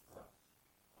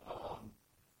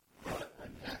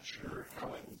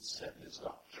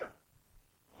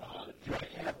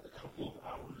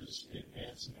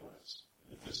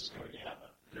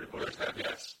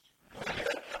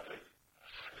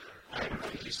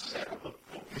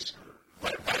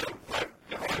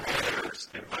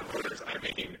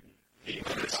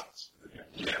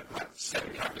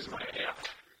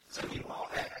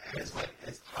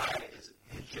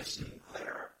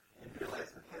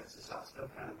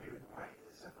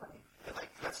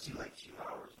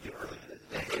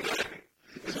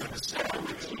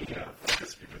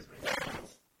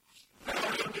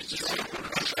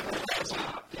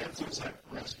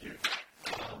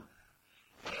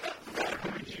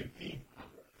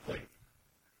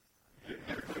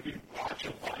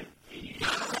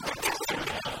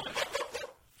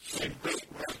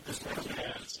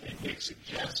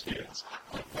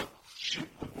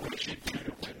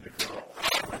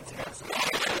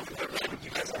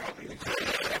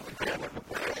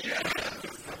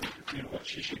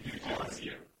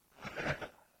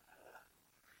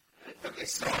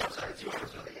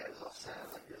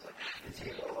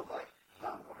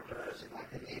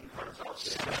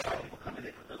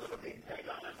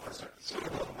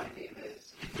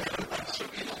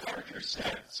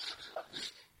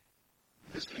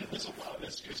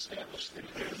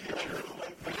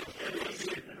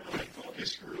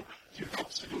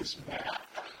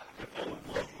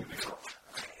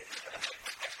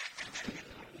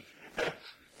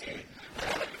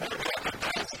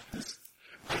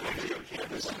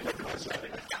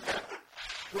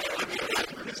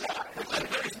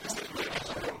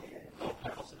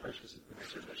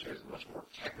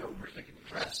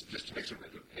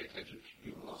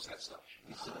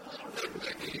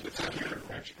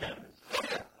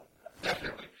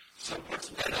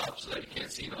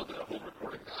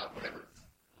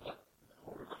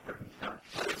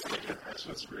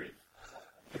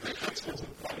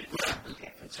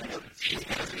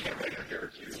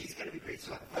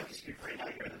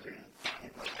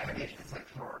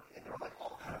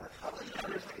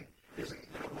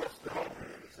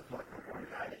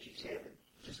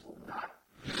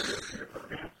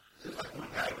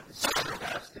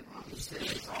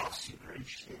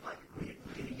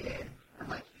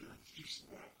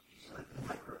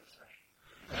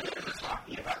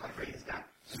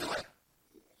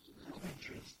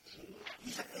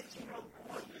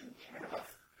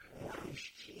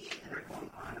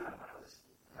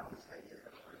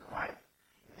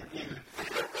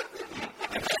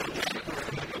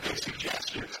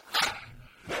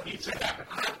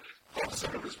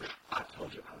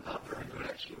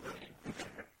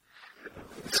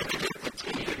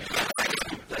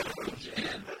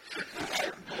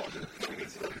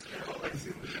 like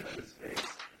zooming in on his face.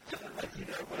 And then, like, you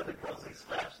know, one of the girls, like,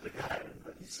 slaps the guy, and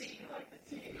like, you see, you like the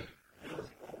team. And it was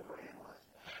like, overanalyzed.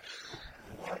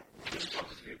 What? Just talk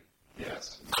to you.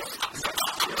 Yes.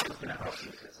 It was going to help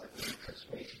you because, like, you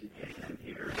persuasion and getting them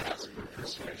here. That's for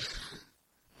persuasion.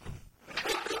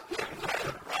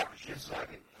 So I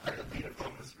could lead a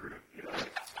focus group, you know.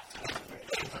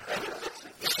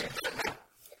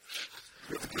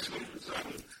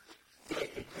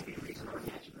 It could be reason or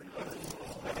imaginary.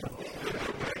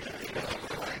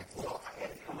 Well, I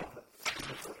had to come up with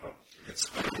it's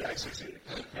funny, I succeeded.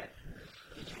 Okay.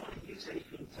 Did you want to use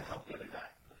anything to help the other guy?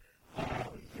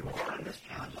 You are on this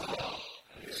challenge as well.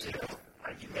 So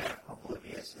I do have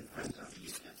oblivious and friends on the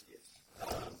against you.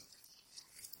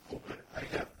 I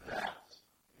have that.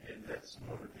 And that's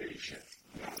motivation.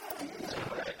 So,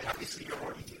 obviously, you're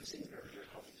already using your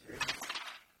helping spirit.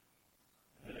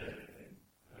 And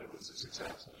that was a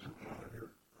success.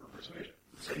 For persuasion.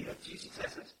 So you have 2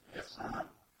 successes? Yes. I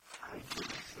do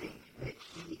think that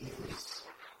he's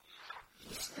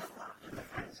still locked in the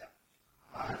friend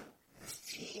zone. This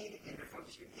teen in the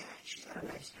focus group, yeah, she's got a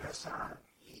nice dress on.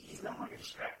 He's no longer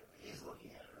distracted. He's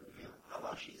looking at her and feeling, oh,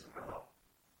 well, she's a girl.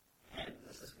 And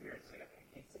this is weird. It's like, I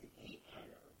think that he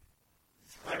kind of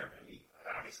inspired me.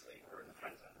 Obviously, we're in the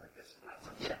friend zone like this. And that's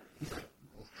like, yeah. He's like,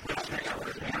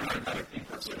 another thing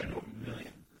for so many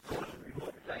million. Go and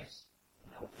re-roll your dice.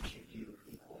 And hope that you do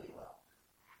equally well.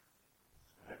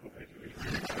 I hope I do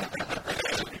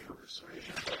equally for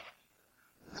persuasion.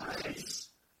 Nice.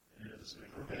 Is it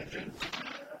for vengeance?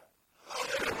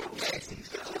 Yes, he's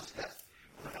got some stuff.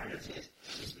 What I notice is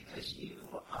because you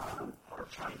are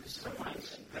trying to survive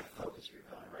that focus you're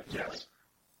going right. Yes.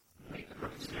 Make the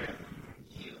focus spirit.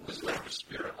 You was like the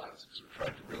spirit lines because we're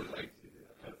trying to really like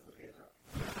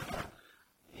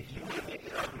if you want to make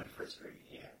an argument for a spirit,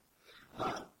 you can.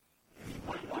 If you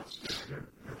want to use your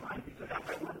mind to go down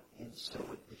by one and still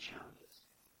with the challenges.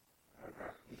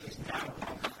 okay. Because now if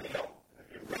you fail,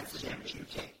 that's the damage you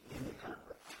take in the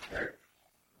conflict. Right.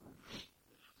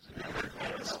 So now you're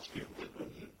going to help you when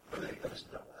you goes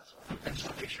double, that's all. And so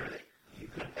make sure that you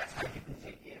can, that's how you can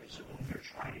take damage. So when you're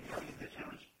trying to complete the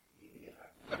challenge, you can get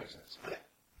back. That makes sense. Okay.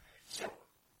 So,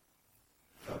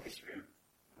 focus group,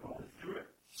 rolling through it,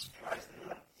 surprise the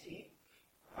hell out of the team.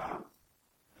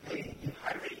 They give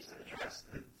high ratings to the dress.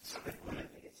 Some of the women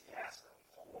think it's gas, though.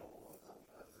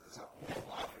 It's a whole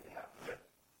lot for them. But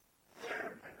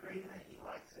they're agreeing that he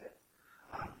likes it.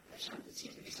 There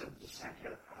seems to be some dissent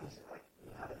here. The problem is that, like,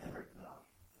 none of them are young.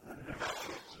 None of them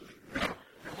are young.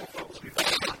 Their whole focus group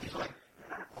is like,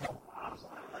 they're not all moms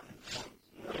on 11 points.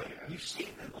 You know, you've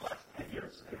seen them the last 10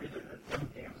 years. They're either the young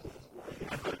damsels or the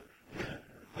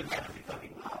not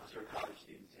becoming moms or college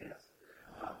students, yes.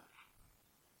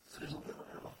 So there's a little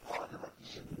bit of a flaw that, like,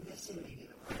 you're missing maybe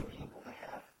the right people to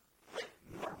have.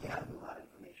 You are gathering a lot of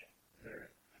information.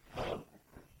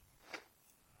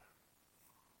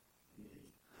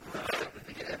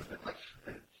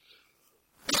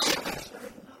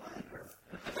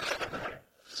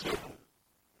 So,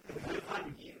 if we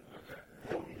find you,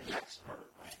 what will be the next part of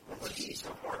the plan? What do you so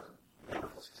far?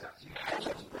 Wonderful success. You guys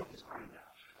have broke his arm now.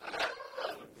 I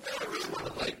really want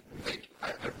to I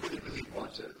really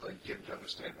want to get him to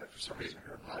understand that for some reason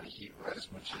her body heat right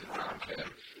as much as around him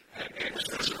and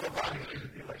just her body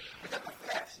be like, I got the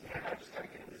facts, man. I just got to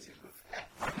get into this with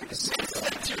facts. the sense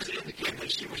to indicate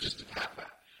that she was just a tap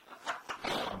back.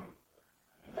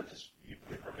 And just you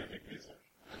probably make music.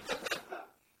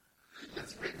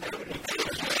 That's written down. Okay.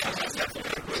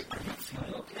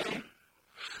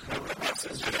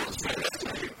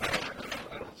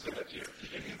 I don't say that to you.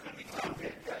 If you could be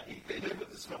confident that they live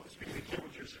with the smoke, it's really clear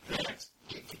what you're saying.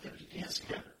 Get them to dance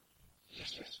together.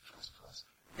 Yes, of course.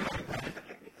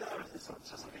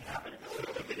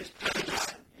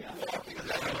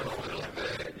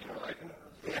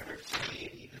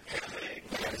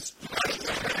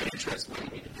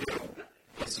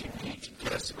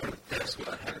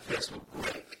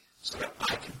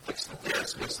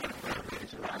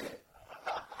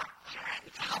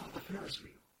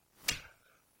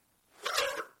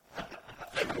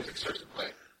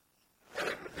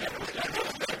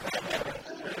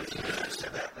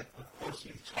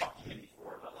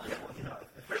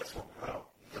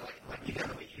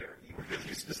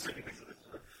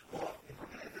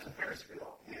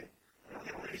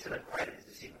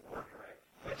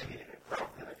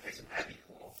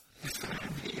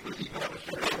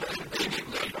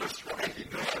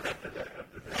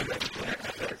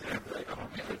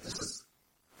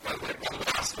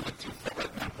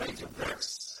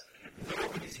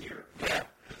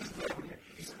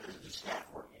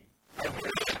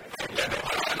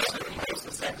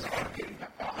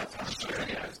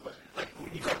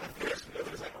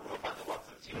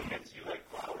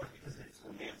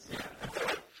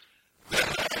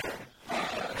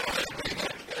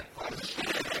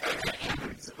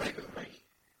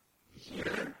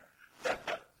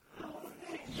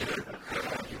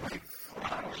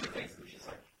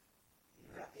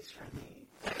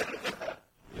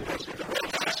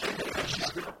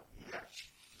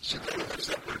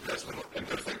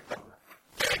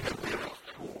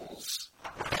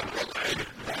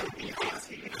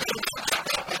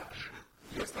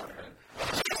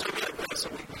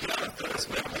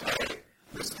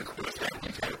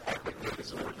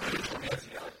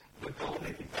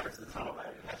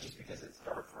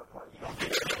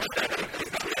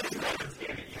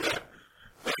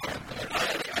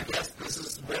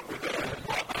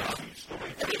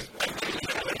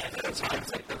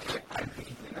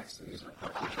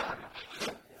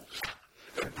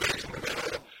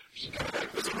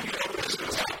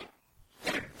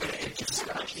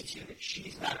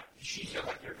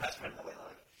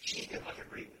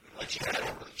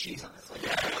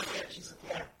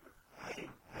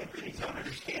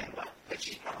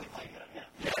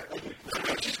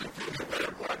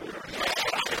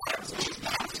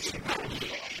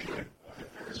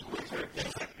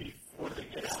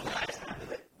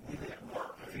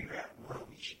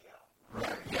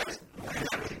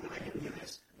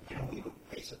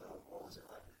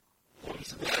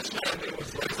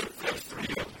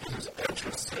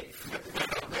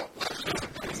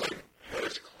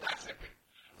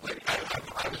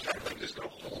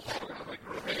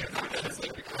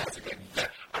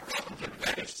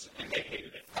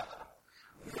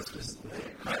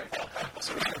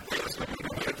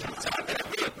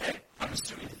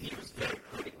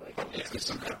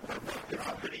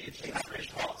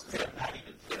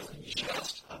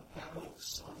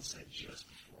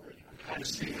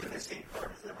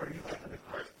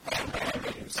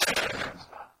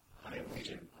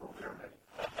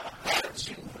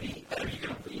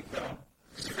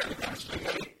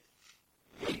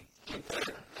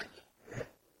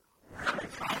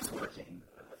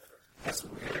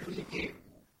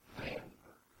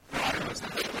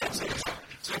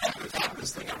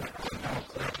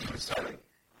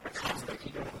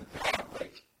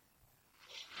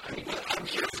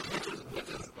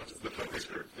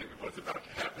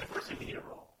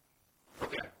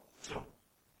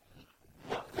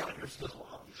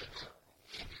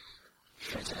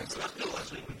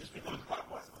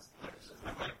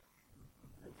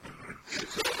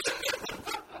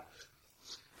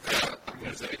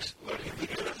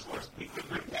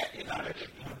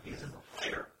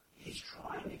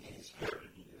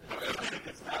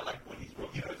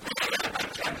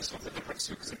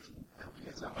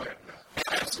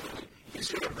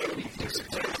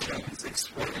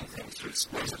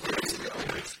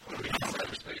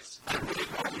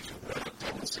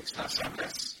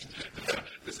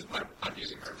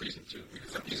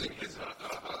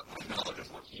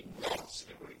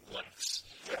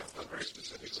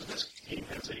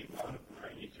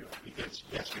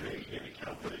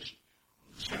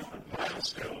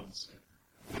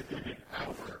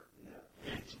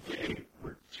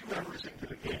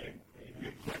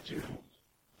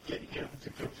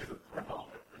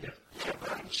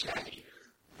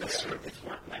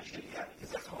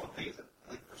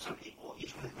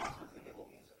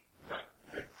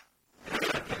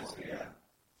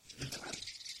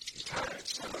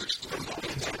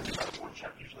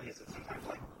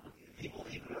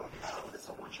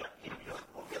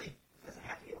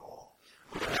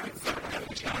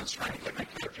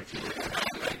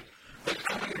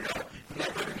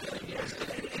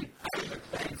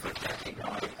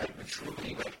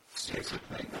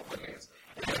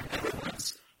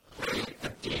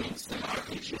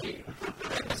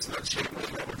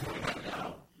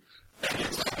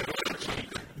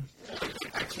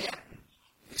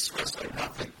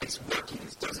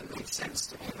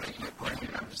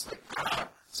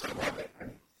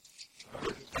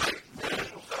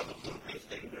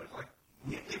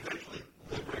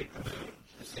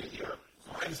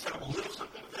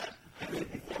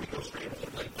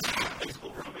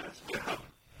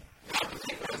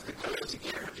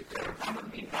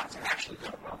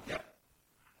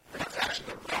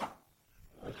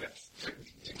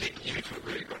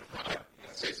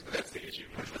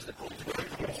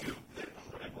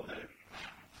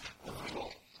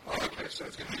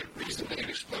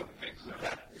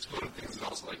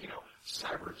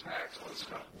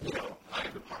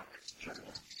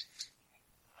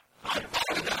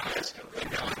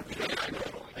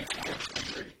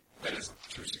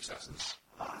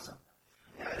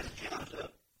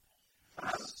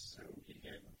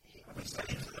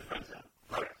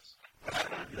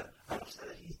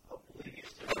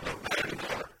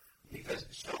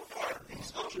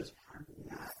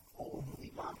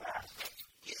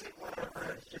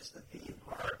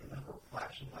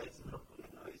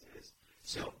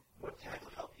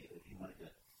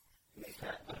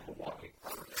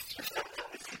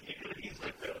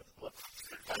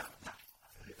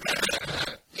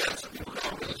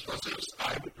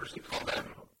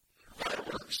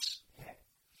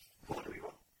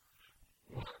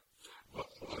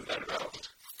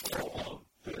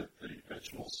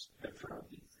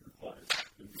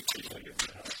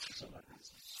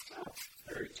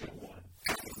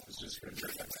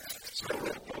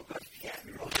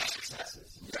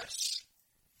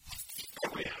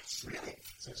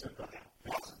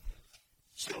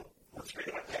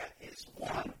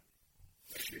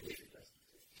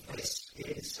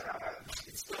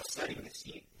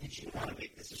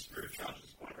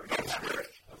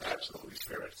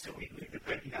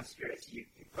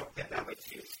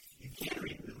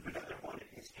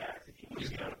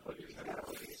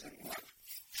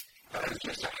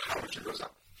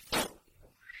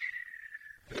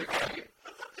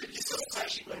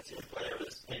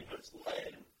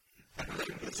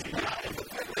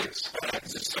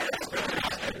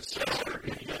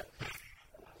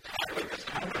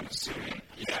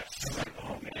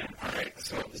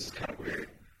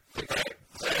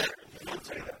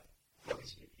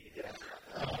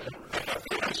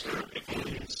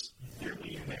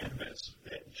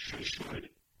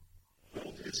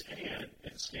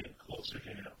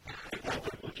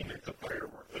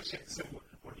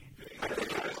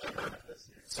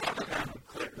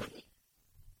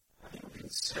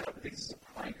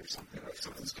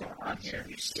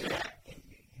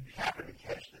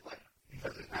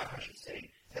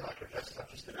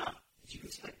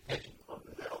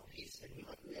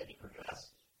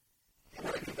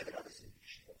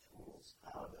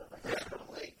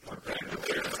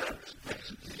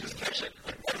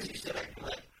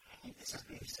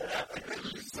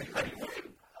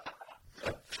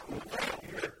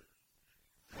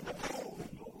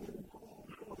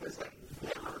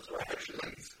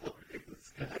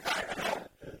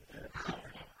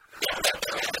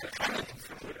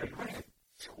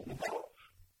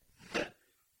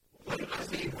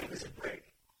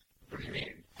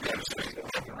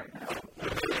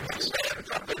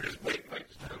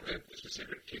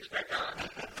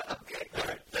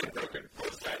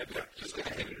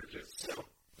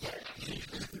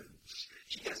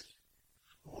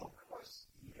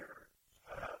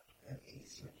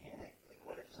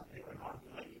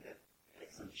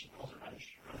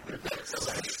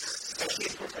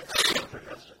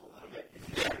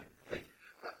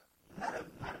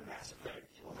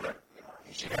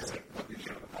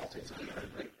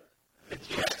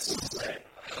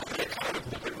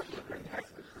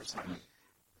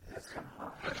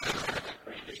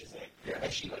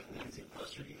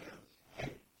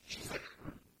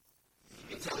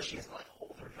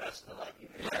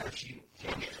 she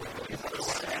came into a really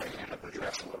sad end up the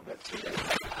dress a little bit too.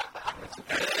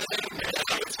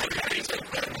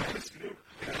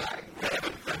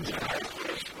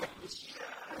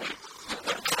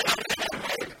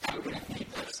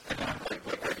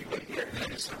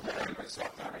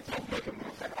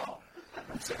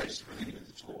 I just really needed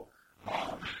the tool.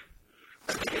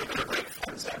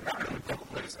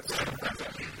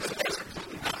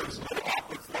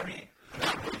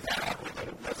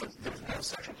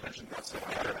 Sexual tension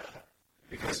whatsoever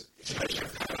because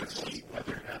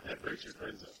whether or not that breaks your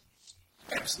friends up.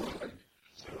 Absolutely.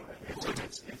 So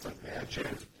it's a magic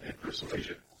and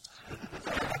persuasion.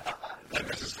 And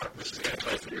this is the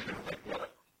advice that you're going to like, what?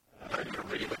 You're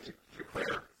ready to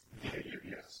prayer?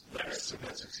 Yes. So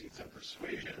that succeeds on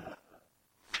persuasion.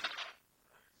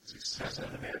 Success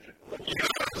on the magic.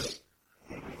 Yes.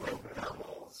 When we wrote the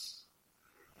novels,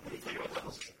 we think of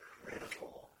levels as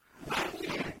critical. We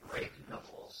can't break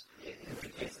novels. In the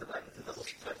case of like, it's a double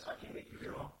success, I can make you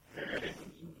hero. And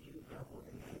you do double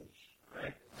damage,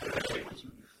 right? So that's why once you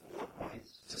do 4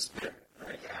 points to spirit,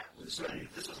 right? Yeah. So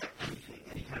this was like anything,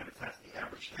 any kind of attack, the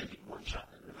average can be one shot,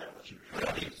 no matter what you do.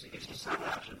 It gives you some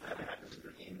option that happens in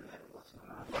your game, no matter what's going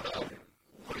on.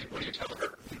 What do you tell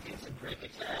her? You can break a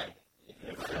tag.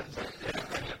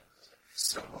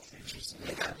 So interesting.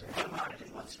 You got one mind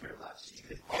and one spirit left. So you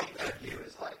could, all you gotta do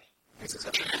is like, this is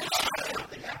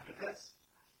something after this.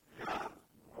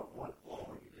 But what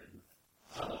you didn't.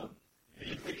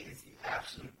 You think it's the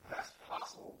absolute best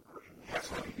possible version. That's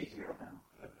why you be hero now.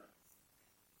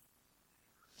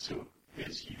 So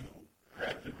as you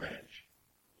grab the wrench,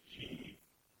 she,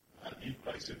 on the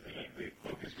advice of the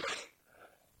focus group,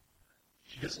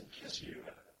 she doesn't kiss you.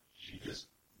 She just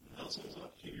nuzzles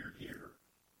up to your ear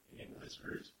and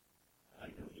whispers, I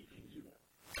know you can do it.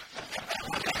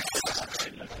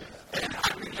 And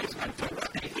I would use my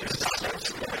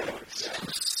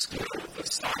skill the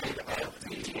side of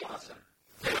the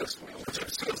Ferris wheel, which are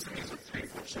still things with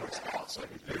 3-4 short spots,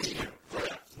 like if there's you.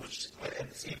 Which, at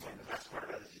the same time, the best part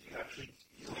about it is you actually,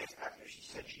 you look after she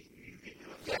said you could do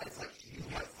it. Yeah, it's like you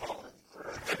have fallen for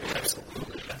her.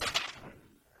 Absolutely.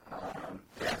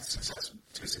 Yeah, success,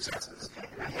 2 successes.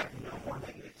 And I have no more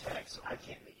negative tags, so I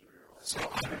can't make you reroll. So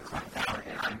I'm going to climb down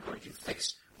and I'm going to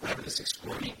fix wherever this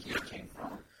exploding gear came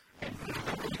from and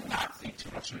really not think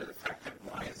too much into the fact that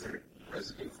why is there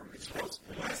residue from exposed?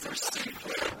 Why is there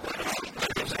secret?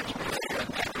 There's actually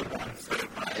one for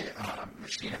my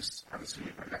machinist. I'm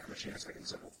assuming my mech machinist, I can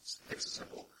fix a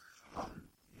simple.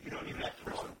 You don't even have to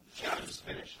roll. I'll just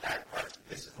finish that part.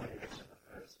 This is when you're fixing the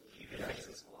first. You can fix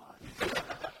this a lot.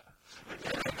 The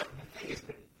thing is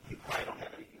that you probably don't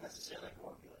have anything necessarily like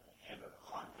one feeling like hand or a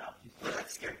hunt. Now,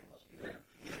 that's scary for most people.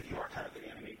 You are kind of an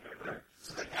anime character.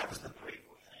 So like that was the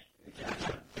grateful thing.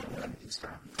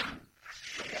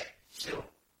 Okay. So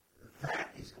that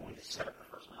is going to set up the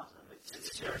first milestone. But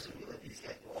since seriously, we let these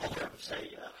guys go all over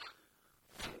say,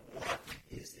 what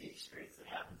is the experience that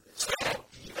happens? So,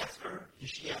 did you ask her? Did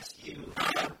she ask you? Do you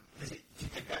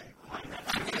think that you find that?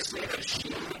 I'm going to say that she,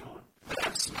 but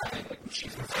I'm smiling like when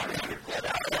she's referring to your dead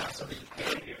out. So that you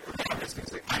can't hear her. There's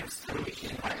things like, I'm fully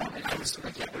in my own. And I was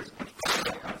like, yeah, there's a bunch of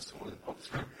things I was totally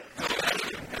focused on. And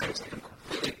I was like, I'm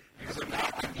completely, because I'm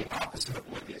the opposite of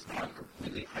Olivia. Now I'm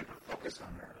completely hyper-focused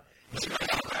on her. She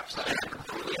might have laps that I'm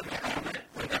completely in my element,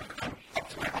 but I'm up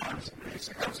to my arms. And it's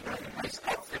like I was wearing a nice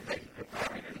outfit that you picked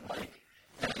out and didn't like.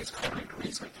 And it's covered in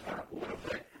grease, like torn up a little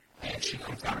bit. And she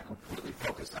comes down and completely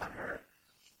focused on her.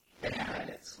 And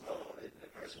it's slow. The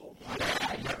person will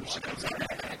she comes down and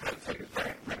I take a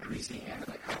very greasy hand and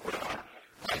like help her on.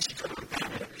 And she totally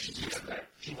found it because she's used to that.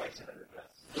 She wipes it under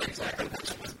dress. Yeah, exactly. Which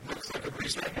looks like a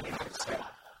grease right now. So,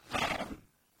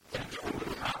 in a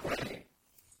totally hot way,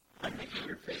 I'm making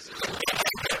your faces.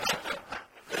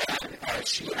 And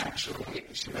she was,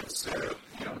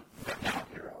 right now,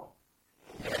 hero.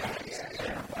 And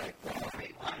I'm like, well, I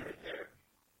made line right there.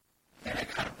 And I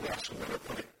kind of blushed a little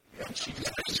bit. And she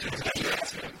just asked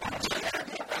me,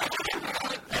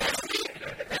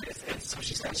 and so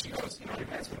she said, she goes, your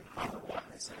man's going to power one.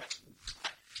 I said,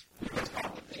 you guys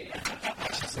follow me.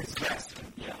 And she says, yes.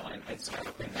 And so,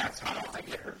 and that's how I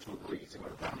get her to agree to go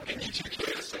to prom. And you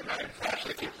care to say that in flash,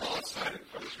 like you fall outside in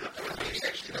front of the script.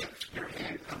 Actually, like, your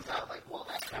hand comes out like, well,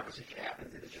 that conversation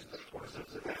happens, and it's just like torso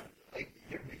to them. Like,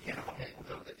 your mechanical hand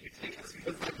will know that you take us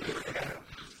because like,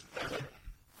 I was like,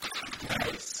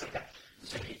 nice.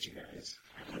 So I hate you guys.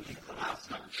 When you come out,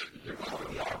 you're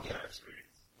probably all get our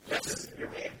experience. Yes, your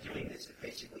way of doing this is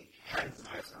basically having the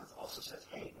milestones also says,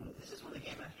 hey, this is when the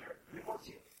game master rewards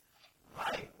you.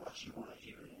 By what you want to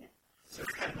achieve in it. So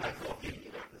it's kind of my goal of getting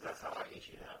you there because that's how I get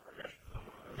you to have progression.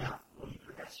 Now, when you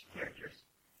progress your characters,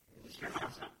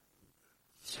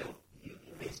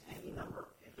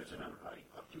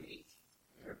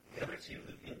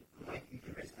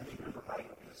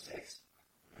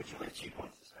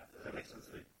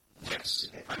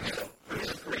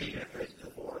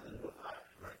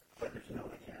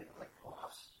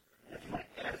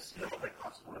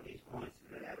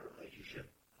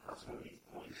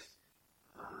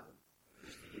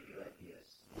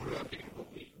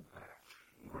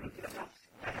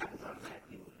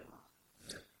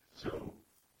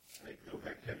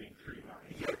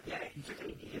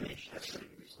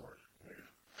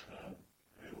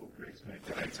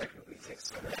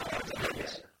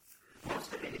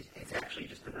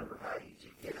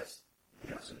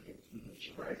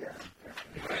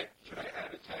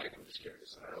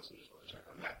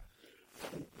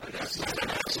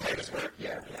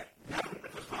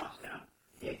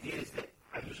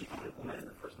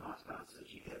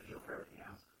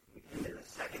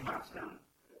 second milestone,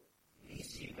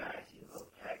 these two guys, you have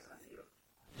little tags on you.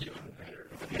 You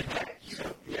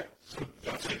Yeah. So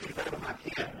you can go to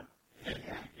Montana.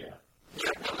 Yeah,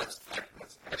 well, that's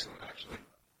excellent, actually.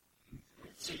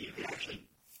 So you can actually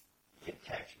get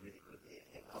tags really quickly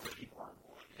and get other people on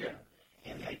board. Yeah.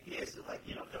 And the idea is that, like,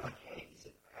 they're like, hey, he's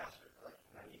a pastor. Like,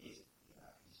 I mean, he's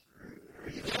rude.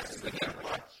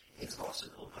 But it's also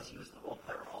cool because he was the role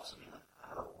player also being like,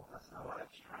 oh, well, that's not what I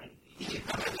was trying to be.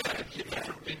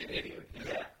 Being an idiot.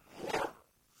 Yeah. Or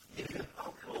if you're like,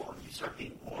 oh, cool, and you start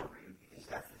being more rude because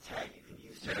that's the tag you can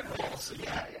use to call. So,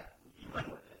 yeah, you run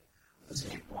with it. Let's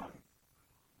keep one.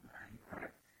 All right.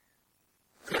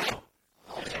 Cool.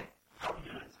 Okay. How are we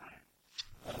doing on time?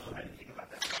 I didn't think about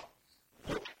that at all.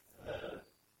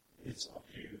 It's up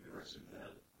to you, the rest of the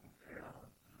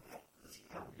Let's see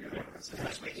how we're doing.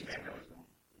 That's way too bad.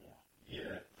 Yeah.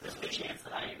 There's a good chance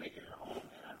that I ain't making it home,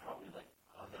 and I'm probably like,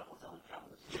 I'll get a hotel in town.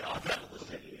 I'll travel this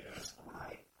city.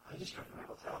 I just drove to my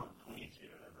hotel in 22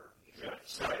 November.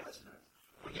 Sorry, listeners.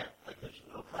 But yeah, like, there's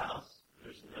no clouds,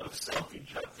 there's no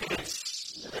self-control.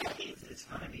 That means it's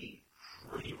going to be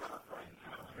pretty rough right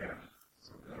now. Yeah.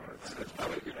 So that's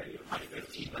probably a good idea. My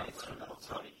 15 minutes from the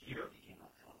hotel to here became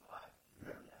like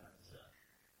 25.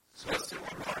 So let's do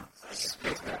one more.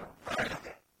 Space battle. All right.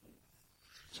 Okay.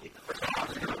 So the first one,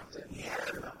 yeah,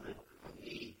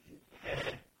 me,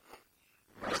 head.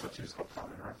 That's what you was hoping on,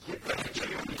 right?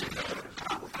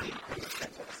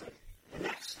 The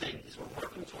next thing is we're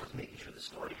working towards making sure the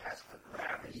story has a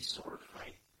gravity sword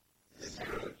fight. It's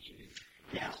good, geez.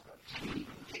 Now, we need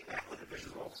to take back with the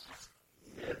visuals.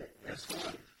 This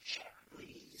one, check,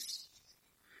 please.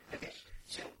 Okay,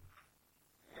 so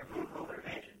everyone roll their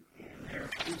imagine, and their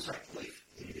insight belief.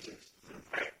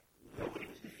 Nobody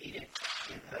was defeated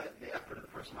in the effort of the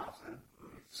first milestone.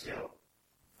 Still,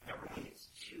 everyone gets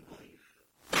 2 belief.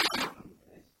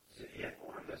 So if you have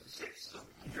 4, it goes to 6. So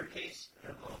in your case,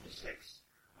 it'll go up to 6.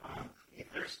 If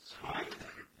there's time,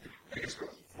 I guess we're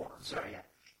 4. sorry, yeah.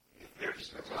 If there's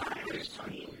time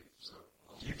between, So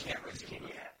you can't raise it.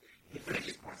 yeah. If But there's it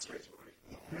just points straight to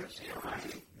it. there's time,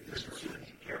 there's 2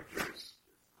 characters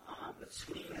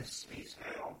between a space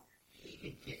battle, he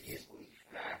can get his belief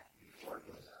back before it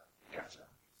goes up. Gotcha.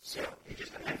 So it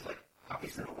just depends, like,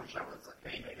 obviously, in a one-shot where it's like,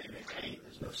 bang, bang, bang, bang, bang,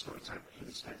 there's no story time, but he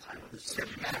can spend time with his So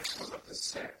your max goes up to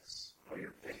 6, or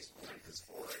your base point is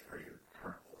 4, or your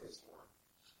current 4 is 4.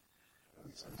 That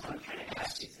makes sense. I'm trying to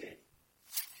ask, is it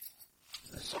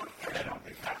the sort of thing I don't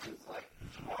think happens like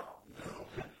tomorrow? No.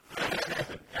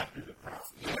 After the problem.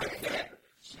 Yeah.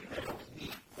 So you guys always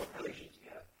meet what relations you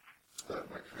have.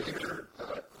 My creator,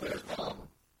 Claire's mom,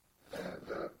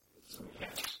 and some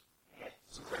mechanics. Yeah.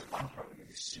 So Claire's mom's probably going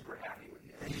to be super happy with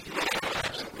you.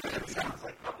 It sounds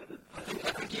like probably the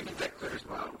I think even that Claire's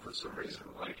mom, for some reason,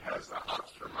 like, has the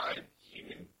hots for my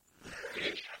human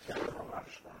bitch.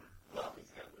 well,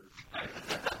 he's got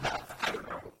I don't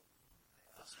know.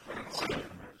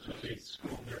 So the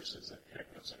school nurses at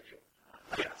technosexual.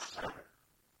 Yes.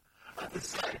 on the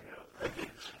side note.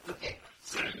 Okay,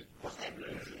 so what that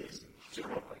means is to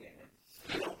roll again.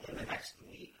 In the next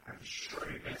week, I'm sure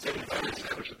you're going to say,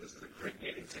 This is a great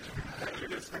dating tip. you're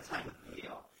going to spend time with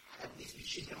Neil. At least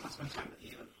she's going to want to spend time with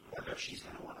you. Whether she's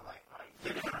going to want to, like, buy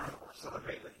dinner or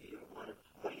celebrate with you. What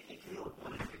do you think Neil would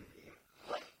want to do with you?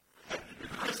 Like,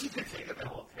 Chris, you could take a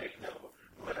whole thing,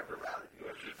 whatever route you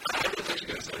would. I was actually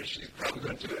going to say she's probably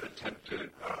going to attempt to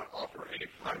offer a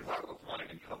fine bottle of wine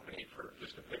and company for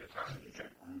just a bit of time.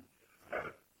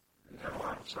 No,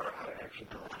 I'm sorry, I actually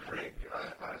don't drink.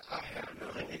 I have no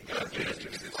idea.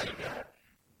 It's like that.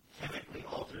 Chemically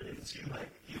altered into, like,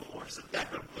 fuel or something.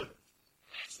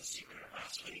 That's the secret of my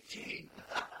sweet tea.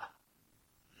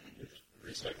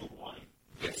 Recycled wine.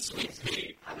 It's sweet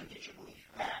tea. How to get your belief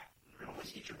back? You can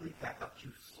always get your belief back up to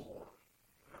 4.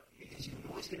 Because you can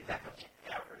always get it back up to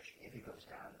average if it goes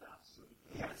down enough. So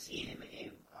we haven't seen in the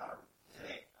game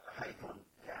today how you going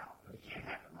down. But it can't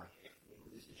happen. Like, if we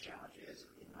lose the challenges,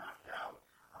 we get knocked out.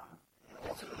 And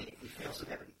ultimately, if we fail so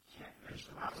bad that we can't finish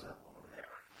the milestone over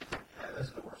there,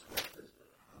 that's the worst way.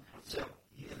 So,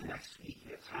 in the next week,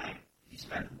 you have time. You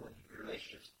spend with your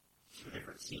relationships, 2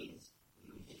 different scenes.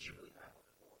 You can get your belief back up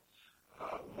to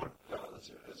 4.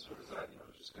 As sort of that,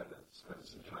 just kind of spending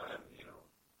some time,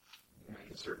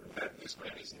 making certain that this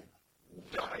man isn't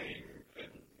dying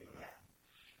and,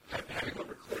 having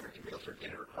over Claire to be able for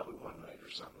dinner probably one night or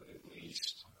something at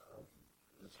least.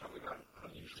 That's probably not an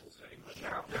unusual thing. But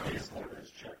now His order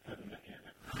is checked to the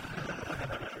mechanic.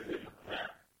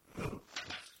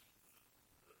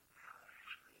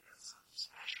 That's something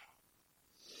special.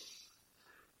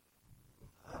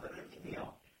 But then,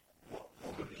 Camille,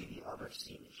 what would be the other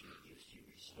scene that you would use to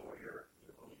restore your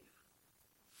belief?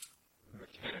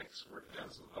 Netflix, working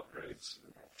on some upgrades.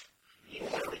 You know,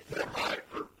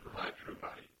 For my true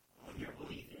body. when your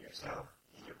belief in yourself,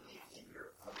 and your belief in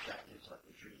your objectives, like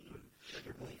the dream, and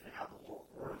your belief in how the world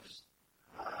works,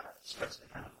 starts to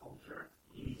kind of falter.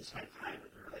 You need to spend time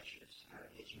with the relationships to kind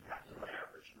of get you back to the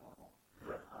average normal.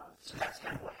 So that's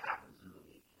kind of what happens in the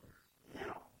week.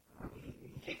 Now, when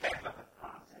you take back up the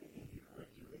promise, anything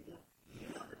you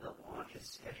know that the launch is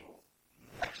scheduled.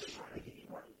 Actually, we're going to give you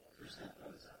more than 1%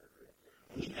 of this other group.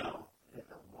 We know that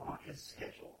the launch is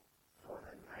scheduled for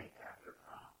the night after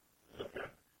prom. Okay.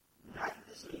 Not that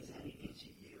this means anything to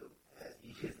you, as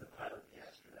easy as the pilot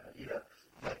yesterday,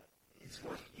 but it's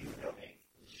worth you knowing.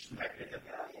 It's just mechanism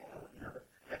value,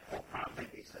 that whole prom thing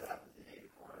they set up the day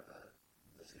before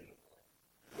the city.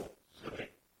 Cool. So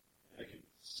I can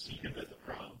see him at the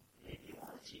prom. If you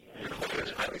want to see You know,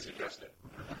 it's highly suggested.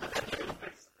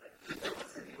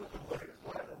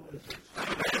 I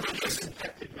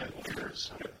disinfected my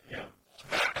lawyers. Yeah.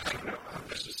 I don't know. I'm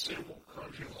just a simple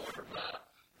country lawyer.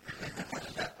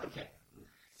 Okay.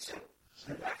 So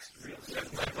that's real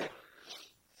simple.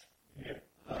 Yeah.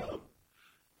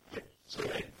 So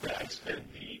I spend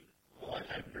a lot of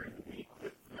time during the week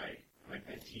with my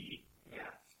mentee, Yeah.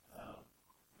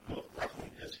 both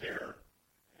ruffling his hair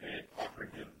and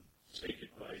offering him steak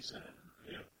advice and,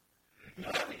 You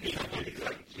know, it's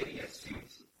like getting a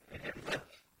suit and everything.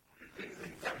 Things that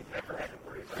you've never had to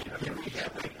worry about. we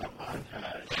have like a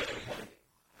montage of like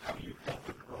how you help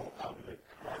a girl out of the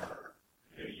car.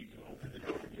 You can open the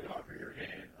door and get off of your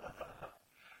hand.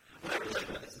 What I really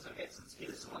like this is, okay, since it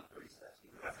is like 3 steps,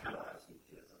 because that's kind of what I was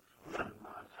thinking is we want to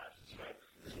montage this, right?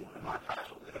 Because we want to montage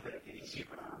a little bit of getting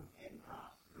super on and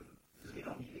because we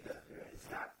don't need to go through it. It's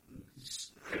not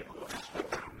critical.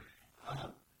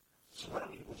 So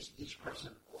what do we'll just each person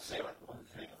will say like one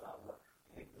thing about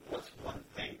what's one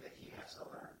thing that he has to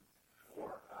learn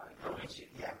or going to,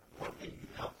 one thing you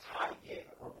help Ty get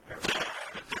or whatever.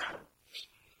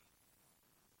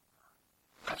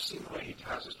 I've seen the way he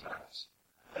ties his ties.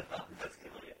 That's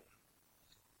good.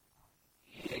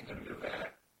 He ain't going to do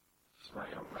that. It's my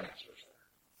young master's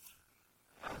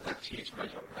there. I'm going to teach my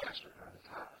young master how to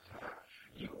tie a tie.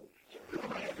 You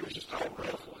don't have to just all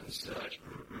ruffle and such.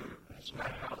 That's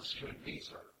not how this should be,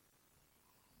 sir.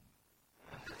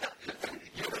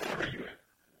 Where are you at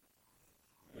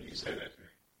when you say that to me?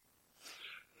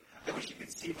 I wish you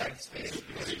could see my face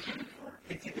because it's an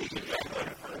easy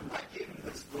for him. I gave him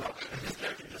this look, and this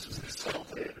character just was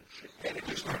insulted, and it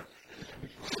just went.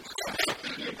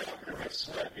 I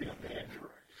slap you in the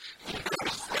Android.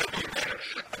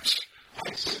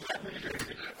 I slap you.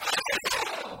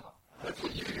 That's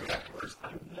what you do afterwards.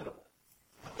 I'm little.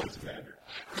 What's the matter?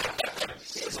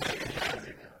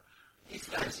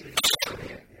 He's not serious.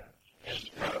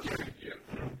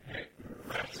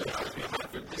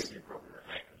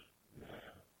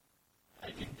 I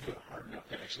didn't do it hard enough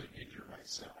to actually injure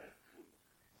myself.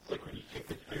 It's like when you kick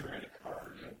the tire in a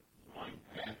car, you wind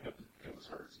back up and go as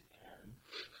hard as you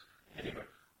can. Anyway,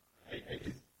 I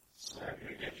did slap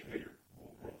you against your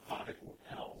robotic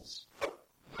lapels.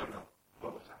 No.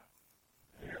 What was that?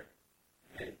 There.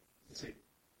 And it's a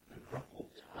ruffled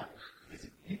tie. It's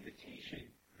an invitation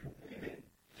for women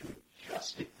to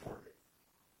adjust it for me.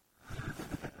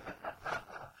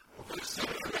 It's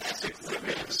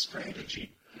a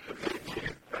strategy.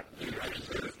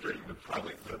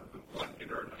 Probably the one in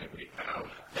our night we have.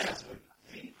 That's what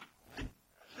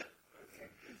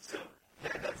So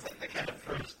that's like the kind of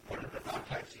first one of the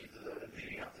montage scenes of the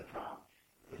leading up to prom.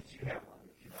 Would you have one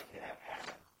that you'd like to have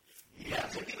happen? Yeah,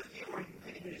 so give us the order you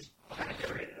think is kind of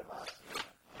narrated about.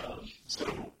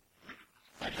 So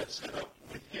I had set up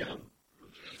with him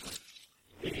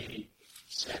a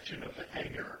section of the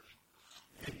hangar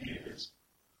that is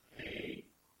a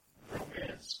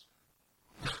romance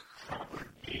proper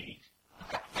gate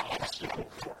obstacle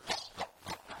course.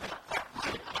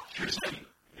 Here's how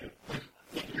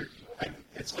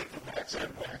it's like the wax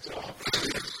on, wax off.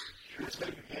 Here's how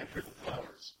you hamper the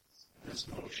flowers. This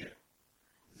motion.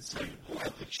 This is how you pull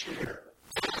out the chair.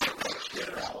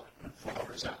 Chair out, and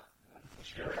flowers out.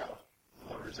 Chair out,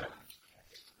 flowers out.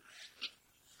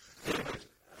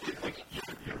 Like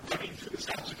you're running through this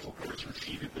obstacle course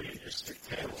repeatedly and you're stick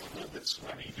tail a little bit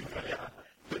sweaty doing it.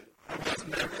 But I was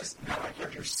nervous. Now I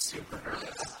heard you're super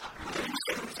nervous.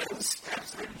 Those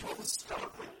steps, those stuff.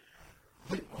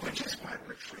 which is why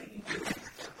we're training you.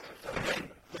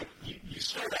 Like you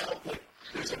start out like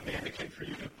there's a mannequin for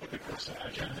you to put the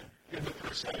corsage on, and the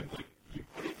first time like you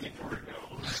put it in your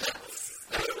nose.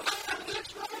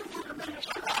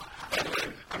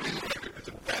 I mean, it's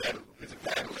a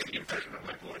bad lady impression of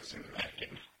my voice in the back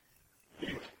end.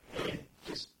 Anyway,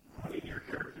 just running your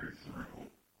character through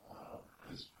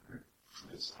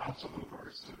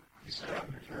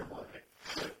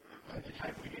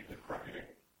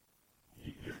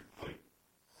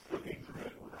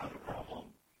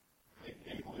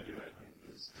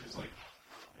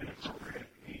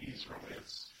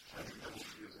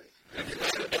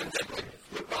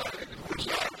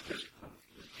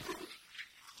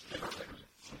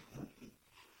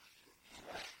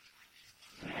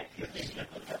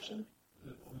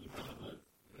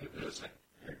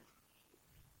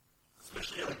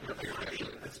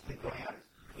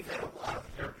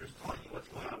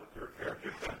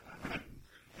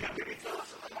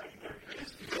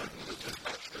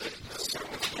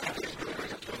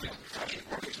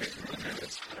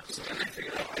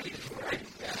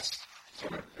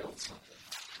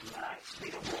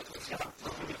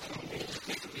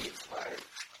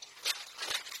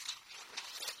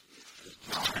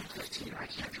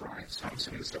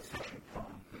the stuff from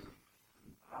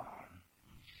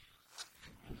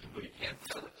but you can't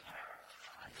tell it.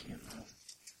 I can't know.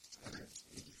 Okay.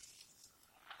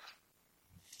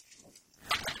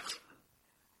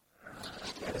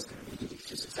 That is going to be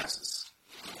 2 successes.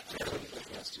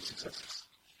 Yes, 2 successes.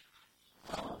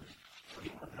 What do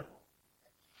you want to know?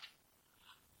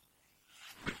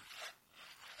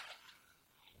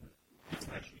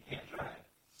 Actually, you can't try it.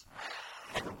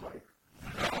 Hoverblade.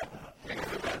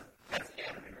 That's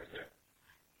anime right there.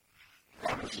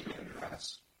 Promise you can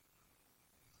dress.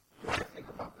 What do you think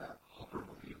about that?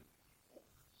 Hoverblade.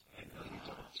 And no, you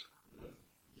don't.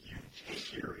 You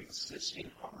take your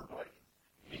existing hover bike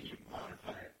and you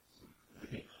modify it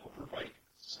with a hover bike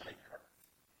sidecar.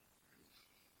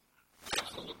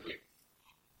 Absolutely.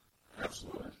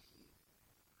 Absolutely.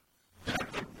 And I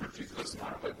would refuse this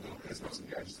modify blue because most of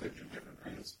the guys, they do different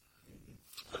brands.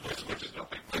 Which is no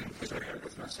big thing because their hair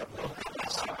gets messed up a little bit.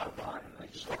 That's not how I buy, and I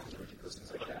just walk into ridiculous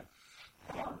things like that.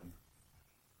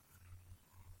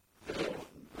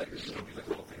 It'll be like a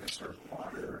little thing that serves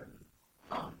water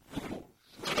and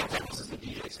this is the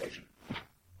DJ station.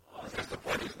 Because the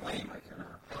party's lame, I can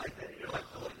I like that. You're like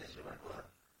pulling this. You're like, what?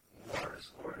 Water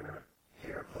squirter,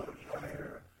 hair blow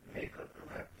dryer, makeup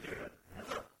corrector.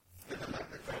 And then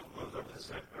like the phone goes over the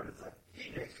side part. It's like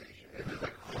DJ station. And there's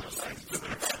like all the lights moving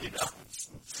around, you know.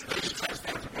 they just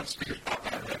transparent and speakers pop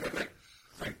out of it.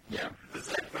 Like, yeah. The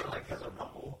side part like has a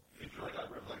rumble. It's like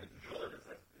a reflective controller. It's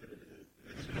like.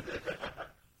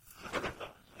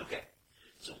 Okay.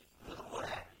 So with all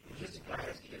that, if just a guy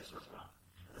has to get his first round,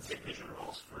 let's say vision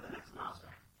rolls for the next milestone.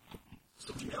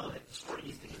 So we know that the sport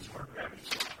needs to get to our gravity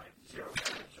zero, right? Zero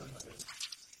gravity.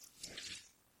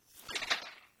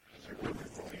 So we're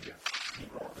rolling down. You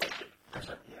roll like it. I'm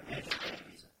sorry, yeah, magic and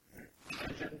reason.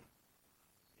 Imagine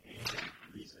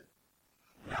and reason.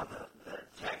 Now the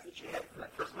tags that you had for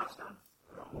that first milestone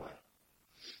are on the way.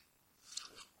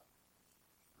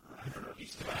 I don't know if you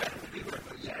still have to do it,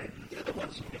 but yeah, they're the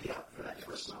ones you pick out for that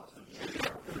first milestone.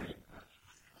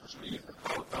 So we use the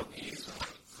code about these.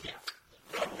 Yeah.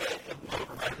 But I'm going to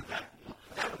override that.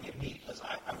 That would give me, because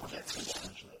I want that symbol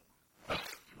eventually.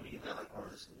 When you get that, like,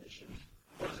 artist condition.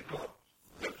 What does it called?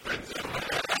 The friends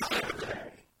that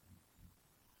Tag.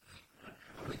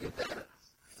 When we get that,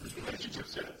 What you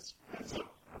just said is, so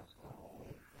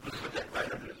we put that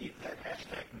right underneath that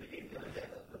hashtag from the game the other day,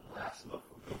 the blast look.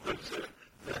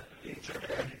 The internal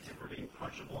adjective for being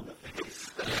punchable in the face.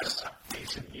 yes.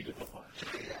 Mason needed the punch.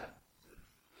 Yeah.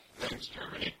 Thanks,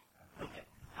 Germany. Okay.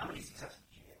 How many successes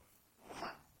did you get?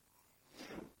 One.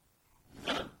 Two.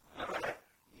 None. All right.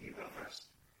 You go first.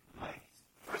 My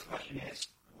first question is,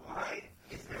 why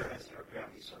is there a zero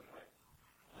gravity surfboard?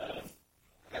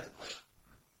 As a player.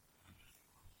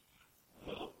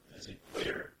 Well, as a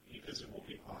player, because it will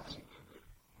be awesome.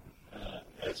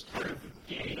 As part of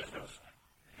the game,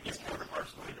 It's part of our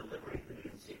story to liberate the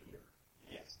new savior.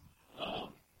 yes.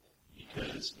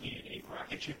 Because in a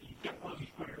rocket ship, you don't want to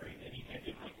be firing any kind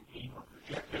of like beam or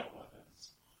projectile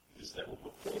weapons, because that will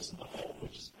put holes in the hull,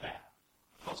 which is bad.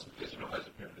 Also, because as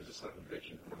a parent, there's a sudden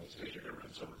conviction when they stage you're going to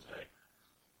run someone's day.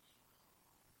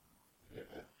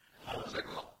 I was like,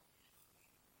 well,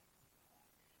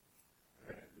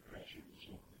 The pressure is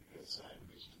on the side of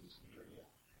this area.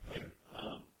 And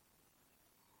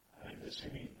I'm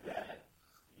assuming that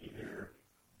either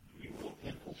we will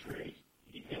infiltrate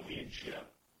the alien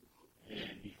ship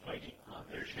and be fighting on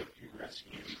their ship to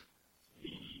rescue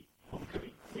the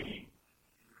homecoming queen.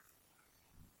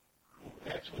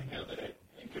 Actually, now that I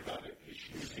think about it,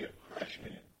 she would be a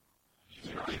freshman.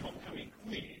 She's not a homecoming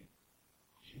queen.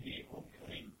 She'd be a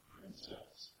homecoming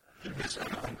princess. it's on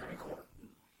the homecoming court.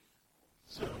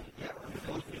 So, yeah, when it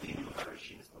goes to the new her,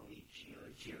 she is the lead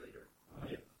cheerleader.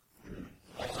 Yeah.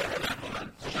 Also,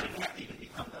 so she didn't have to even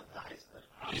become the highest.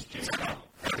 She's a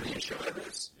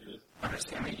cheerleaders.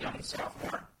 Understand me, young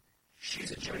sophomore.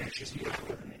 She's a junior. She's beautiful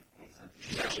with me.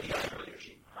 She's actually young earlier.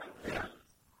 Yeah.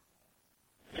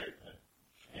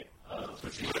 So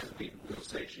she is, we'll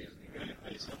say she is the good. My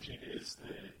assumption is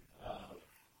that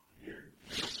you're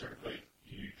sort of like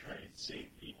you try and save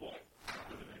people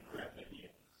rather than grab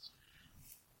ideas.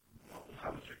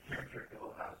 How would your character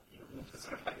go about,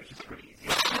 sort of like, which is pretty easy.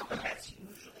 But that's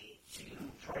usually to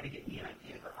try to get me an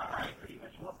idea of, all right, pretty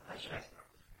much, well, how should I start?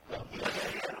 Well, I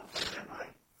don't play them, I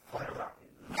fly around.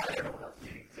 I don't know what else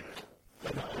you need to do.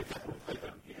 But no, I definitely play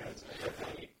them because I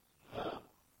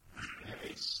have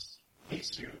a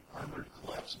spacesuit, armored,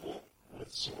 collapsible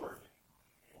with sword.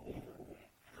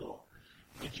 Cool.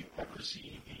 Did you ever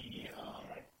see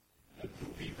the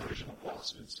movie version of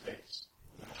Lost in Space?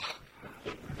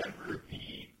 Remember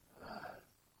the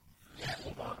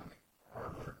Hasselbank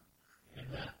armor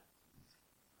in that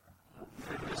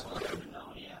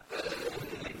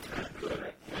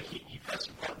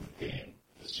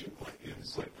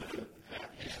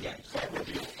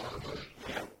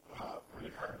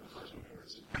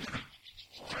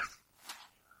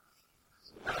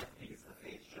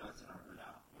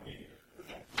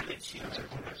you know,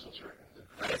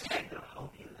 but it's not going to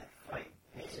help you in that fight,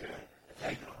 basically. It's not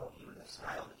going to help you in the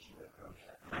style that you approach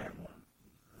that iron one.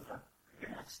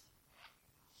 You're next.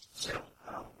 So,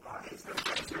 why is there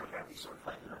zero gravity sort of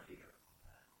fight in our future?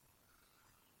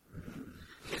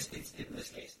 Because in this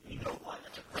case, we know why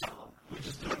that's a problem. We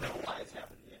just don't know why it's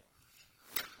happening yet.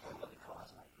 Or what the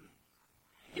cause might be.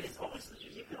 And it's always,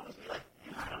 you can always be like,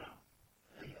 I don't know.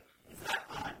 It's not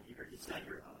on your, it's not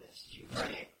your notice. You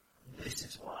say, this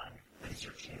is why, but it's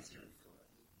your chance to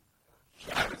influence.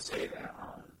 Yeah, I would say that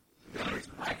the only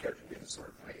reason my character being the sword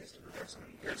of fight is to protect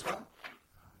somebody here as well.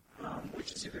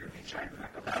 Which is either going to be a giant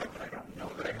mecha battle, but I don't know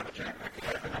that I have a giant mecha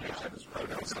battle, and I just have this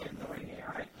relatively annoying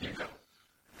AI,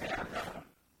 And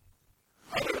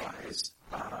otherwise,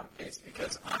 it's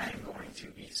because I'm going to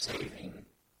be saving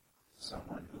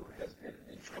someone who has been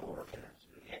in trouble or kidnapped.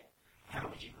 How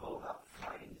would you go about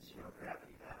fighting the zero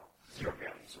gravity battle? Zero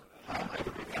gravity sort of I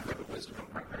would remember the wisdom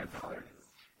of my grandfather,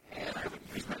 and I would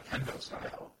use my kendo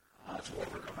style to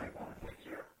overcome my one with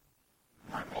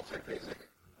my multi-basic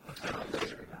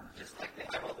laser gun. Just like they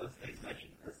have all those things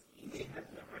mentioned, because you have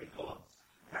them pretty cool.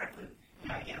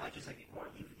 Again, like just like before,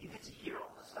 you get to hear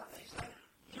all this stuff, and it's like,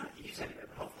 you don't have to use any of it,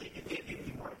 but hopefully it can give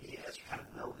you more ideas, you kind of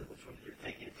know which one you're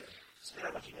thinking, spit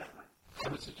out what you got in mind. I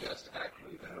would suggest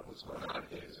actually that what's going on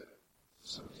is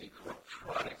some of the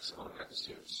electronics on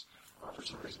exosuits for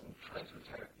some reason trying to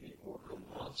attack the orbital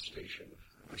launch station,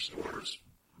 which stores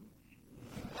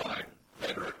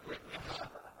better equipment.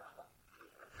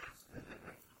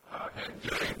 And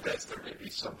during this, there may be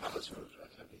some pilots who have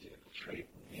attempted to infiltrate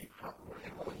the proper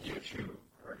way. Well, you two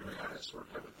are doing on a sword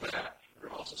fight with that.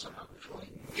 You're also somehow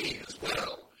controlling me as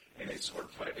well in a sword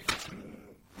fight against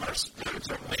our spirits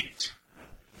are late.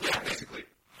 Yeah, basically.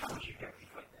 How would you fight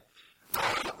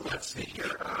that? Let's see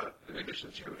here. In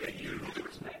addition to you, there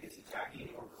was Magnus attacking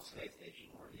the orbital space station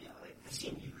or the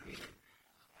scene you created.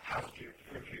 How would your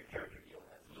character deal with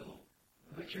that? Well,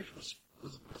 my character was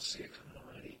let's say, coming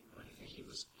already. I think he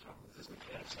was talking with his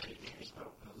mechanics. I didn't hear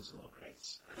about those little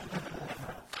crates.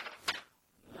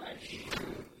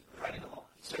 Right along.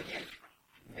 So again,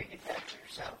 make it back to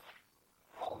yourself.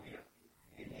 All of you.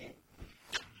 And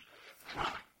come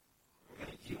on. We're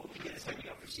going to do what we did a second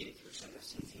ago for seating through some of the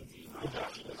CCTV.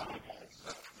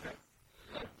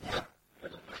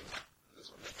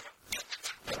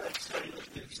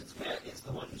 Since Matt is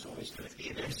the one who's always going to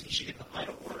be there, so you should get the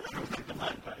final word. I don't think the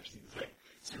mind five seems right.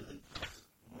 So,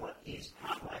 what is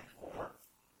Combat 4?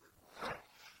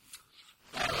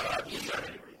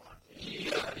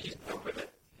 He's bored with it.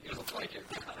 He doesn't like it.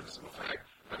 As a fact,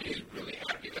 but he's really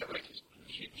happy that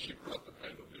she brought the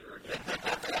pen over there.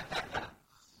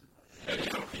 And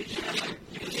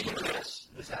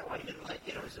was that why you didn't like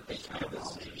it, or was it based on the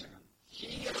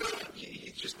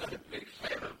he's just not a big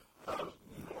fan of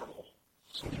normal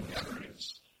social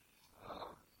gatherings.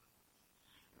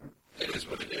 It is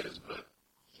what it is, but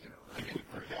I could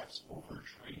perhaps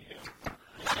overtrain him.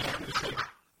 It's like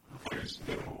there's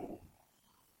no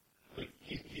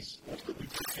he's ultimately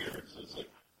prepared, so it's like,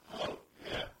 oh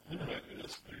yeah, my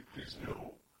goodness, there's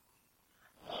no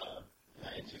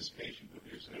anticipation, but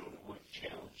there's no one to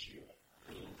challenge you.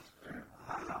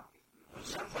 It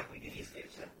sounds like we did these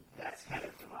days, and that's kind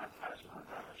of the montage.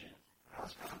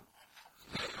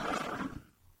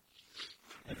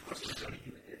 And of course, there's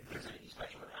anything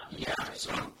special about it. Yeah,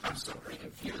 so I'm still pretty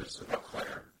confused about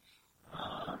Claire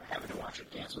having to watch her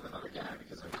dance with another guy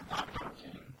because I'm not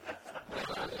working.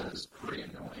 That is pretty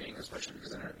annoying, especially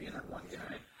because I ended up being that one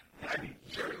guy. I mean,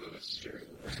 Jerry Lewis.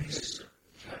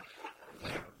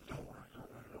 Don't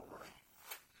worry.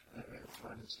 That man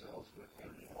find himself with a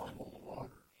normal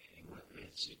logger hanging with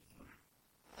Nancy.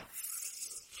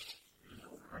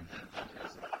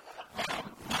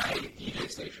 My DJ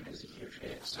station is a huge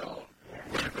hit, so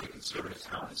we're in a pretty conservative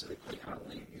town, so they play kind of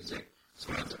lame music. So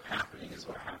what ends up happening is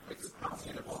about halfway through the I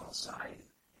end up on outside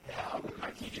with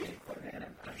my DJ equipment, and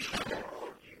I'm sure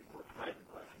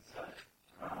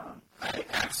I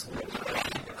absolutely love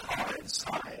the car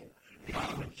inside.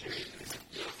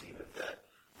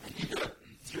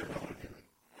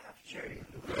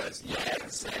 Because, yeah,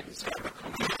 exactly. So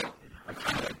I'm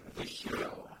kind of the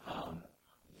hero.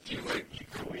 You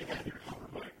go in and you're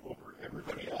hovering over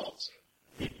everybody else.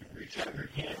 And you reach out your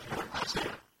hand and say,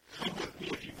 come with me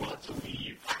if you want to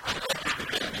leave.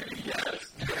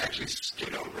 Yes, you actually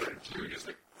skid over it too, just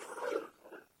like.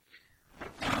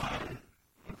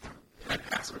 And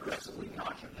passive aggressively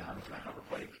knock him down with my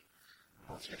hoverblade.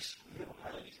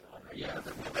 Yeah,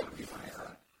 that would be my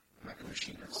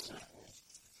machinist.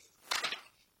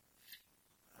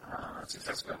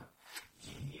 Successful.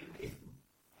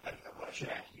 What I should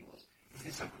ask you was, is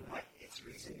this something like it's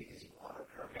recent because you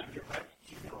auto-programmed your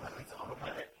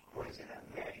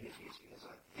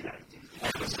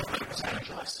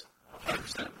Plus.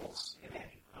 100% pulse.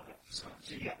 Imagine. Okay. So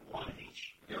you got one of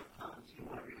each. Yep. Do you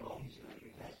want to reroll using one of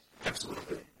your dice?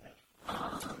 Absolutely.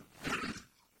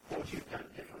 What would you have done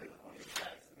differently with one of your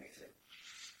dice that makes it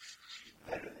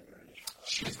better than your initial?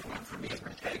 She's the one for me as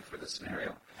my tag for the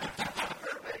scenario.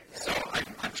 So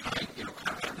I'm trying,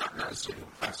 I'm not necessarily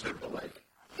faster, but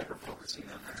hyper focusing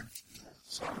on her.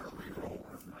 So I'm going to reroll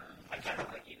one of mine. I kind of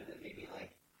like even that maybe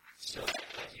still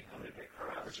as you come to pick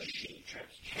her up, she tries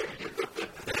to carry you.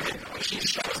 She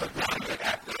shows up now,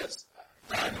 after this.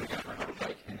 And we got my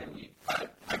motorbike, and then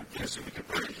I'm guessing we could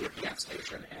bring it to a gas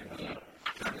station and we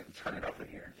turn it up in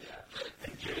here. Yeah.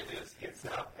 And Judith gets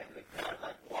up and the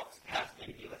crowd walks past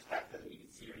him. He looks back, doesn't even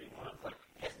see her anymore.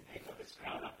 He has to pick up his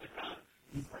crown off the ground.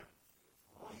 He's like,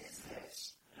 what is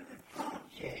this? I'm the prom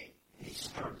king. And he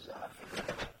storms off.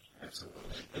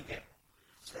 Absolutely. Okay.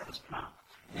 So that was prom.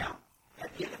 Now,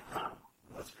 at the end of prom,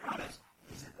 what's promised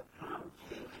is that the prom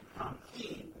king and prom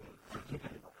queen are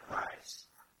given a prize.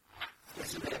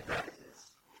 Guess what that prize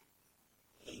is?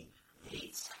 A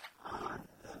date on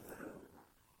the moon.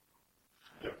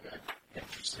 Okay.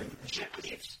 Interesting.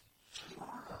 It's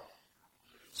tomorrow.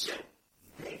 So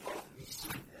they both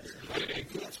receive this.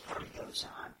 The dance party goes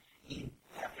on. And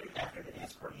after the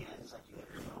dance party ends, you have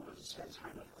your moment to spend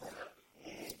time with Claire.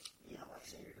 And,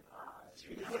 say your goodbyes.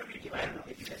 Or whatever you do. I don't know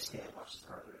if you guys stay and watch the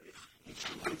car, but it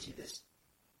gives you this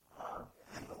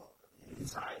envelope. And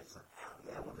inside, it's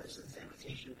well, there's this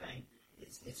invitation thing.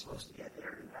 It's supposed to get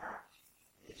there and back.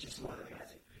 It's just one of the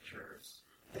guys take pictures.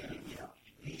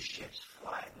 These ships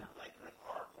fly not like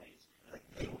our planes.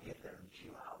 They will get there in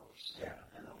 2 hours. Yeah.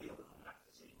 And they'll be able to come back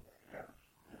the same day. Yeah.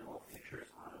 And the whole picture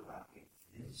is on a rocket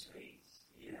in space.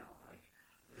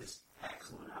 This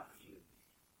excellent opportunity.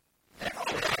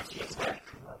 It's like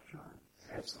corruption.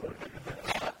 Absolutely.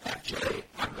 Actually,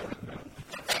 I'm going to the moon.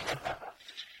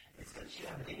 It's because you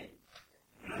have an in.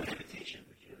 Not an invitation,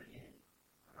 but you have an in.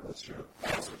 Oh, that's true.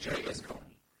 Also, Jay is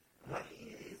going. What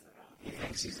is He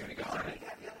thinks he's going to go on it. I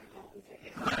got the other golden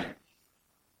ticket. Right.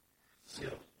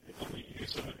 Still, if only you knew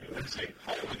someone who would say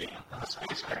piloting a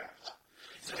spacecraft.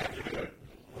 So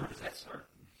where does that start?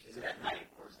 Is it at night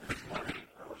or is it in the morning?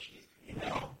 Or she's, the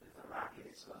rocket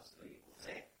is supposed to be,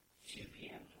 say, 2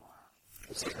 p.m. tomorrow.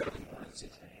 It's like early morning, say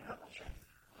 10 a.m. That's right.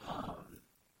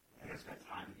 I guess by the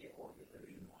time you get orbit, there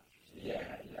is one.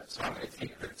 Yeah. So I'm going to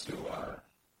take her to,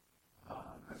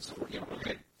 so we're going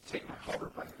to take my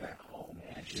hoverbike back home,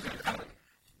 and she's going to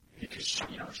because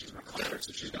she's my Claire,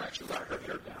 so she's going to actually let her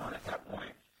hair down at that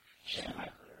point. She's my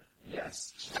Claire.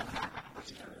 Yes. She's going to put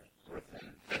together sort of thing.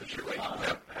 That's your way.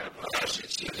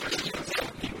 She's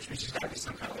me, which means she's got to be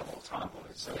some kind of a whole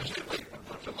tomboy. So she's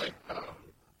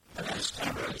and I just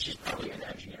found her that she's probably in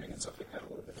engineering and stuff like that a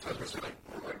little bit. So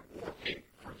we're working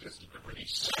for just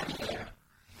release. Yeah.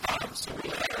 So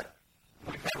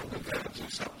we probably got to do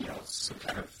some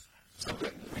kind of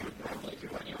something we would normally do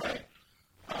anyway,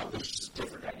 which is a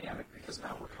different dynamic because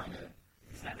now we're kind of.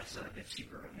 It's not necessarily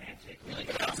super romantic.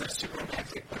 It's not super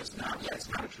romantic, but it's not. Yeah, it's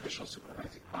not a traditional super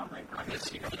romantic prom night. It's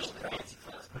fancy clothes,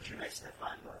 but you're nice to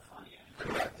find what a funny.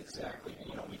 Correct, exactly.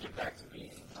 And we get back to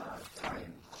being Ty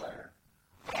and Claire.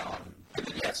 And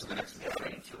then, so the next one we're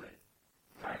into it.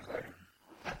 Ty and Claire.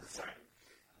 Sorry.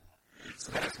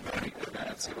 So the next one we go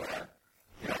down to,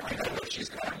 I know where she's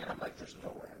going, and I'm like, there's no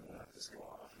way I'm going to let this go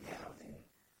off. Yeah,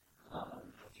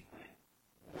 What's your plan?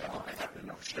 Well, I have to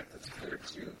know ship that's cleared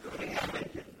to go to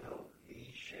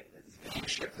the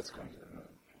ship that's going to the moon.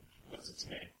 What's its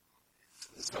name?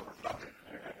 The Silver Falcon.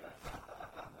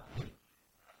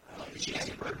 She has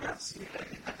your birdhouse. You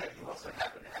also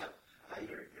happen to have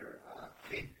your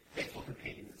faithful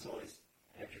companion that's always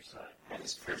at your side. And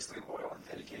is fiercely loyal and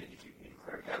dedicated to keeping me and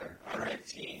Claire together. All right,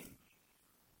 team.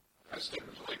 I was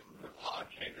thinking the pod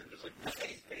changer, just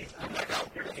face. I'm like, oh,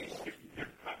 you're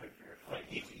probably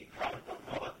you probably don't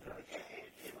know it. They're like, hey,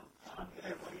 I'm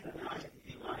good. What do you know? I have to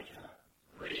do my job.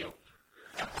 radio.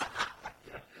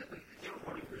 You're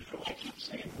reporting for a show. I keep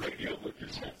saying radio, but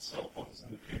there's not cell phones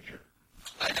in the future.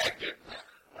 I get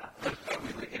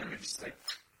probably the internet just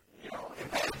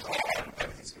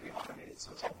everything's going to be automated,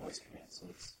 so it's all voice commands. So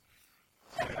it's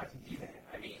I can do that.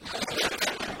 I mean,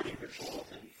 virtual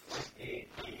and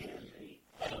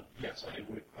yes, I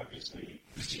would obviously.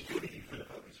 Did you do anything for the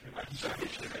focus group? I'm sorry, I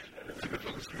should have mentioned that. The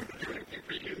focus group would do anything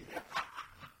for you.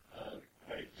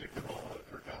 I took them all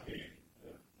for copying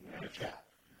the chat.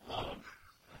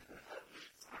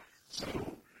 So,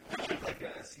 like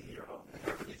a senior home.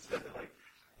 Instead of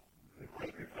the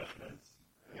great refreshments.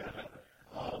 Yeah.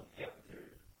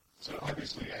 So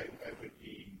obviously I would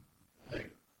be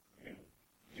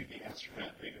do the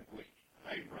astronaut thing of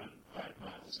I run 5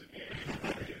 miles a day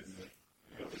and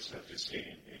go to stuff to stay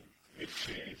in good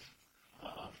shape.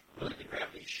 Really, the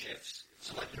gravity shifts.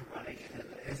 So, like, you're running, and then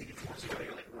as it gets more severe,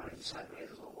 you're, like, running sideways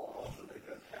as a wall, and then it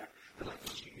goes back. And, like, you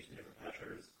choose different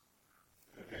pressures.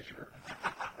 Okay, sure.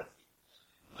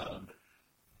 And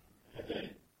then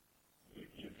you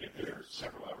get there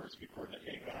several hours before the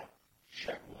takeoff.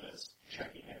 Checklist,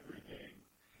 checking everything.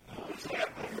 So, yeah,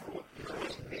 you're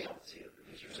always mail, too,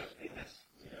 because you're so famous.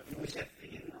 Yeah. You always have to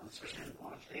get on, especially on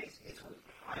launch days, it's always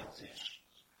piles in.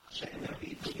 And there'll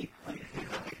be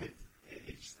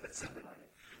that's something like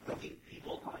it. There'll be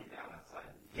people lying down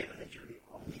outside. Given that you're the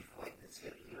only flight that's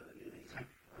getting the moon anytime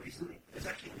recently, there's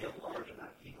actually a large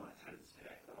amount of people in attendance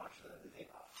today to watch the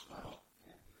takeoff. Wow.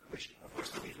 Yeah. Which, of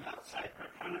course, they'll be from outside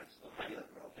electronics. They'll probably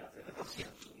like roll out there, but they'll see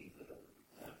them leave the building.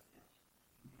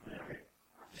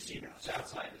 Just so you know, it's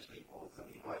outside, there's people, some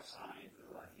people have signs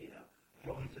that are like,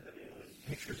 going to the moon,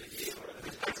 pictures of you, or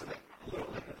there's lots of like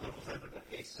little things like the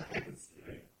face signs.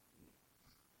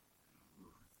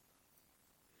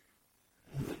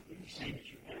 You're saying that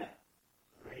you met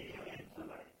radio and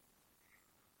somebody.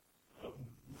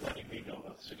 Letting me know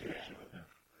about the situation with him.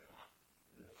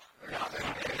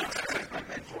 My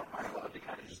mentor, am I allowed to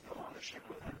kind of just go on the ship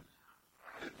with him?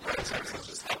 Let's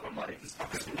just help him, like, just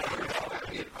because we never know how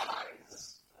to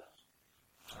advise.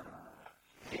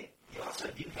 You also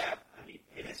do have, it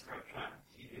is electronics.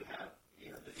 You do have,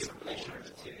 the information of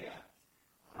the two.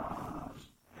 I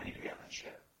need to get on that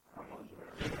ship. I'm willing to do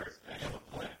whatever. I have a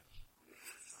plan.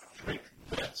 Drink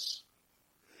this.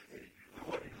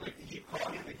 What, like, did you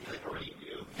call him and you already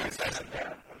knew? Yes, I said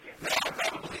that. Okay. No,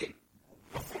 probably,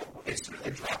 before, as soon as they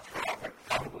dropped her off, I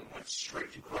probably went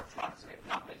straight to electronics and I have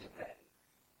not been to bed.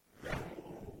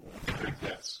 Drink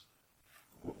this.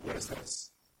 What is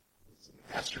this? It's an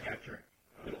astronaut drink.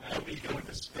 It'll help you go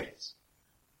into space.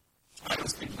 I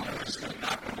was thinking I was just going to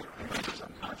knock him with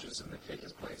unconscious and then take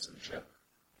his place in the ship.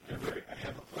 Don't worry, I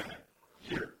have a plan.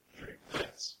 Here, drink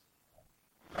this.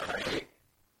 All right.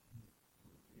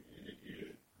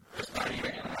 You Just not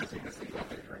even analyzing this thing, you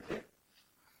want me to drink it?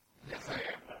 Yes, I am.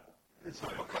 It's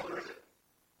fine. What color is it?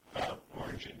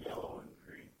 Orange and yellow and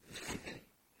green.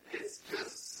 It's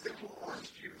just simple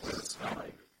orange juice. What does it smell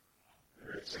like?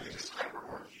 Very exciting. Just pepper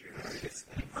orange juice. It's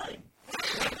fine.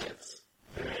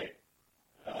 Okay.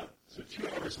 So 2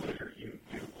 hours later, you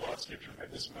lost a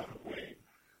tremendous amount of weight.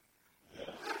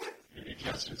 Your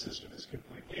digestive system is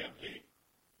completely empty.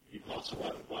 You've lost a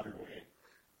lot of water weight.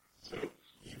 So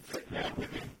you put down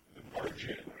within the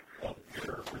margin of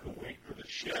error for the weight for the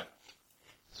ship.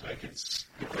 So I can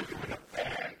put you in a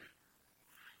bag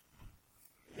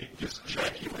and just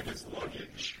check you in his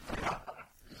luggage.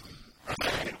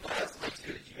 That's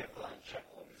good that you have blind check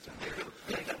luggage. So they're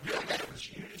really bad,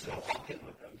 but you just don't walk in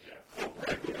with them, Jeff. Oh,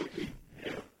 regularly,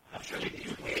 I'm sure you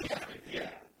do. yeah.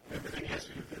 Everything has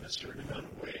to be within a certain amount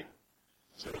of weight.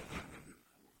 So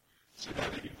now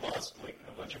that you've lost like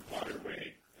a bunch of water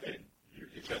weight and your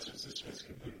digestive system is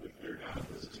completely cleared out,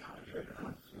 this is how I try to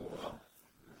not feel well.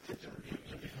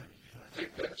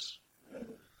 Take this.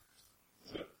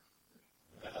 So,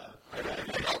 I'm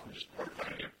just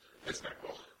mortifying him. It's not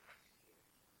cool.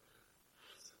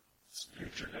 It's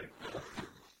future night.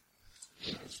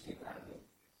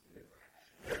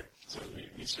 So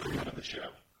we started on the show.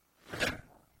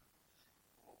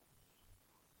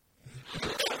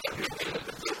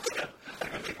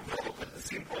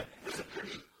 It's a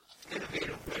pretty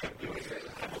innovative way of doing it.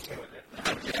 I'm okay with it.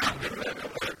 Yeah, I'm good with that. It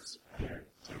works.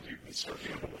 So we start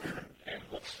doing it and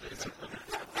let's basically.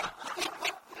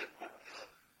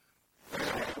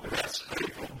 That's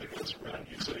pretty cool that goes around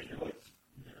you so you're like,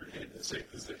 you're in the safe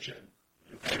position.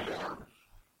 You're pretty armed.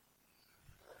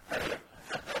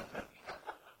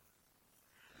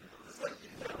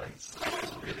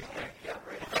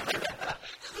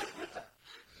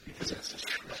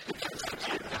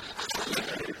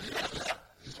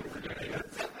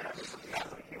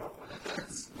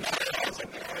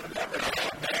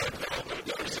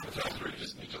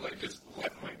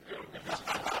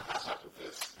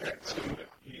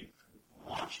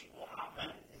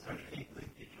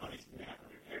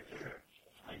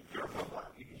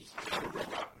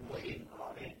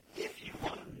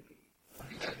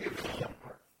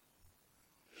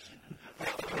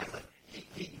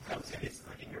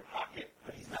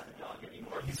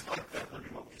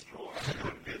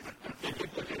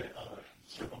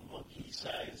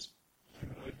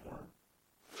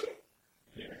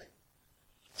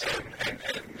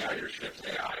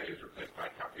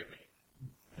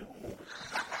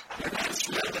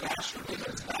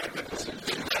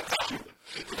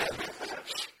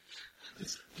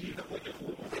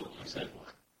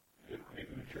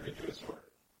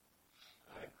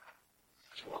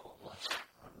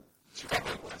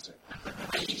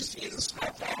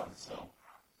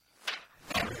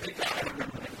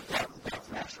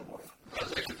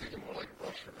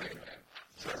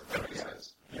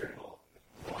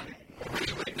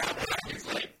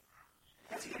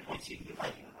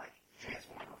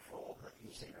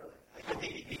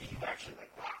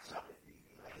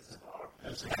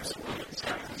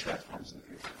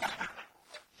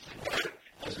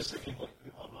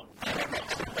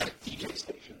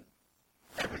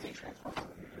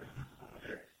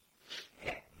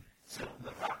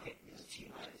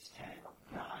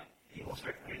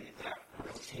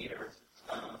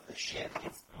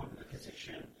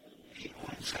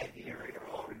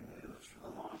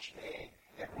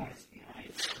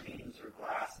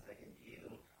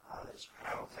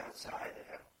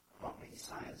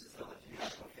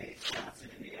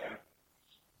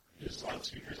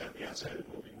 loudspeakers on the outside of the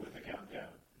building with a countdown.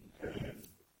 Okay.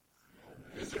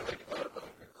 Is there like a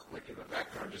click in the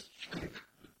background just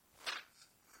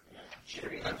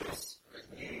Jerry Lewis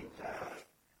and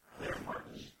Claire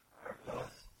Martin are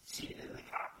both seated in the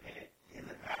cockpit in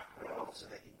the back row so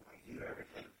they can do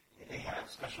everything. And they have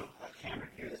special camera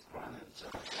gear that's put on them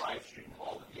to live stream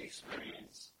all of the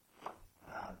experience.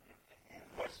 And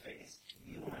of course, Vegas,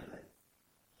 you were in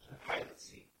the pilot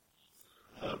seat.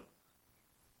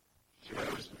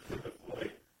 Hours before the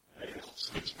flight, I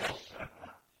asked his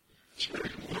Jerry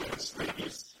Lewis that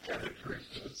he's got a drink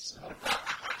to himself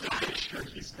to make sure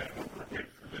he's not overweight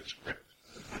for the trip.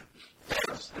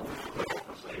 That's the little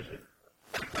conversation.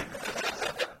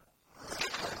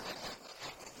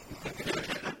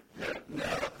 No,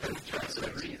 that's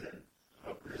the reason.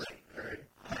 Oh, really? Right.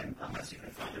 And unless you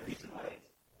can find a reason why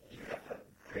you have to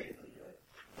creatively do it.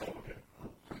 Oh, okay.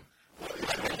 Well,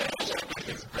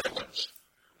 it's very much.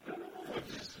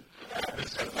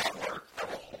 This does not work. I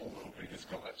will hold open his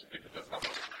college if it does not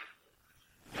work.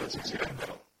 That's exactly.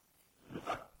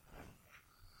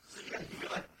 So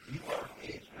you are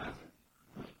Paige Johnson.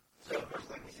 So of course,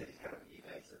 like we said, he's got an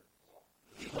eBay. So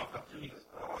he walked up to me and goes,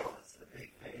 "Oh, that's the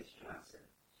big Paige Johnson."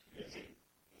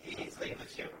 He's like,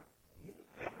 "Let's go. He's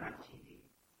on TV."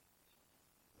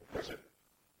 Of course,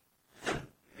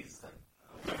 He's like,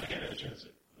 I can't imagine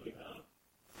it.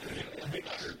 Make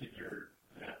sure that you're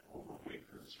not overweight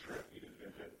for this trip. You know,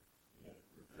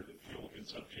 for the fuel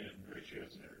consumption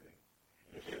ratios and everything.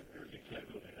 If you have everything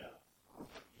calculated out,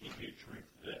 you can drink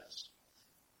this.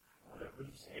 Whatever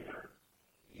you say, or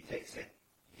he takes it.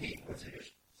 He puts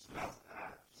it. Smells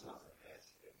like this.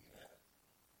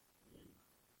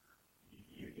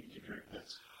 you need to drink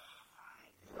this.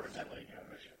 Or is that like how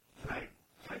much?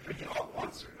 Can I drink it all at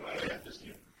once, or do I? Yeah, just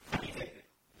you. You take it.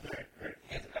 Right.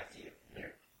 Hands it back to you.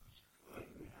 There. I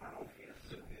don't feel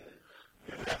so good.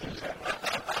 Yeah, that's exactly.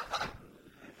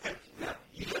 Now,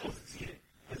 you don't succeed.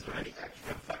 Is there any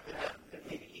extra effect that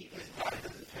maybe his body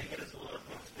doesn't take it as a little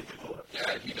bit?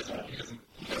 yeah, he doesn't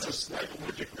He has a slight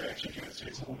allergic reaction to it, so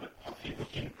he's a little bit puffy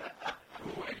looking.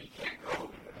 go and he can't go.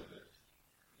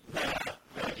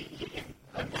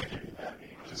 I'm not giving that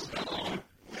name. Just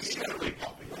he's got a really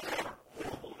puffy look.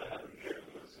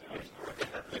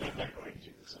 And I'm not going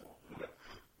to, so.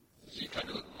 He kind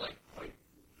of looked like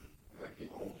the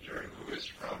old Jerry Lewis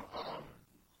from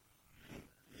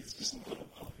He's just a little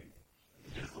puffy.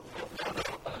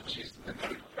 jeez, the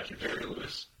Professor Jerry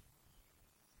Lewis.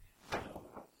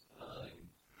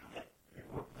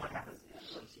 What happens in that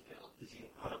place you go? Does he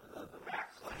put up the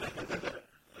racks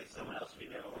like someone else we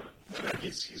know?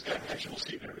 He's got an actual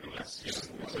seat and everything. He's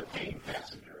a paying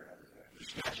passenger and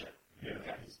everything. Gotcha.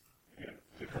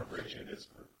 The corporation is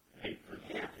paid for the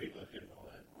pay lift and all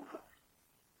that.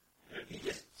 He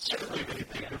just Certainly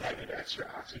they provided extra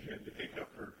oxygen to take up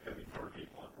for having more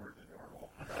people on board than normal.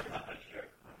 sure.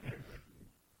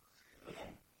 Okay.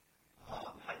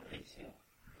 I think so.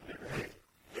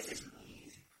 This isn't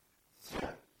easy. So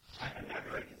I'm not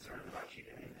very concerned about you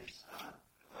doing this,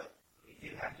 but we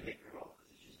do have to make a roll because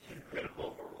it's just too critical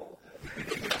of a roll.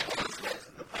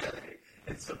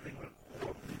 It's something went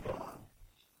horribly wrong.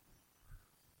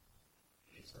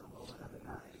 Just don't roll another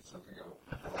nine. Something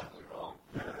horribly wrong.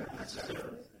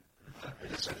 I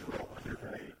just said to roll under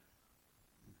right.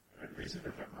 I'd raise it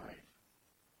if I might.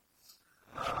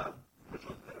 Which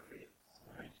one's better for you?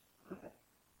 Right. Okay.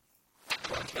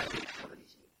 Well, I'm trying to do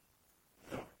somebody's need.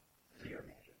 No. So you're a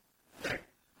manager. Right.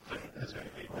 That's going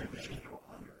to be my mission.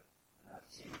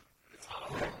 See.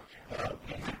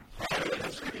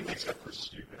 That's really makes up for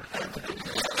stupid.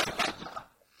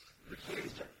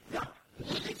 Now, the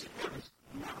one thing's important is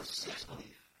number 6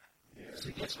 belief. Yeah. So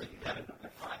guess what? You got a number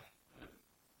 5.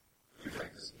 You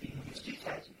practice. You can use 2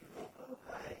 sides. You can roll both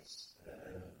dice.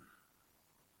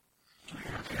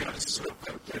 So,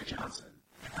 Jerry Johnson.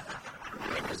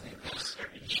 His name is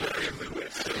Jerry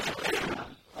Lewis.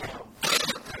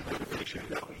 Motivation.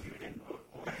 No, you didn't vote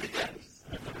for it. Yes.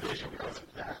 The motivation because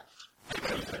of that.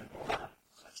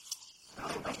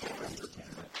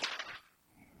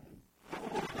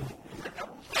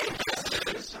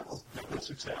 Double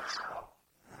success.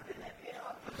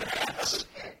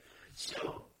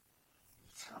 So,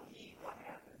 tell me what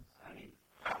happens. I mean,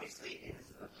 obviously, it is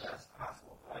the best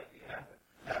possible flight you have.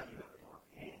 Now, you have more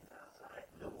hands outside.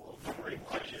 No wolf. Great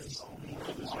questions. Only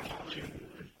for this watching.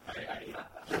 I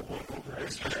don't want over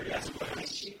extra. Yes, but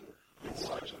it's you. It's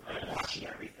such a Watching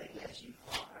everything as you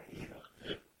fly.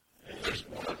 And there's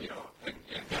one, in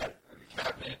the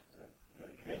cabinet.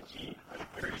 mentee,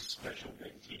 a very special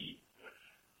mentee.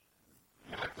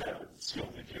 Knocked out and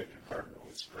sealed into a compartment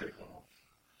with spray foam.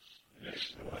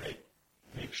 Next to it,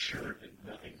 make sure that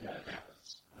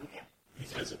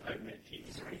as a mentee.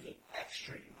 Is there anything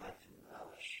extra you'd like to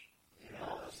embellish in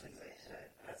all those things I said?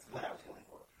 That's what I was going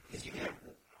for. Because you have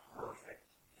the perfect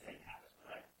thing happen,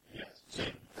 right? Yes. So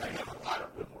I have a lot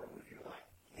of wiggle room if you're like,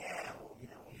 yeah, well, we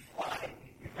fly,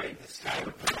 we break the sky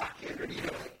with the rocket, or,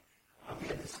 like, we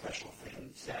have this special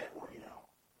thing set, or,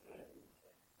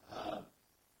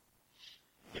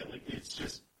 yeah, like,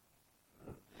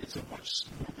 it's a much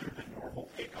smoother than normal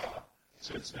takeoff.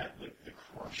 So it's not like the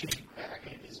crushing back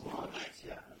end is much.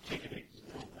 Yeah. Taking it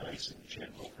real nice and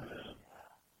gentle for them.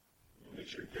 Make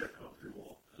sure they're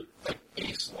comfortable. Like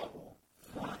base level.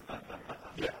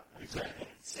 Yeah, exactly.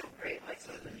 It's so great. Like,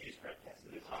 so the news broadcast,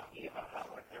 they're talking about how,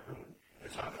 like, they're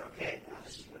talking, okay, now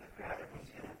this is when the crowd, everyone's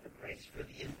going to have to brace for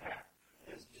the impact.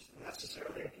 There's just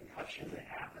necessarily a concussion that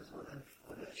happens when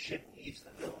the ship leaves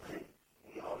the building.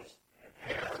 We all just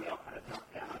prepare, we all kind of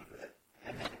dump down for it.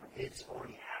 And then it's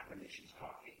already happened as she's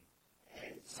talking.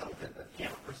 And something, the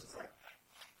camera person's like,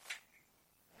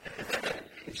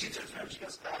 and she turns around and she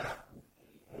goes,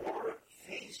 or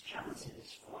Faze Johnson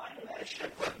is flying that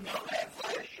ship, but no man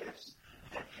flies ships.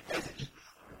 As it just,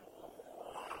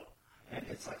 and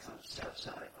it's like some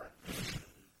subsonic, like,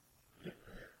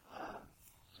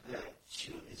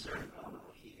 is there a moment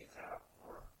where he gets out?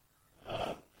 Or,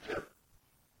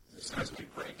 As we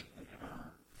break.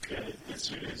 As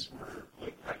soon as we're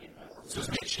like breaking metal. So as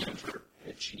we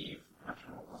achieve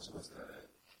nocturnal velocity, what's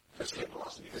the escape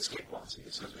velocity? Escape velocity.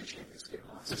 So as we achieve escape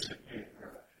velocity.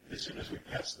 As soon as we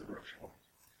pass the roach point.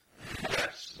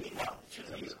 Yes. meanwhile,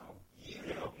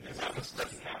 because that was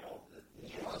stuff you have all the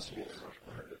velocity of the roach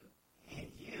point. And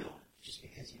you, just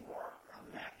because you are on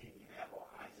the map and you have all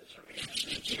kinds of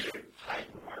surveillance, high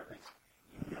requirements,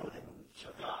 you know that when you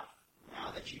took off,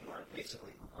 now that you are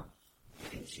basically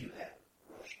getting to that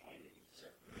rush point that you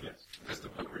said. Yes. Because the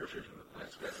point we were from the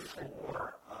plants, we actually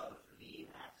Four of the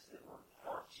maps that were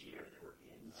parked here that were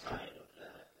inside of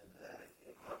the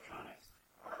electronics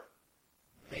are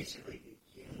basically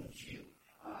beginning to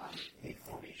make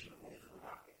formation away from the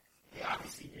rocket. They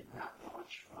obviously did not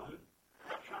launch from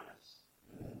electronics,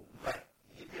 but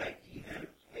you could ID them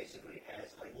basically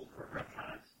as labeled for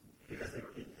electronics because they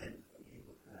were independent from you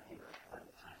at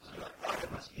the time. So you're like, oh,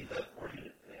 it must be the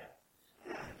coordinate there.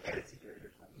 And it's here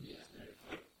or something. Yes.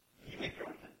 You make your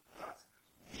own thoughts.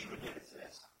 You would get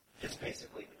this just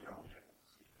basically with your own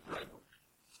techniques. Right.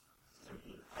 So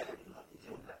I didn't know what to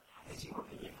do with that. Is your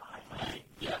opinion high?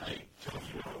 Yeah, I told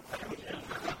you.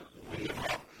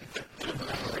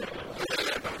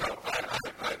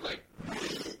 I like,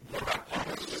 what about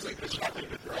Paul? Just like this one thing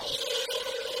that they're all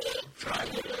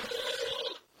trying to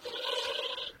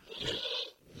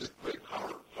just like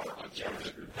power on camera,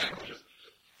 the panel just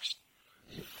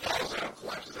falls out,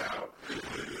 collapses out.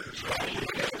 Trying to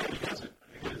get it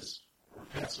because we're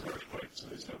past the rush point, so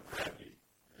there's no gravity.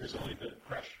 There's only the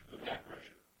pressure, the back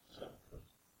pressure. So.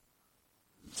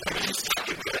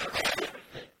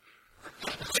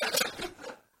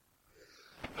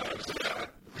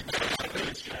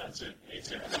 It's Johnson. It's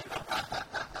Johnson.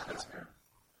 That's fair.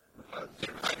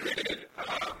 Get hydrated,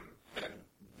 and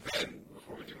then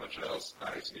before we do much else,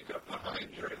 I sneak up behind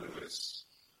Jerry Lewis,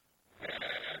 and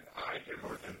I hit him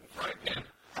with a frying pan.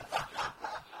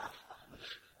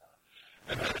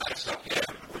 And then I stop him.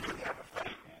 We do have a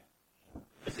frying pan.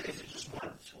 Is it just one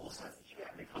of the tool sets that you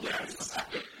have? Yeah,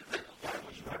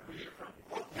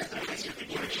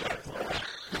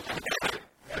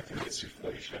 I think it's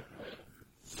inflation.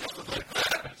 something like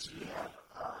that. Do you have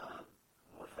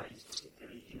more friends to get there?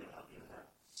 You can help you with that.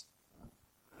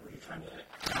 Were you trying to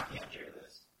copy out Jerry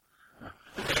Lewis?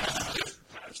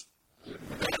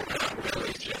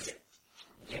 Really, just,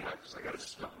 because I got to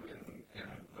stuff him in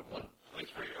the one place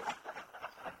for you.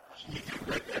 You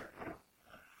do right there.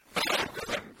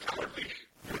 Because I'm cowardly.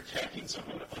 You're attacking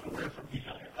someone unaware from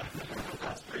behind.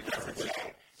 That's pretty different.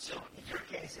 So in your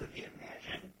case, it would be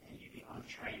imagine, and you'd be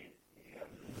untrained. You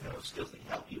have no skills that can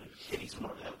help you in hitting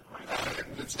someone without the right.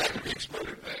 It's not going to be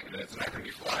exploded thing, and it's not going to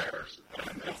be flyers,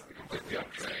 and it's completely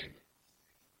untrained.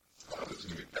 Oh, this is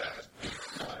going to be bad.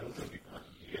 It was going to be fun.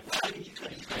 I mean, you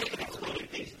could explode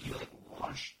things if you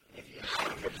launch, if you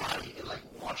have your body, it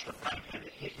launched a frying pan to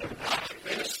hit your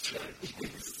face.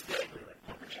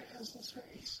 Protect us in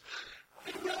space.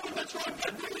 No, that's what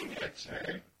I'm doing it,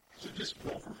 sir. So just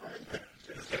roll for frying pan.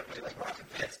 It's going to play like rocket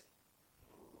pits.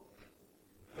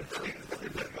 But the thing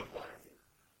doesn't go flying.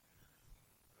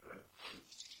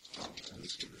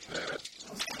 Let's do that.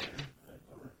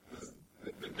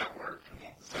 It did not work.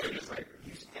 So you're just like,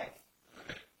 Use a deck.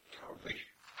 cowardly.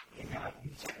 And now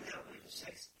you technically use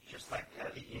sex, just like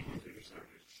the use with your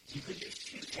soldiers. So you could use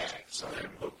two tags.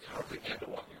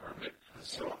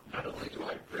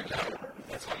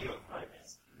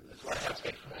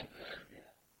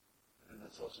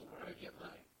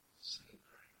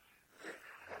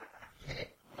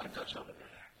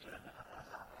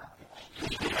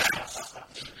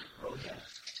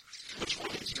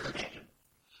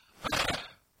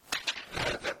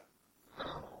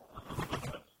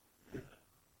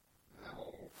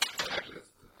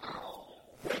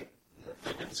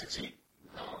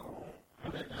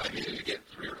 I needed to get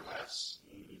 3 or less.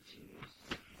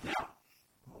 Now,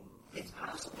 it's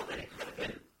possible that it could have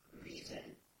been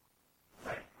reason,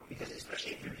 right? Because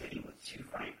especially if you're hitting with 2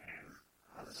 frying pans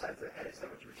on the sides of the head, is that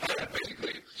what you were saying? Yeah,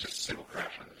 basically, it's just a single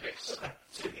crash on the face. Okay,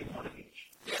 so you get 1 of each.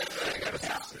 Yeah, I got a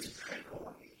Now, it's critical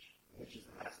 1 of each, which is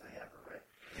the best I ever, right?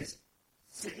 Because,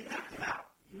 so you knocked him out.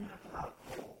 You knocked him out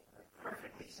whole, like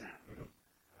perfectly sound.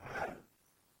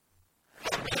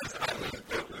 I lived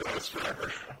those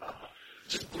forever.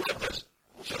 Just bloodless.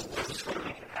 Just going to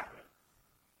make it happen.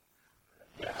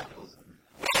 Yeah, you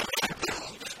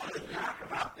just wanted to knock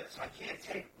him out there, so I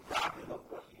can't rob him of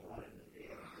what he wanted to do.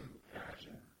 Gotcha.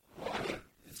 Well, I mean,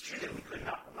 it's true that we could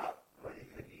knock him out, but it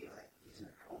could be like he's in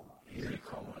a coma. He's in a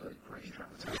coma, like brain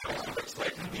traumatized. It's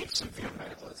like he needs severe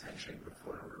medical attention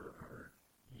before we recover.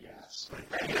 Yes. But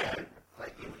then,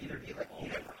 like, it would either be like you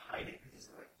have to hide it because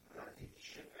like you gotta take the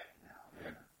shit back now,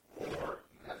 or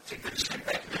you gotta take the shit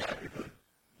back now.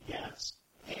 Yes.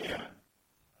 And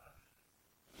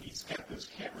he's got those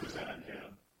cameras on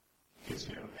him because,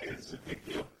 it's a big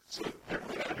deal. So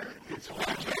everyone on Earth gets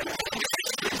watching.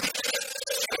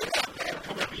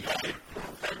 Come up behind him.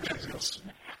 Everybody's going to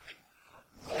smack.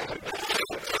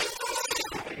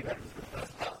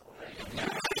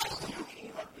 You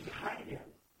came up behind him,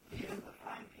 hit him the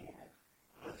frying pan,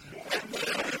 but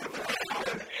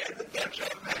then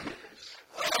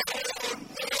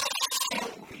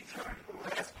we turned the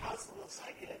last possible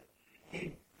second,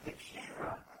 and the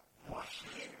camera, well, she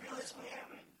didn't realize what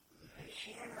happened. The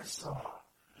camera saw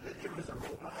that there was a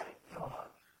robotic dog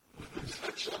with a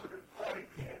touch on the frying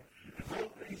pan, and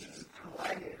both things just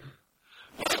collided.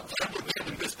 Well, I'm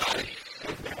looking at this body.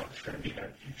 And now it's going to be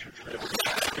on future trips.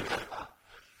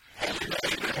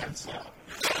 And so,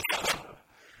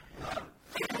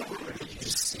 You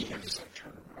just see him just like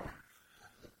turn around.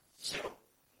 So,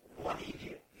 what he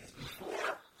did is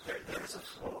before there's a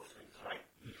flow of things, right?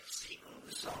 People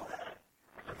who saw that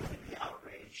are going to be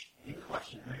outraged, in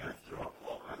question, they're going to throw up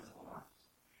all kinds of alarms.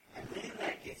 And then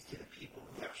that gets to the people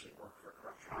who actually work for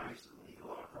Corruptronics and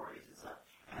legal authorities and stuff.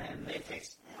 And they take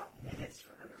minutes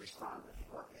for them to respond with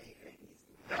what they think needs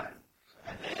to be done.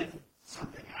 And then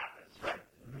something happens, right?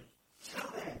 Till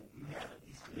then, you have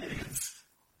these minutes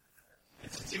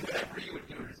to do whatever you would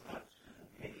do in response.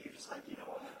 Maybe you're just like, you know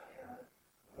what?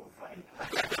 We'll find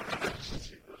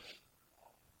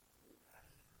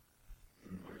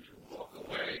Walk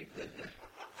away.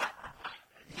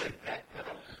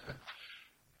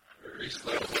 Very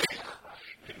slowly.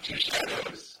 Into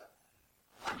shadows.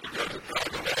 You go to the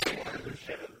the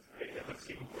shadows is great. That looks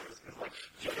even worse because, like,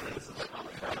 generally this is like on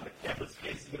the ground, the camera's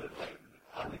facing it, like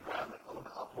on the ground, like a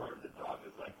little upward, the dog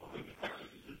is like holding the camera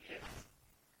to the kids.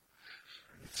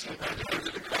 So I go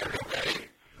to the cargo bay.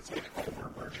 it's like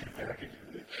overmerging back into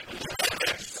the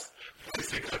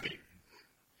Basically.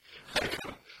 I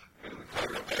go in the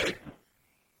cargo bay.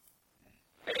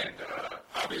 And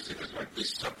obviously there's going to be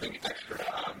something extra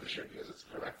on the ship because it's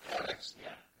electronics. Yeah.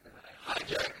 And I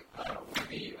hijack one of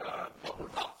the bubble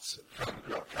bots from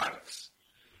Corruptronics.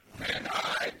 And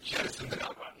I jettison the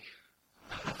dump body.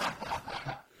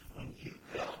 When you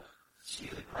go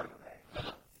to the cargo bay,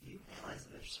 you realize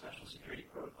that there's special security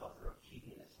protocols that are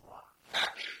keeping this locked.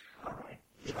 All right.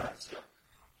 So,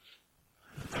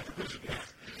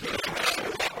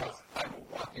 I'm a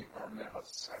walking armament of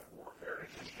cyber warfare.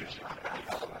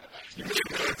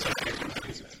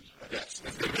 Yes,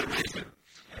 that's the good reason.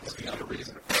 That's the other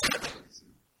reason.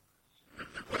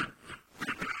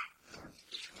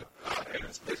 And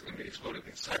it's basically going to be exploding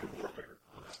in cyber warfare.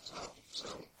 So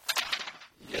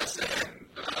yes, and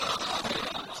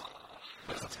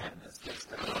that's 10. That's just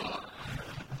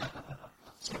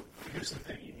So here's the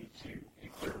thing, you need to be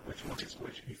clear which one is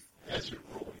which as you're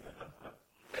rolling them.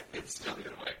 it's still the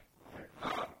other way.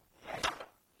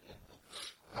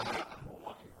 I'm a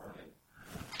walking army.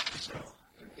 So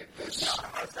get this. now,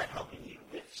 how's that helping you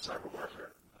with cyber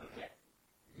warfare? Okay.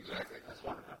 Exactly. That's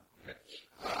one of them. Okay.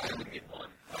 I only need one.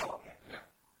 Oh, okay. Yeah.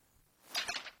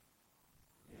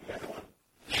 The other one.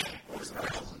 What was the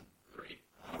rest? 3. Okay.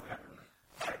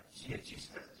 All right. So you have 2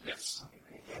 spaces. Yes.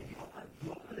 Okay. Yeah, you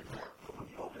open the door. But when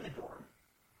you open the door,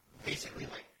 basically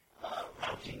like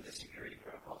routing the security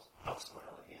protocols elsewhere,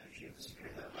 like the energy of the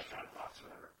security, the electronic box,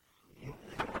 whatever. You open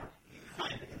the door, you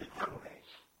find that in the cargo bay,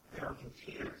 there are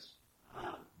containers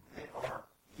that are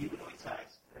humanoid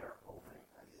size that are opening.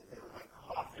 They're like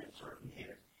coffin sort of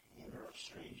containers, and there are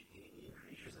strange alien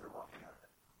creatures that are walking out of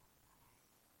it.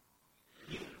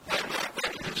 You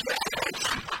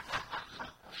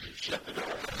Shut the door.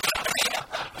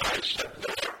 I shut the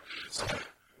door. So,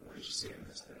 what did you see in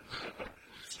this thing?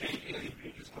 strange alien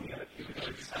creatures coming out of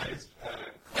humanoid size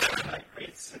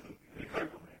crates.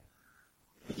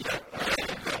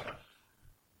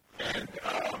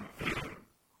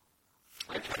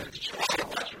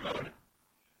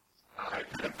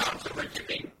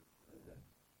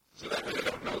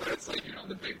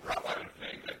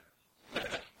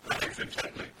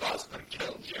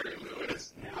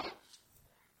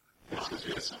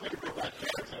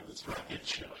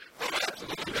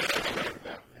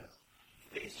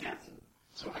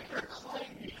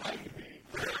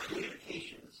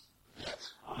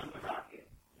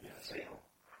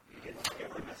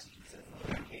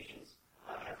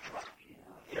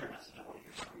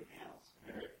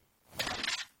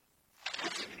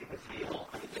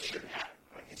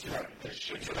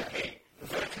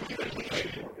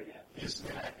 is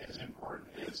that as important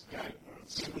as guidance?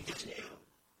 So we just knew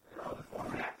there are the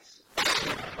formats,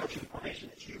 approaching formation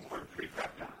that you weren't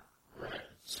pre-prepped on. Right.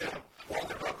 So while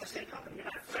they're both the same company, you're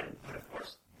not a friend, but of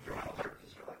course you're on alert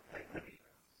because you're like maybe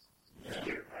it's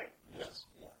weird, right? Yes.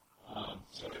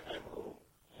 So I will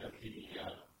have the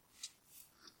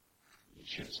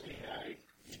Chips AI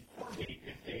inform me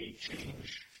if they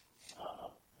change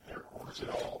their course at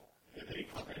all, if they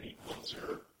come any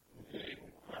closer, if they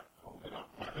open up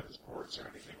one of the sports or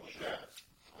anything like that.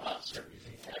 Start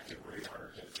using active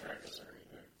radar to track us or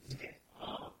anything. Okay.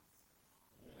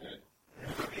 And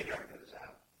the radar goes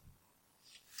out.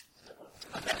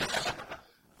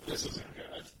 this isn't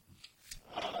good.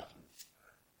 I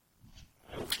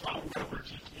will follow over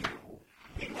to you.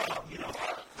 Meanwhile,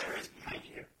 Claire is behind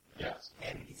you. Yes.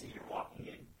 And you can see you're walking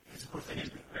in. Because of course they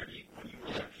didn't prepare you when you were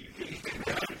like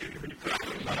when you put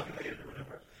it or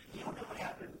whatever. You don't know what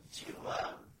happened to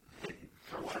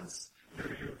for once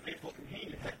your faithful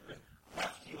companion had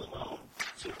left you alone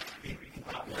so maybe you can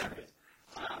pop out of it.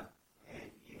 And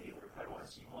you were quite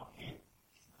once you walk in.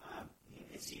 You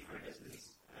can see for it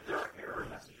there are error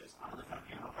messages on the front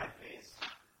panel by phase.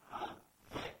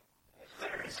 But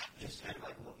Claire is just kind of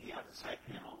like looking out the side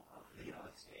panel of the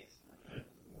space.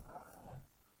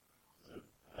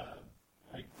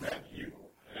 I grab you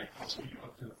and I hustle you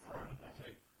up to the front. I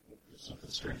think there's something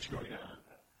strange going on.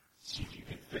 See if you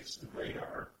can fix the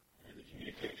radar and the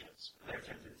communications. Claire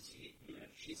turns to the seat.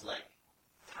 She's like,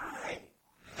 hi.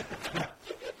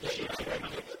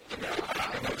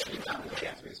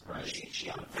 She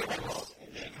on the calls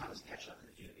and then comes catch up to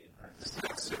the Julian. This is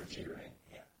not Sergi, right?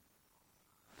 Yeah.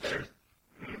 There's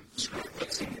Screw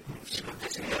fixing the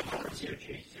parts here,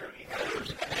 Chase.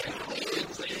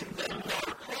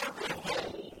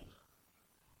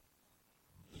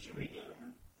 Did you read it?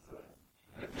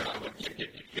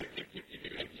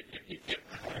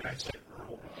 and I said,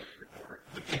 roll report.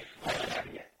 Okay, I don't have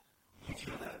it yet. You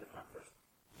two know the front first.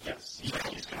 Yes, he's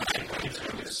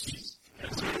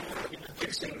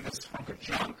fixing this hunk of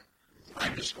junk.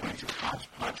 I'm just going to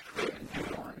hodgepodge code and do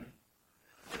it on.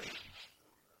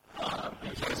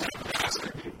 Because I'm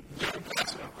passive,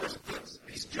 of course, it's a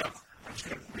piece of junk. I'm just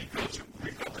going to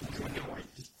rebuild it into a new one.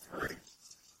 Hurry.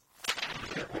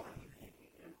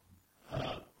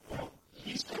 Well,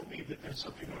 he's told me that there's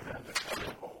something going on that's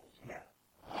horrible. Yeah.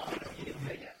 You didn't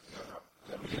do it yet.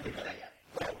 No. You didn't do that yet.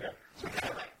 Okay. So we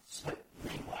kind of like split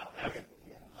meanwhile. Okay.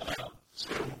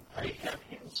 So I have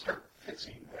him start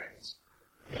fixing things,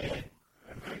 and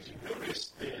I'm going to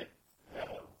notice that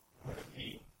one of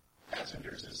the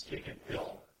passengers is taken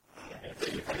ill, and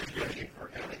they are judging for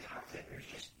him. In the cockpit, there's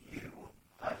just you,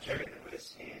 Jerry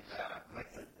Lewis, and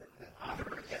like the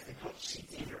operator, yes, they put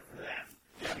seats in here for them.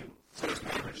 Yeah. So it's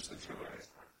more than just the two of us.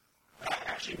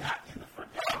 Actually, not in the front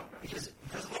row, because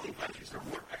of all the adventures, there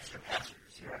were extra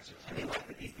passengers here. And they like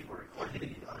that these people were recording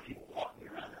and other people walking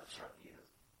around that obstruct the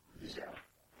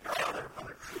there are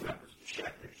other crew members of the ship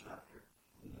that are just not here.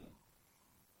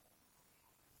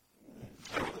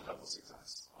 I rolled a double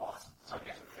success. Awesome. So I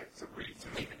guess it's agreed to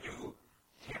make a new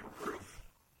tamper-proof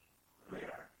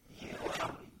radar. You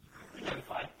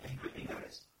identified and quickly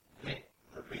noticed that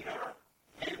the radar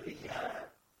and the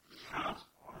count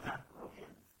are not broken.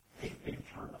 They've been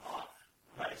turned off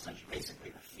by essentially, basically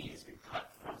the feed has been cut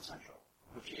from Central,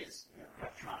 which is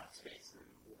electronic space.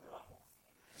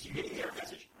 So you get the error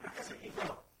message, not because they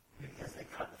go, because they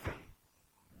cut the feed.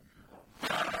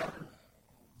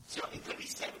 So it could be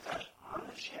sabotage on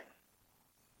the ship.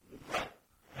 But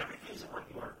everything's in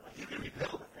working order. Like you can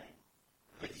rebuild the thing,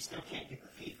 but you still can't get the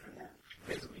feed from them.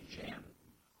 Basically jammed.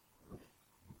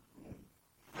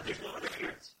 But there's no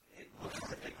interference. It looks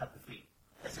as if they cut the feed.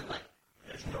 As in, like,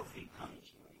 there's no feed coming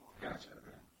to you anymore. Gotcha.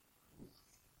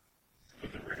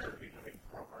 But the radar would be coming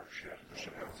from our ship. The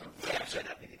ship has something. Yeah, so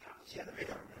that'd be the comments. Yeah, the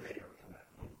radar would come back.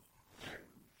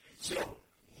 So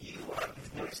you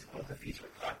noticed that both the feeds were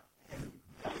cut, and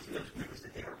one of those was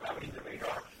that they were routing the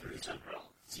radar through Central.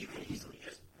 So you can easily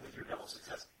just, with your double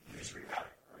success, you just reroute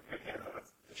it. Right out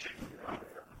of the ship from your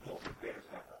operator, pull the radars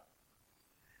back up.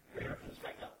 Radar comes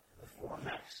back up. The four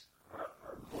mechs are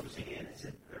closing in as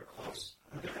if they're close.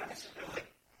 But they're not necessarily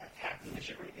like attacking the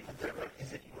ship or anything, but they're like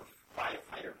as if you were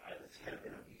firefighter pilots kind of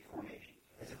in a V formation,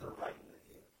 as if they're riding with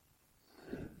you.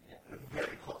 Yeah, they're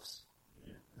very close.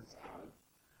 Yeah, that's odd.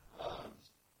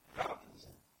 Falcons.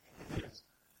 Yes.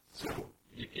 So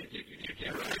you can't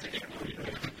really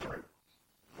report.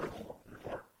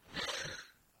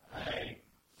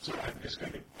 So I'm just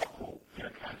going to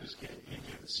just get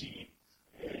into the scene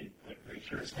and make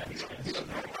sure it's heavy. You don't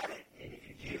know about it, and if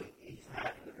you do, he's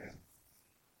not in the room.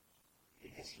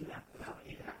 Because he knocked them out.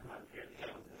 He knocked them out here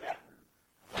together with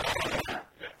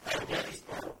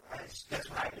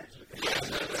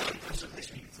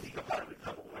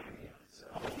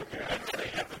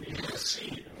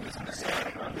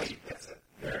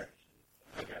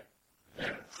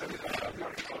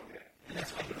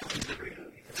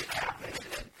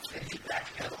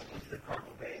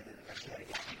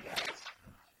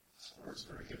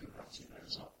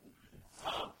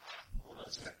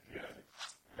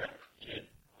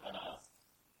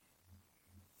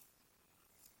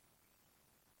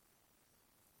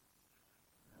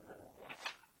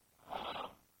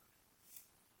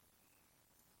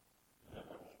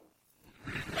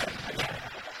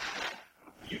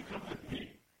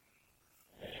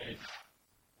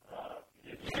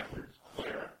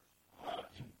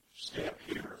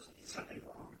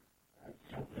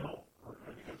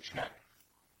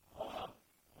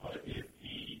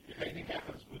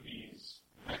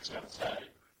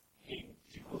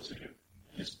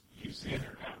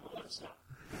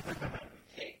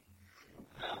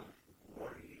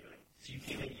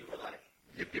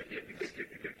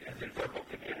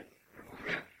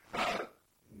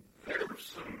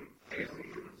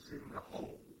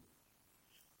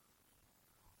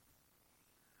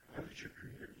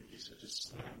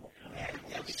just what kind And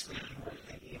obviously, you were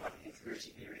thinking about the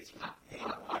conspiracy theories.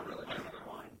 I really remember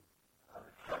one.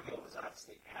 Cargill was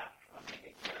obviously hacked from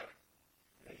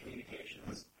the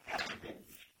communications having been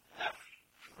left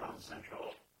from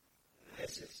Central.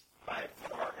 This is by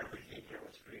far everything here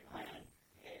was pre-planned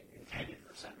and intended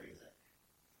for some reason.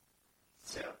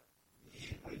 So,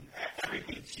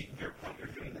 everything to your point, you're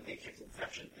doing the matrix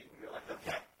infection thing. You're like,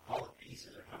 okay, all the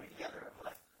pieces are coming together.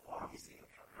 Like, well, obviously,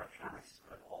 electronics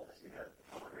put all this together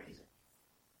for a reason.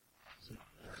 So,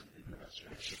 that's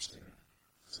very interesting.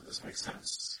 So this makes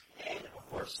sense. And, of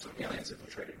course, so aliens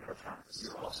infiltrated electronics.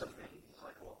 You're also thinking, it's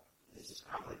like, well, this is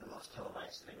probably the most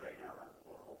televised thing right now around the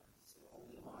world. It's the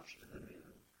only launch to the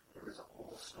moon. There was a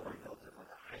whole story built of like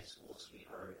a high school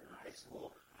sweetheart and a high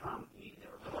school prom queen. They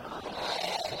were going on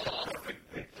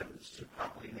perfect victims to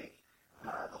probably make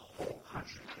the whole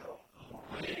country go, oh,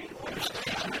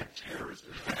 terrorist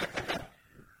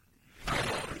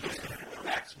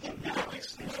maximum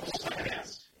knowledge.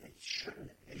 They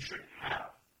shouldn't have.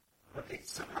 But they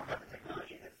somehow have the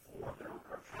technology that four of their own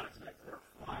electronics and they're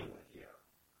flying with you.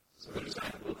 So they're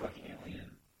designed to look like an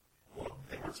alien. Well,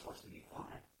 they weren't supposed to be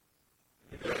flying.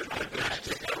 They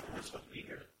weren't supposed to be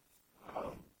here.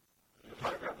 If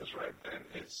I got this right, then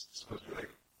it's supposed to be like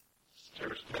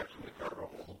terrorist attack from the cargo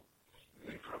hold. And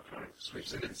then electronic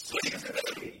sweeps it and slings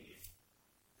it.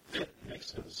 That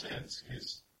makes no sense,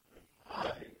 because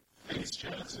Face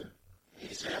Johnson,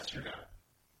 he's an astronaut.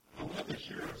 One of the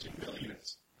heroes in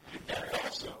Millions did that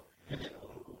also. And then,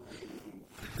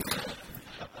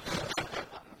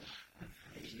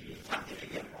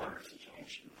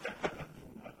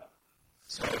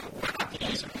 So we're not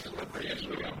using delivery as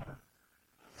we go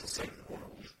to save the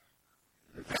world.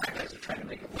 The bad guys are trying to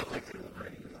make it look like they're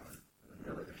liberating the world.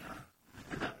 Really, they're not.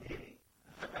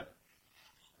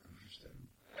 Interesting.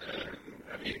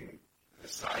 I mean,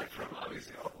 aside from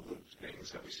obviously all the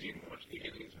things, have we seen much of the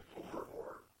aliens before,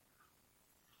 or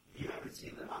you haven't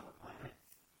seen them on the planet?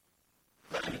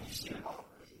 But I mean, you've seen them all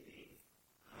over TV.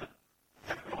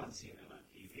 Everyone's seen them on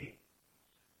TV.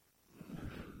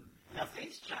 Now,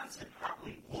 Face Johnson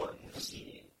probably would have seen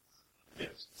it.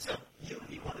 yes. So you would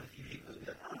be one of the few people who would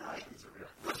be like, oh no, aliens are real.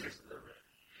 Lizards are real.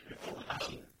 I've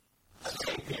seen them. I've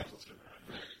seen examples of them.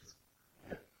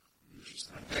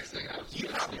 interesting? Next thing I was You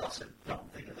probably also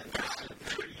don't think of them.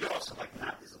 You also like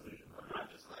not disillusioned, but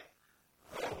not just like,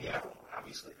 oh yeah, well,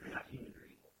 obviously you're not human or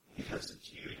evil. Because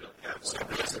it's you, you don't have so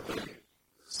basically,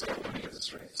 so let me get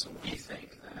this right. So we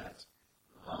think that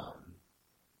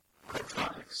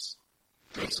electronics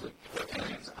basically put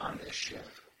aliens on this ship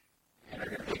and are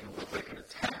going to make it look like an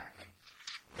attack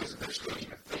because they're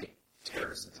staging a fake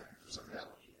terrorist attack or something.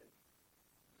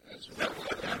 That's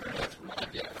my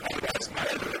idea. That's my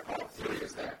other theory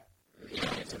is that the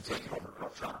aliens have taken over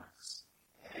electronics.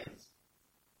 And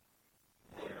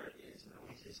there is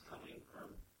noises coming from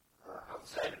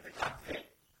outside of the cockpit.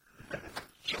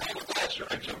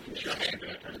 I jumped into your hand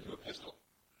and I turned into a pistol.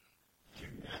 Do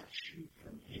not shoot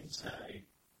from inside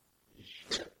the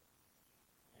ship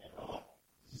at all.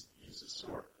 Just use a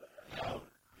sword. Have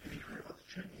you heard about the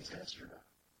Chinese astronaut?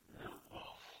 No. Oh,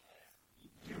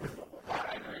 you remember what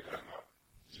I know you're talking about.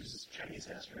 There's this Chinese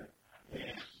astronaut, and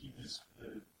he was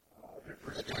their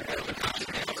first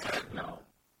guy. No.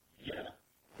 Yeah.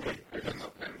 I don't know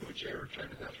if Ben Wuchie or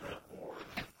Chinese astronaut or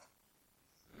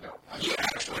no. Yeah,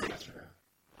 actually, astronaut.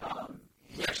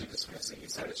 He actually dismissed it. He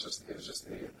said it was just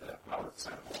the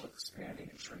outside wall expanding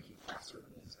and shrinking faster than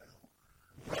the inside wall.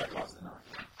 That caused the knock.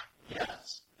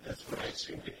 Yes, that's what I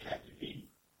assumed it had to be,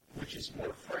 which is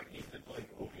more frightening than like,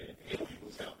 okay, an alien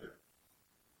was out there.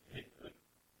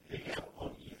 They have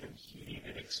uneven heating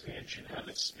and expansion on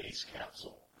a space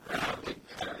capsule.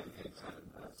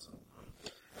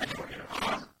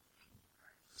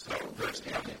 So there's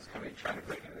aliens coming, trying to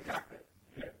break into the cockpit.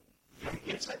 Yeah.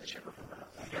 Inside the ship or from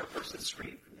the air person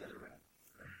scream from the other room.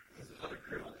 Because there's other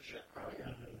crew on the ship. Oh,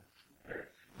 yeah. They're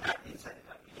not inside the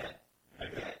cockpit yet.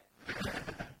 Yet.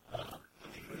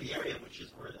 Looking for the area which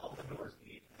is where all the doors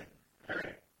lead. All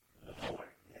right. The hallway.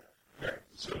 Yeah. All right.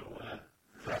 So,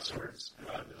 crosswords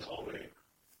around this hallway.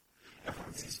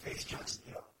 Everyone sees Face Johnson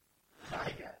go,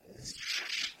 I got this.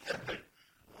 Why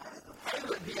did the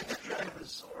pilot be at the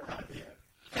driver's sword on there?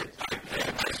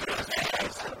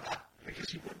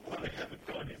 Because you wouldn't want to have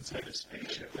a gun inside a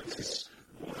spaceship. That's just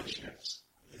foolishness.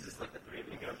 Is this like the three of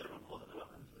you guys that were holding the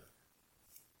weapons?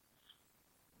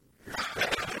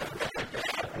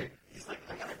 He's like,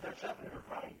 I got a Dutch oven in her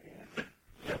frying pan.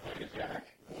 Yeah, like a jack.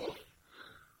 Wolf.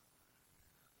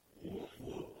 Wolf,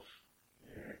 wolf.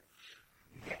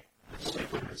 Okay. Let's see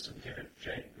if there's some kind of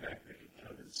giant back that can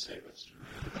come and save us.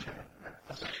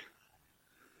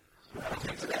 I'll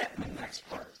get to that in the next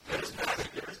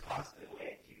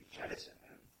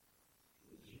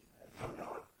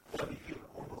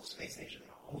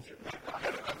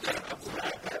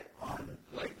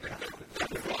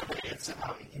But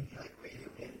somehow it can be like radio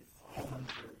in home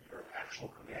your actual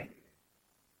command unit.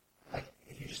 Like,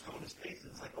 if you just go into space,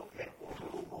 it's like, okay,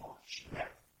 we'll launch. Yeah.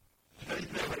 But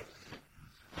it's really,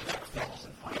 that falls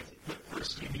and finds it. But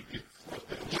first you need to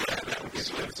flip it. Yeah, that would be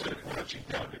so instead of launching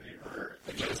down to the earth.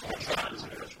 And just like that is a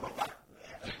robot.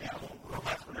 Yeah,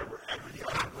 robots, whenever the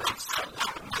other breaks,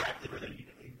 exactly where they need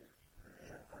to be.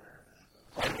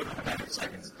 5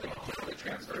 seconds, they totally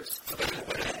transverse.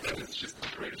 It's just the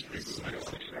greatest reason I don't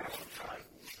see that.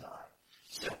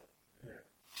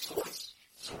 So,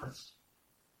 swords.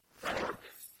 Okay.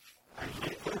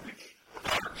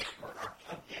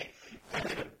 And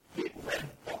then a big red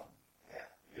button. Yeah.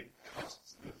 It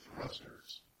costs the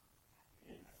thrusters.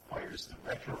 It fires the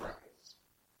retro rockets.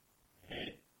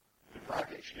 And the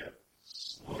rocket ship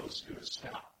slows to a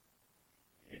stop.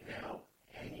 And now,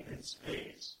 hanging in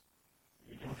space,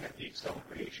 we don't have the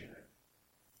acceleration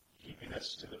keeping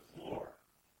us to the floor.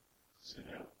 So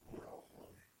now we're all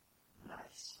floating.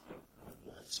 Nice.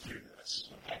 Let's do this.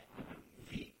 Okay.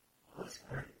 V, what's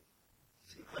her?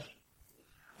 That's a good question.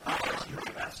 You're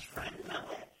your best friend in that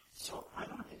way. So I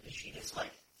don't think that she just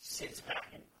like sits back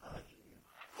and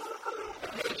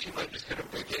She might just kind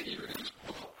of wink at you and just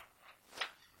pull up.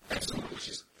 Absolutely,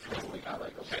 she's totally not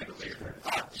like, okay, later.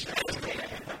 she doesn't take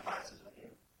hand classes with you.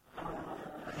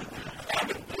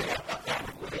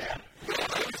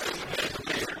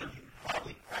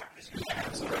 Probably practice your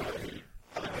absolutely.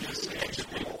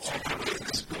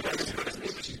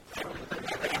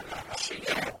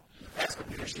 That's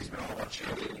what she's been all about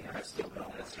cheerleading, and I still know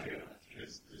that's true.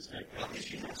 Is that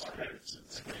she's inspired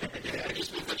since? Yeah, I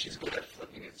just feel like she's good at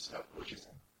flipping and stuff, which is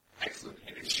excellent.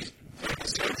 And she's I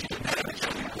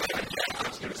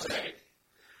was going to say,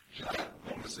 she's got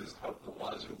bonuses out the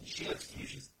wazoo. She looks you,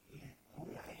 she's, yeah,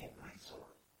 only I had my sword.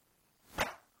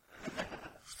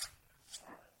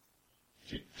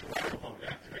 She tried to hold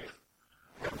that to me.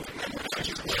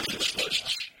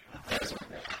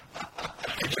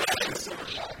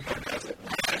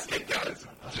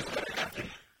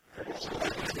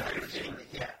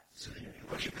 Yeah, so then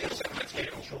what you pay someone to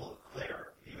take control of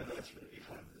Claire, even though it's going to be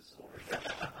fun of the story.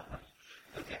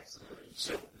 Okay,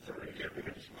 so the room here, we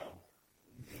can just go.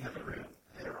 In the other room,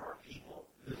 there are people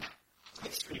who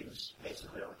extremes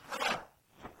basically are like,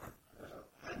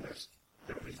 and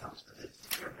everybody comes to this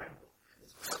incredible.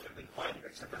 It's perfectly quiet here,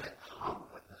 except for that hum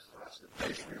with the rest of the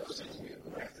place. We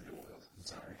have to do it. I'm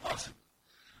sorry. Awesome.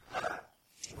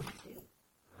 What do you feel?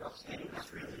 Well, standing in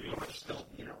this room, you're still,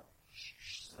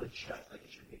 split shut like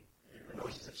it should be. The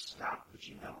noises have stopped, but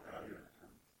you know how you're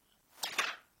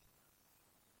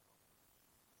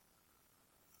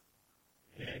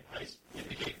And I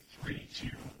indicate 3, 2,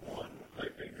 1 with my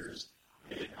fingers,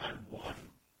 and on 1,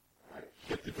 I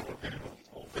hit the door panel,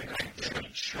 open,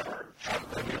 and charge.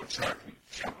 We don't charge, we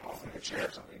jump off like a chair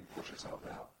or something, push yourself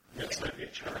out. Yes, I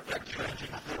get charged. I'm charging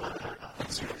forward.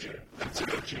 That's zero G. That's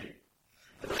 0G.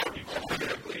 You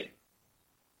completely.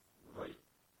 Like,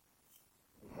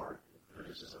 Mark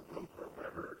produces a rope or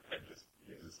whatever, and just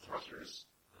uses thrusters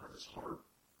for his hard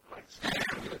legs.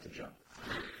 You like to jump.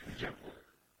 You jump forward.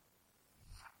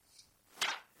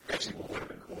 Actually, what would have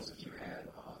been cool is if you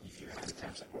had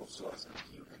attempts like rope saws, and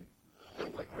you can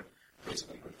hold, like,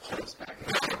 basically would pull us back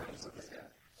and stuff like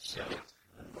that. So,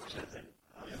 unfortunately,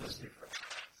 I'm listening for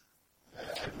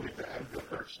I believe that I would go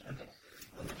first. okay.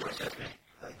 Well, the first says,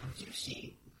 did you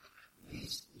see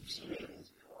these, you've seen aliens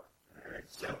before, alright?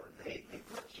 So, they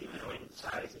look humanoid in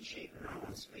size and shape and are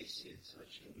in spacesuits,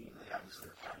 which can be, obviously,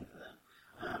 fine for them.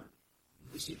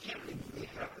 So you can't really make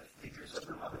out the figures of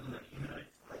them other than they're humanoid.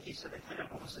 Like you said, they kind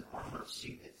of almost an armored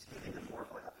suit that's giving them more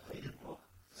of like a plated look.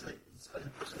 So it's like a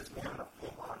person that's more of a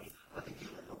full body, but they do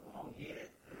like elongated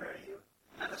compared to you.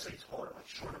 Not necessarily taller, like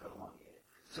shorter but elongated.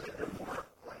 So that they're more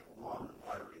like long and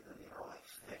wiry than they are like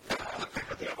thick.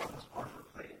 But they have almost armor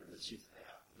plated in the suits they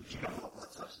have. But you don't know what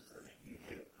substance they're making. You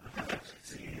do.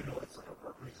 So you know it's like a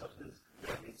rubbery substance.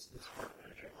 That means it's hard to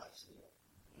penetrate like steel.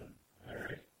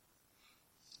 Alright.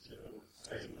 So,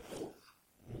 I will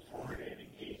move forward and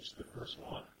engage the first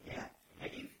one. Yeah.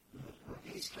 And you've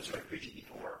these sort of creatures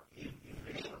before. You've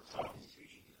been able to talk to these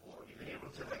creatures before. You've been able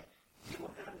to like do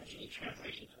what kind of machine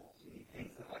translation tools. You need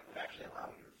things that like would actually allow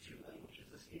your two languages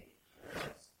to speak.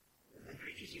 The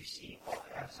creatures you see all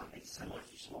have something similar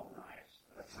to small knives,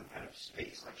 like some kind of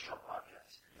space, like sharp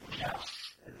objects. Yeah.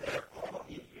 And they're all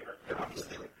in here. They're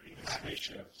obviously like creatures.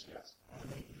 Spaceships, yes.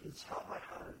 And you can tell by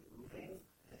how they're moving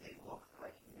that they look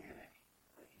like manic.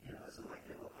 Like, isn't like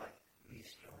they look like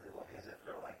bestial. They look as if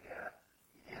they're like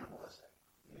animalistic.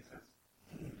 Makes sense?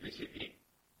 They should be.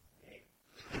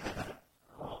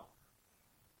 Cool.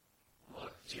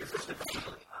 Look, so your first impression is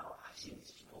like, oh, I've seen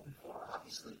these people before,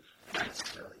 obviously.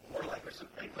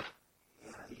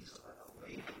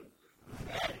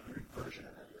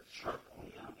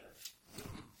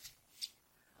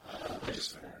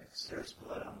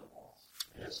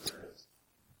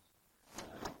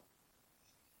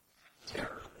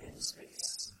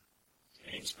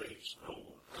 there's no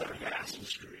clear gas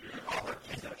history. All her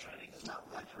kinetic training does not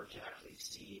let her to actually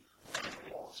see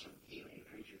walls from alien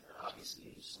creatures that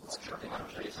obviously is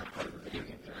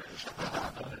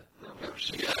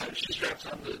She straps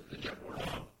on the jump board.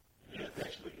 And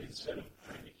actually, instead of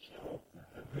trying to kill,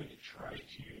 I'm going to try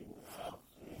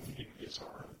to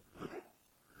disarm.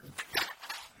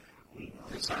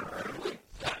 Disarm right away.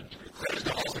 That is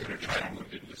also going to try to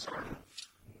move to disarm.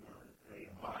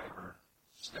 By her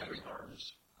stabbing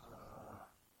arms.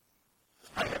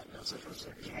 I have no such for a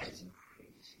second. Yeah, it's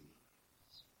crazy.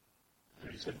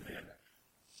 You said man.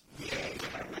 Yeah,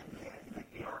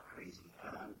 they are crazy.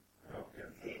 Okay.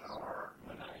 They are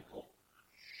Maniacal.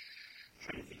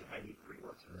 trying to think if I need three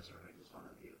words for this or I just want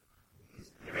to do.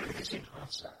 They're the same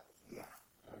concept. Yeah.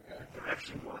 Okay. They're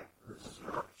actually more like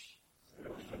berserkers.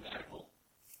 They're maniacal.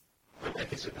 But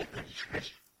that is a bit of a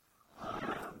trash.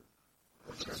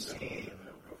 What's your say?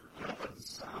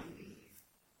 Zombie.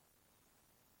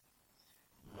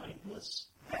 Mindless.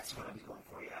 That's what I was going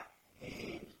for, yeah.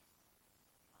 And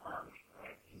armed,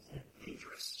 right?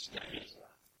 Dangerous. Yeah.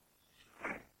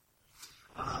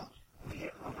 Alright. We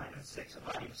have a mind of 6, a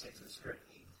body of 6, and a spirit of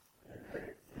 8.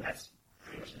 And that's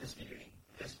pretty much the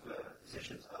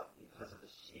dispositions of because of the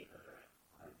shape of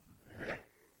it. Okay?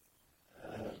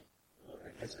 I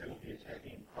guess I will be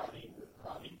attacking body with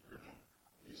body.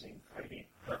 Using fighting.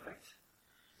 Perfect.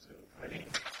 So fighting.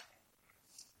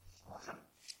 Awesome.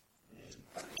 And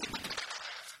fighting.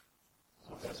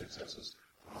 So that's successes.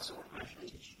 Also, what I should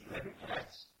teach you every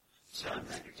text. So I'm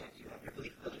going to protect you have your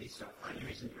belief abilities. So for any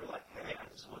reason you're like, hey, I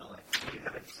just want to you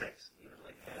have a 6. You're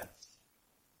like,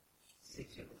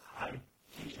 6 you have high.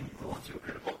 You can go into a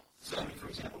critical. So, I mean, for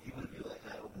example, you wouldn't be like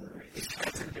that open the rate.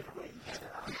 It's in a different way. You get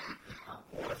that out.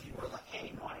 Or if you were like,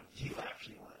 hey, no, I do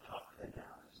actually want to talk that down.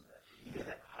 You get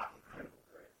that highly critical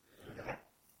rate. Okay?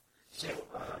 So,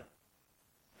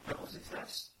 double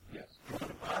success. Yes. From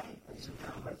the body, and some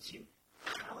down bites you.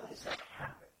 How does that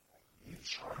happen? You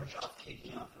charge off,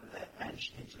 taking off of that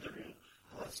bench into the room.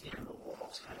 Let's stand the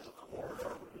walls, kind of a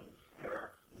corridor room. There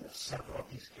are several of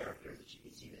these characters that you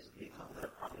can see visibly come that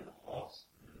are probably in the halls.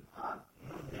 You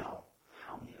don't know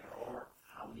how many there are,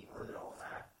 how many heard all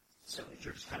that. So if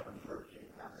you're just kind of emerging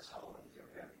down this hallway, you're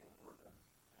very important.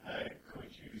 I'm going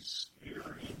to spear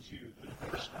into the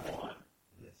first one.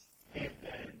 Yes. And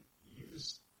then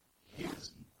use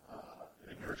his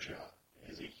inertia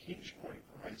as a hinge point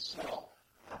for myself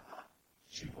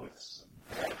to put some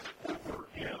back over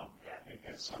him and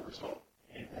get some result.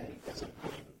 And then as I'm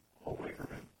going away from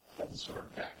him, pull the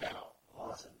sword back out.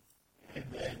 Awesome. And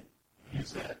then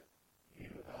use that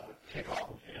kick off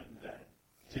of him then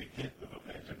to get the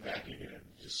momentum back again and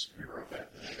just spear up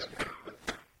at the next guy.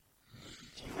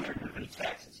 Do you want to give any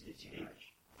attacks since you did 2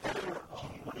 damage? Or do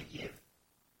you want to give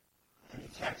any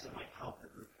attacks that might help the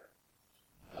group here?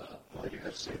 Well, you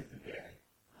have saved the day.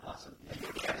 Awesome. And you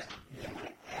want to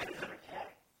add another attack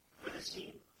for this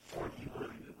team, or do you want to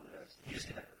remove one of those? You just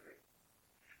get that for free.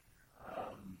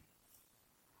 I'm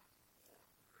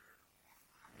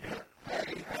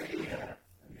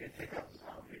going to take out the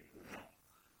zombie.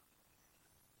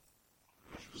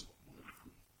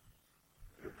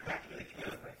 You're practically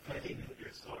killed by fighting with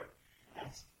your sword.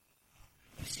 As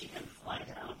you see him fly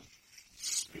down,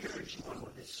 spear into one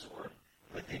with his sword,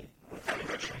 but then without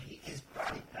inertia, his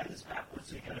body bends backwards,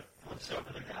 so he kind of flips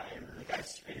over the guy, and then the guy's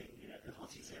spinning, because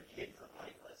once he's there, he hits the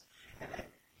lifeless. And then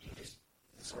he just,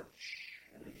 the sword,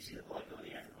 and then you see the blood go in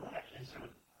the air. Well, actually, so when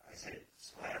I said it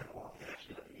splattered the wall, it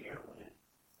actually got in the air when it.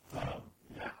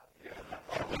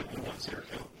 The ones that are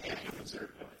killed. Yeah, the ones that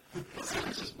are killed.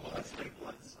 It's just blood. It's like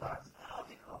blood spots. How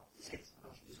they call it?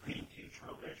 It's green too,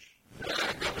 tropish.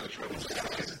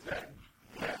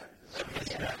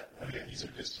 Again, these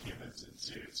are just humans in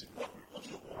suits. Look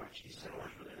at orange. You said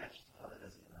orange really matches. Oh, that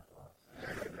doesn't even have blood.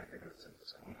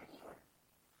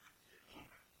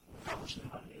 How much of the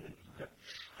money did you get?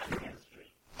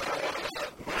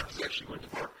 Mark is actually going to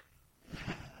work.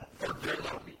 Mark very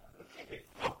loudly.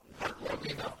 Mark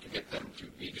loudly enough to get them to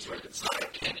be destroyed. It's not a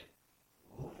cannon.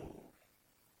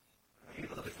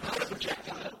 It's not a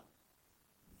projectile.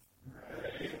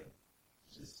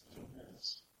 Just 2 minutes.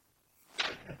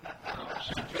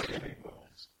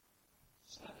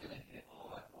 It's not going to hit all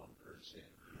at one person.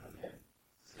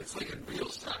 It's like a real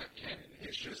sonic cannon.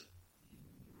 It's just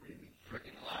really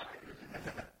freaking loud.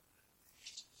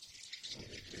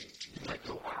 You might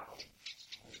go, wow.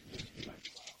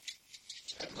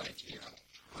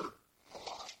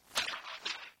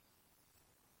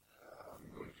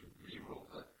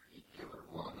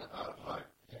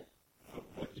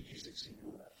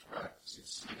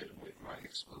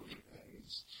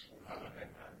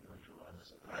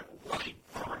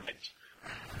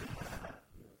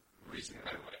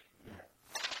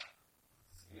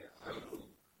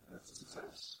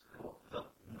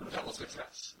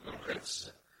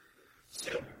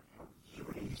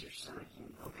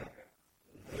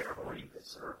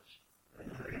 search, but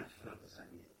now they're going to focus on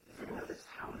you. If you notice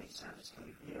how many sounds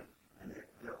coming from you, and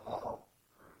they're all,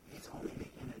 it's only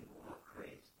making them more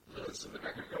crazy. So they're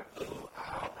not going to go, oh,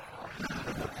 ow, ow.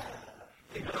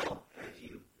 They know if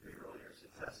you reroll your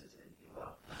successes and you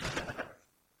up.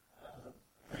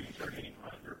 Are you targeting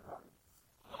on your body?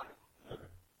 Okay.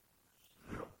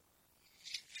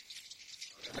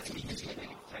 That's an easy thing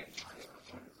to take.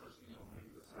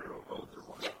 Both or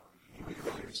one. You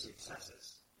reroll your successes.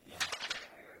 Yeah.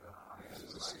 This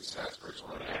is a success first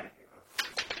one.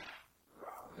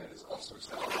 That is also a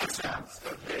Sounds so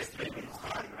this maybe it's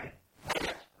fine, right?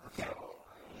 Okay.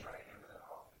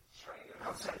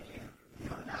 Outside of you,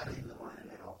 not in the one in the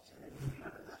middle, and then moving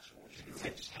on to the next one, which you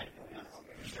can just kind of going on.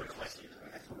 You're sure twice to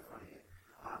the next one in front of you.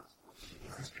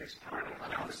 This trace kind of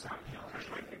like on the side, there's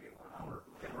right maybe 1 hour,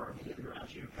 they were immediately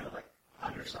around you, kind of like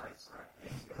on your sides, right?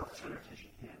 And you focus your attention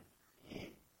to him,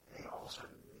 and they all start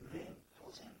moving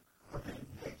towards him, but then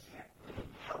they can't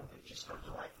help it, just start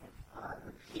to like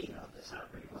repeat of this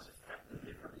outbreak was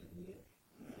effectively hurting you.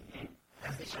 And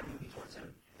as they start moving towards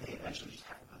him, they eventually just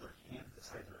have to put their hand to the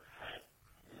side of their head,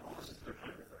 and almost as if they're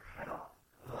trying to rip their head off.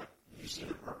 But like, you see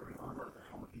the rubbery armor of their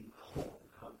helmet being pulled and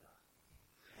cut off.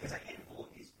 Because a handful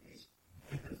of these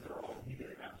victims that are all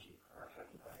immediately around you are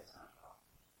affected by his sound call.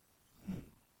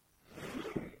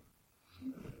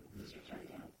 This is your turn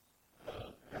again.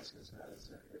 That's as bad as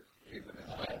give them a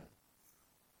head.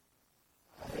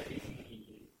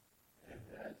 And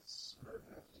that's smart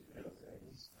enough to know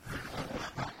things.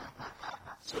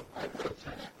 So I put a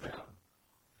attack down.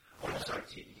 Oh, sorry,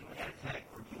 so you want to attack,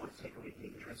 or do you want to take away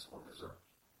dangerous or reserve?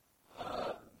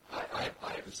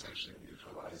 I've essentially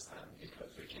neutralized them because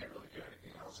they can't really do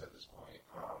anything else at this point.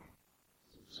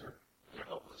 They're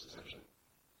helpless, essentially.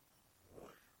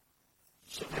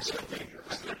 So they're so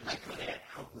dangerous. They're just going to add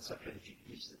helpless up here that you can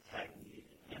use the tag when you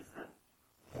enhance them,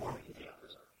 or we can take out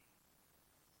reserve.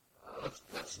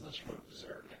 Let's go to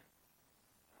Berserk.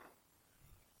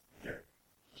 Here.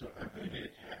 So I'm going to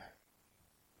attack,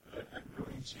 but I'm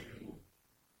going to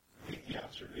make the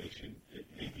observation that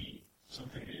maybe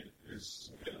something is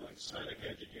some kind of like psionic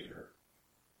agitator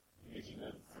making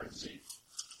them frenzied.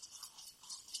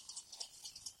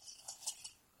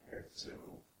 Here, so,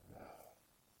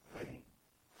 fighting.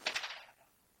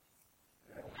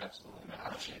 Absolutely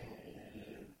not.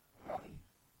 And body.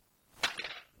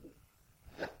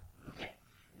 Okay.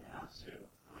 Now, So,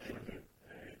 I'm going to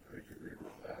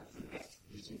reroll that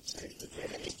using Save the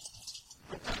Day.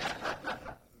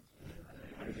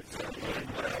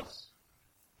 what else?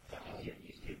 You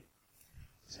do.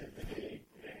 Save the Day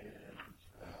and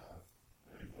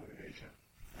motivation.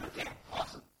 Okay,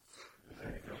 awesome. If I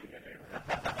can get there.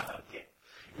 Okay.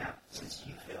 Now, since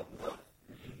you failed both,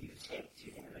 you take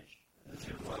 2 damage.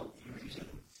 Well, you were using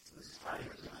this is body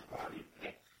versus my body.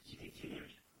 Okay, so you take 2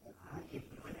 damage. And I'm giving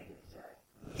you a negative attack.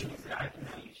 Which means that I can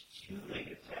now use 2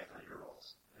 negative attacks on your rolls.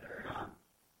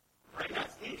 Right now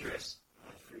it's dangerous,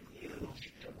 but for you,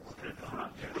 what's going to come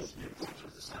up there is which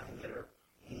was the sign emitter.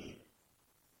 And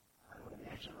I would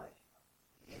imagine, like,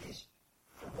 it is,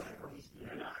 for whatever reason, you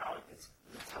don't know how it's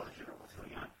intelligent or what's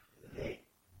going on. The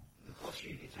closer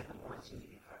you get to it, the more it seems to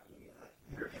be affecting you. Like,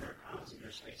 your inner comms in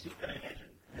your space, you can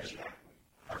imagine that you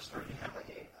are starting to have like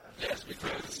a Yes,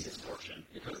 because distortion.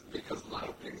 because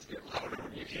loud things get louder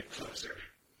when you get closer.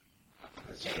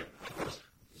 Okay, of course,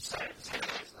 science is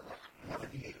like one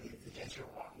of the aliens against you're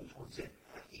walking towards it,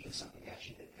 like eating something at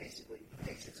you that basically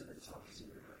makes it so that it's focusing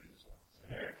your version as well.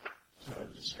 There. So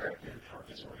I'm distracted from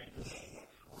this oriented.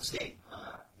 Well, stay.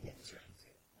 Yeah, that's right.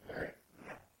 Alright.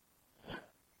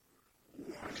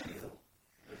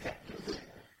 Okay.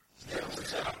 There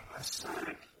was a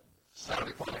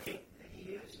sonic blocking that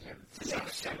he used to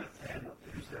some of them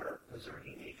lose their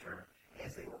berserking nature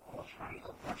as they were all trying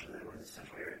to punch them. They were in the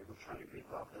central area. They were trying to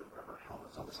rip off the rubber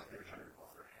helmets, almost like they were trying to rip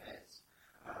off their heads.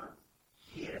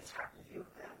 He had attacked a few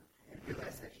of them and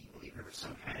realized that he believed there was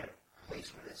some kind of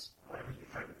place where this, whatever he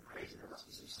tried to be crazy, there must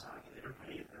be some sonic emitter for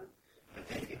any of them. But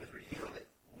then it was revealed that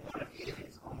one of the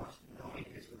aliens, almost knowing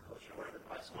his culture, whatever the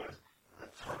device was,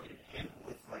 targeted him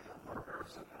with like a marker of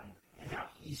some kind. And now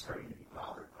he's starting to be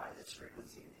bothered by this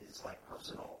frequency in his like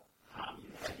personal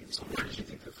So where did you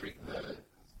think the thing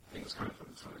was coming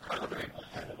from? From the car, right?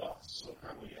 Ahead of us. So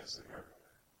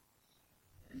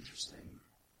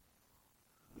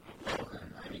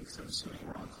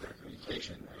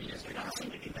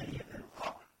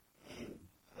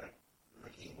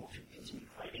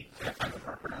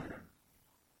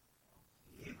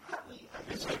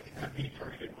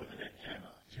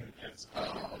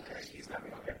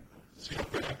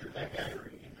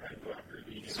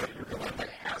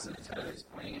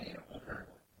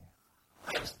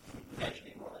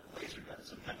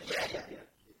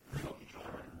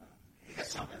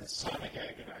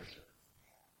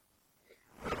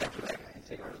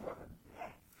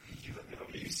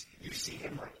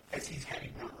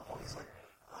heading down the hall. He's like,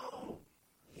 oh,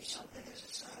 there's something, there's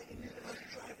a sign in there that I can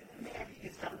drive in. And man, he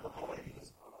gets down the hallway and he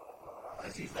goes, oh,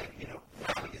 as he's like,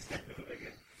 wow, he gets that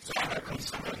moving. So I'm going to come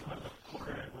somebody on the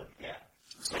corner and look,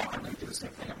 So I'm going to do the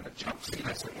same thing. I'm going to jump, see,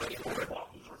 that's the way forward,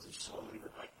 walking towards him slowly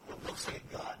with like what looks like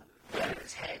a gun. But in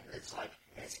his head, it's like,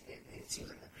 it seems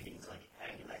like the pain's like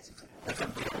agonizing. Like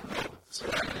I'm feeling no. So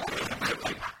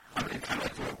I'm going to kind of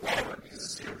like do a wall because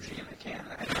it's zero G and I can.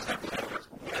 And I just have the others,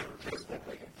 whatever kills look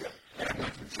like him. And I'm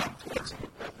going to jump towards him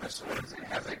with both my swords. And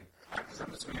as because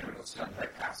I'm assuming I'm going to stun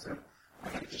right past him,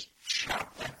 I'm going to just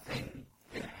chop that thing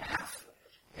in half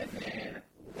and then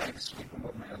leg sweep him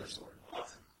with my other sword.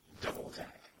 Awesome. Double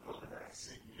attack.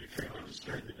 So you're trying to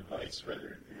destroy the device rather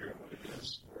than figure out what it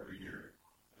is, or you're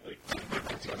like,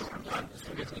 I'm done. This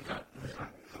one gets me cut.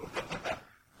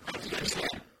 Do you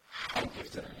understand how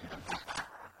gifted I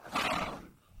am?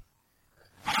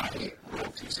 I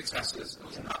rolled 2 successes.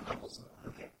 Those are not doubles, though.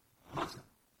 Okay. Awesome.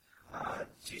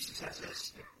 2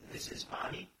 successes. This is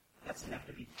body. That's enough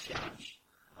to be challenged.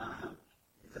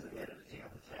 It doesn't matter the tail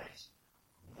attacks.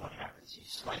 What happens? You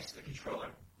slice the controller.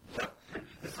 So,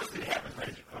 the first thing that happens right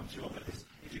as you come to him is,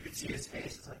 if you could see his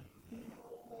face, it's like,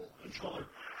 controller,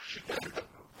 shoot that.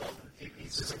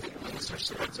 Pieces of the laser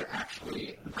swords are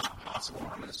actually not possible.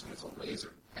 I'm going to assume it's a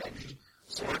laser edged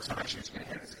sword, so I'm actually just going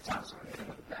to hit his katana, so I'm going to hit him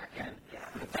with the back end,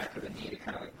 with the back of the knee to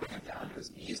kind of like bring him down to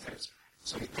his knees.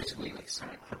 So he's basically like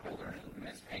semi-crippled or in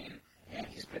immense pain, and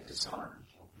he's been disarmed.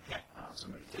 So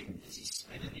I'm going to take him. Does he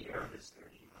spin in the air? Is there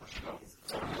any push him? Oh,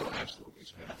 he'll absolutely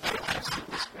spin. He'll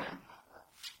absolutely spin.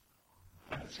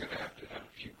 He's going to have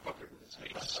a few buckets in his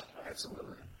face.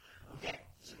 Absolutely. Okay,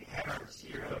 so we have our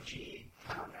 0G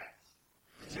combat.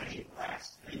 Is there any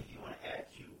last thing you want to add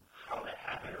to how that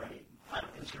happened or any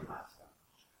items or milestone?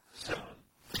 So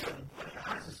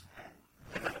how does this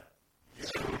end?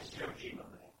 So 0G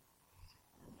moment.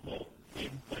 Well,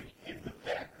 in the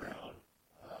background,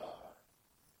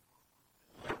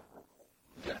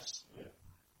 yes,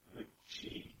 like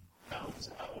she bounds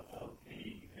out of the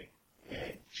thing,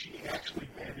 and she actually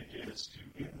manages to,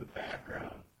 in the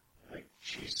background, like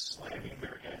she's slamming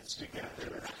their heads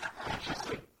together, and she's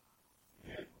like,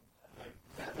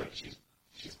 like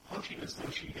she's punching as though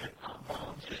she had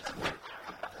bombs.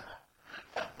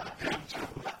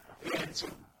 And so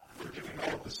we're doing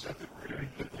all the stuff that we're doing,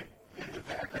 but like in the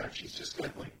background, she's just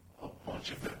got like a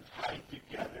bunch of them tied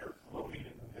together, floating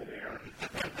in midair.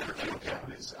 And her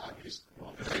down is obvious.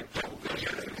 Well, because they don't go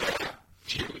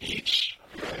two each.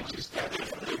 And she's got it.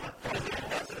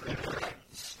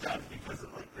 Stunned because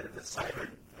of like the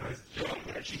siren noise.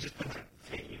 And she's just been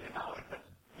taking it out.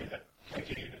 Yeah,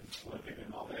 kicking and flipping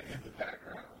and all that in the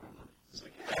background. It's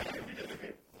like,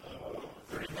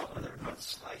 very well, when they're not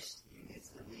sliced, you get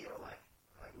to the wheel like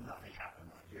nothing happened.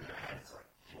 Like your head is like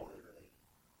totally related.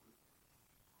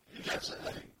 that's the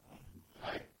thing.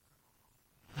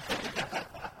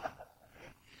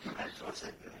 That's what I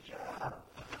said, good job.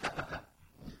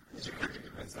 Is your character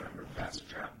convinced that I'm a faster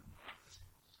job?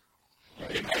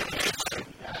 I'm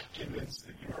not convinced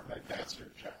that you are my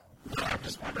bastard child. No, I'm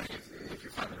just wondering if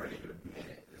you're finally ready to admit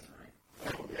it, isn't right?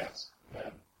 Oh, yes.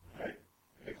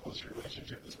 My close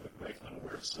relationship is with my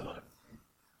unaware son.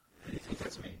 And you think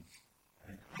that's me?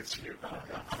 It's your mom.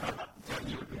 Then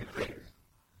you would be the greater.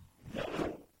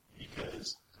 No,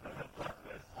 because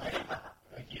I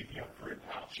gave you up for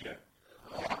adoption.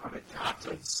 Oh, I'm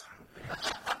adopted, son of a bitch.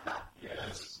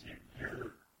 Yes,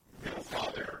 your real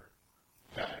father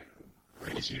guy who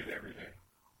raised you and everything.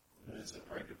 And is a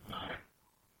friend of mine.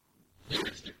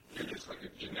 You're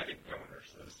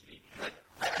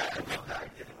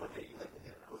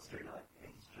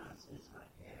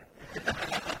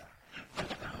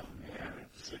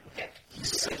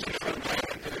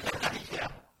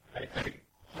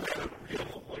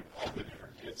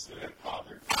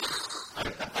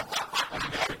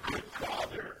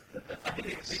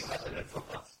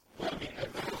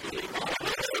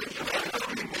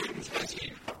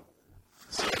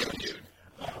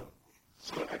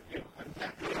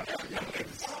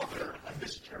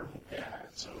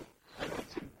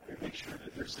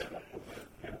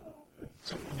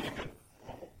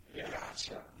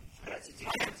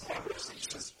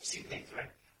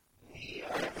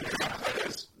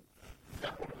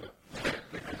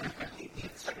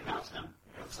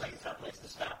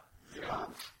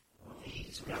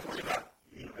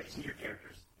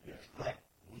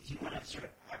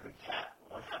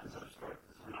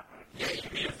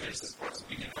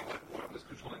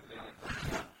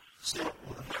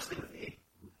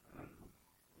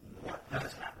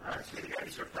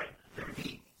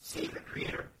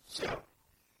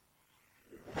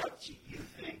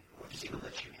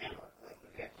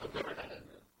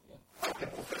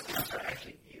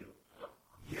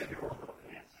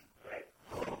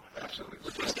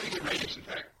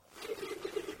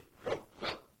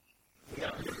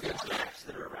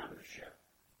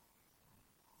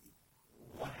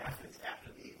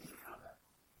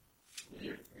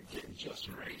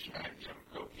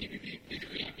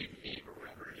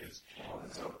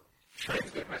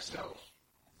so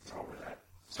over that.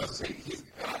 So I'd say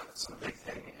so the big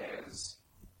thing is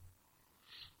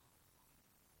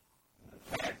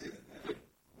the fact that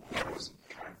whoever was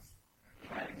kind of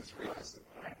planning this realized that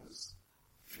the plan was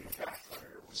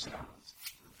backfire was sound.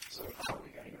 So how are we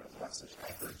going to get the last such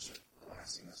efforts or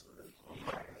lasting us with it?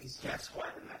 That's why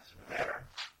the Mets were there.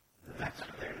 The Mets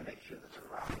were there to make sure that the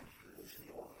rocket flew to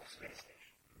the orbital space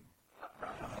station.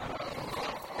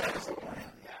 That was the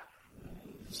plan, yeah.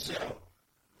 So,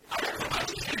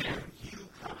 you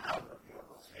come out of the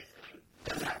orbital space station.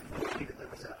 Doesn't have to be that there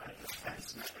was a defense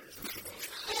mechanism.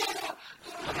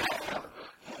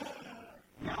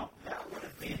 Now, that would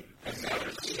have been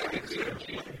another strategy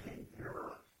in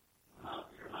your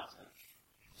mouse.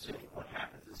 So, what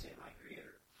happens is, say, my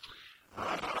creator.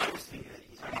 I was thinking that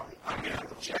he's I'm going to have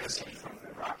to jettison from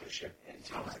the rocket ship and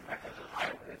tell him back up to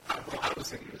pilot it. I was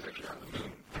thinking he was actually on the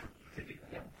moon.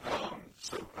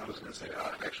 So I was going to say,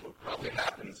 actually what probably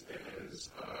happens is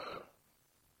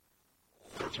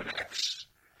Fortune X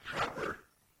Trapper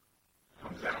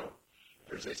comes out.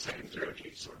 There's a second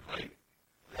zero-G sword fight.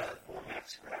 Fortune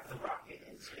X grab the rocket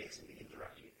in space and begin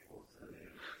directing it towards the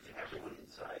moon. And everyone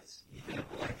inside,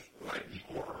 like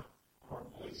horror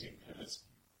blazing tennis.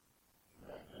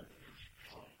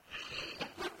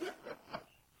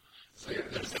 So yeah,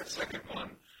 there's that second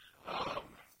one.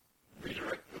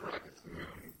 Redirect the rocket to the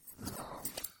moon.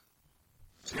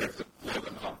 So you have to blow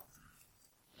them up.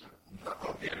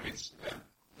 The enemies.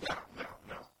 No.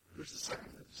 There's the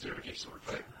second zero-G sword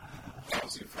fight.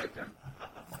 Allows you to fight them.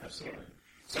 Absolutely.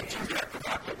 Sometimes you have to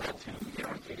back the roll to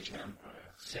engage him.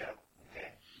 So, okay.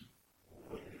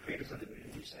 What did the creators of the moon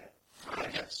do say?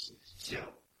 Yes. So,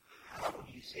 how would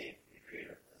you save the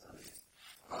creator?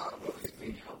 Well, he's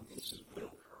being held against his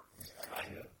will. I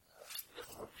know.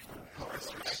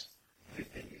 Who's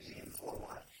been using him for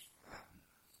what?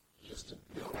 Just to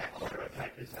build that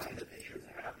prototype design that they should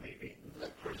have, maybe.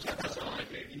 That prototype design,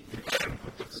 maybe. You can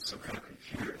put this in some kind of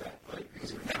computer that,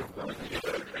 because you're never going to get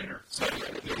a trainer. So,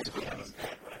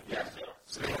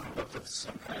 so they have to put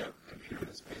some kind of computer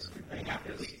that's basically they have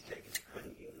to at least take it.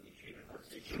 Couldn't be able to treat it because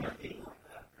they can't be like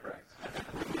that. Correct.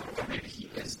 Or maybe he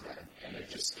is dead, and they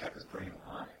just kept his brain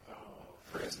alive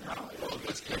for his knowledge. Well,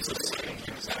 this case is saying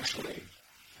he was actually,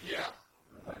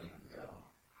 letting him go.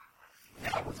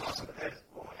 Now, what's awesome about that is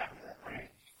what happened to that brain?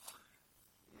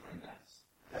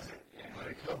 That's it. Yeah, let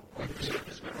it go.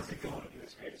 Just when was it going to do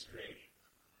its greatest creation?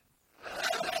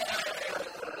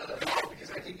 No,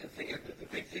 because I think the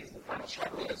big thing, the final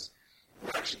struggle is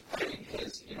we're actually fighting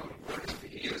his,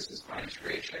 he is his finest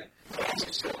creation, but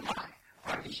also so am I.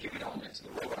 I'm the human element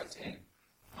in the robot team.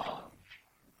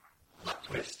 Plot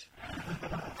twist.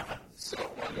 So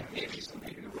one of the maybe some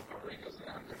people who recovery goes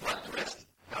down to plot twist.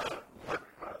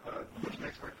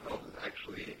 Next Mark 12 is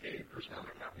actually a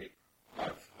personality copy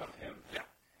of him. Yeah.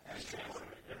 And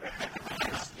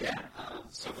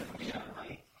so then we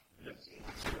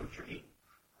zero tree.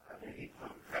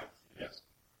 Yes.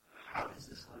 How does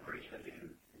this celebration of in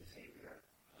the same year?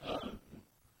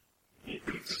 It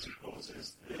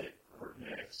presupposes that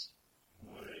Cortex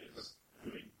was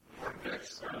doing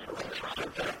Cortex,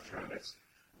 electronics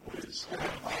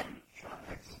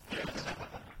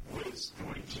was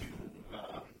going to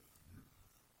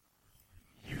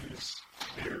use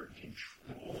their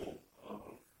control of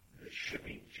the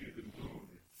shipping to the moon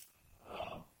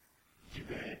to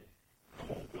then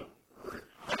hold the Earth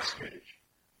hostage,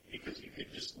 because you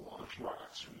could just launch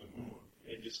rocks from the moon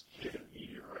and just hit a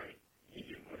meteorite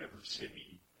into whatever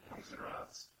city comes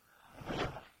across.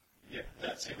 Yeah,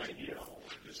 that same idea.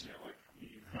 Just, like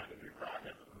you find a big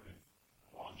rocket on the moon and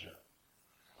launch it.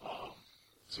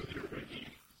 So they're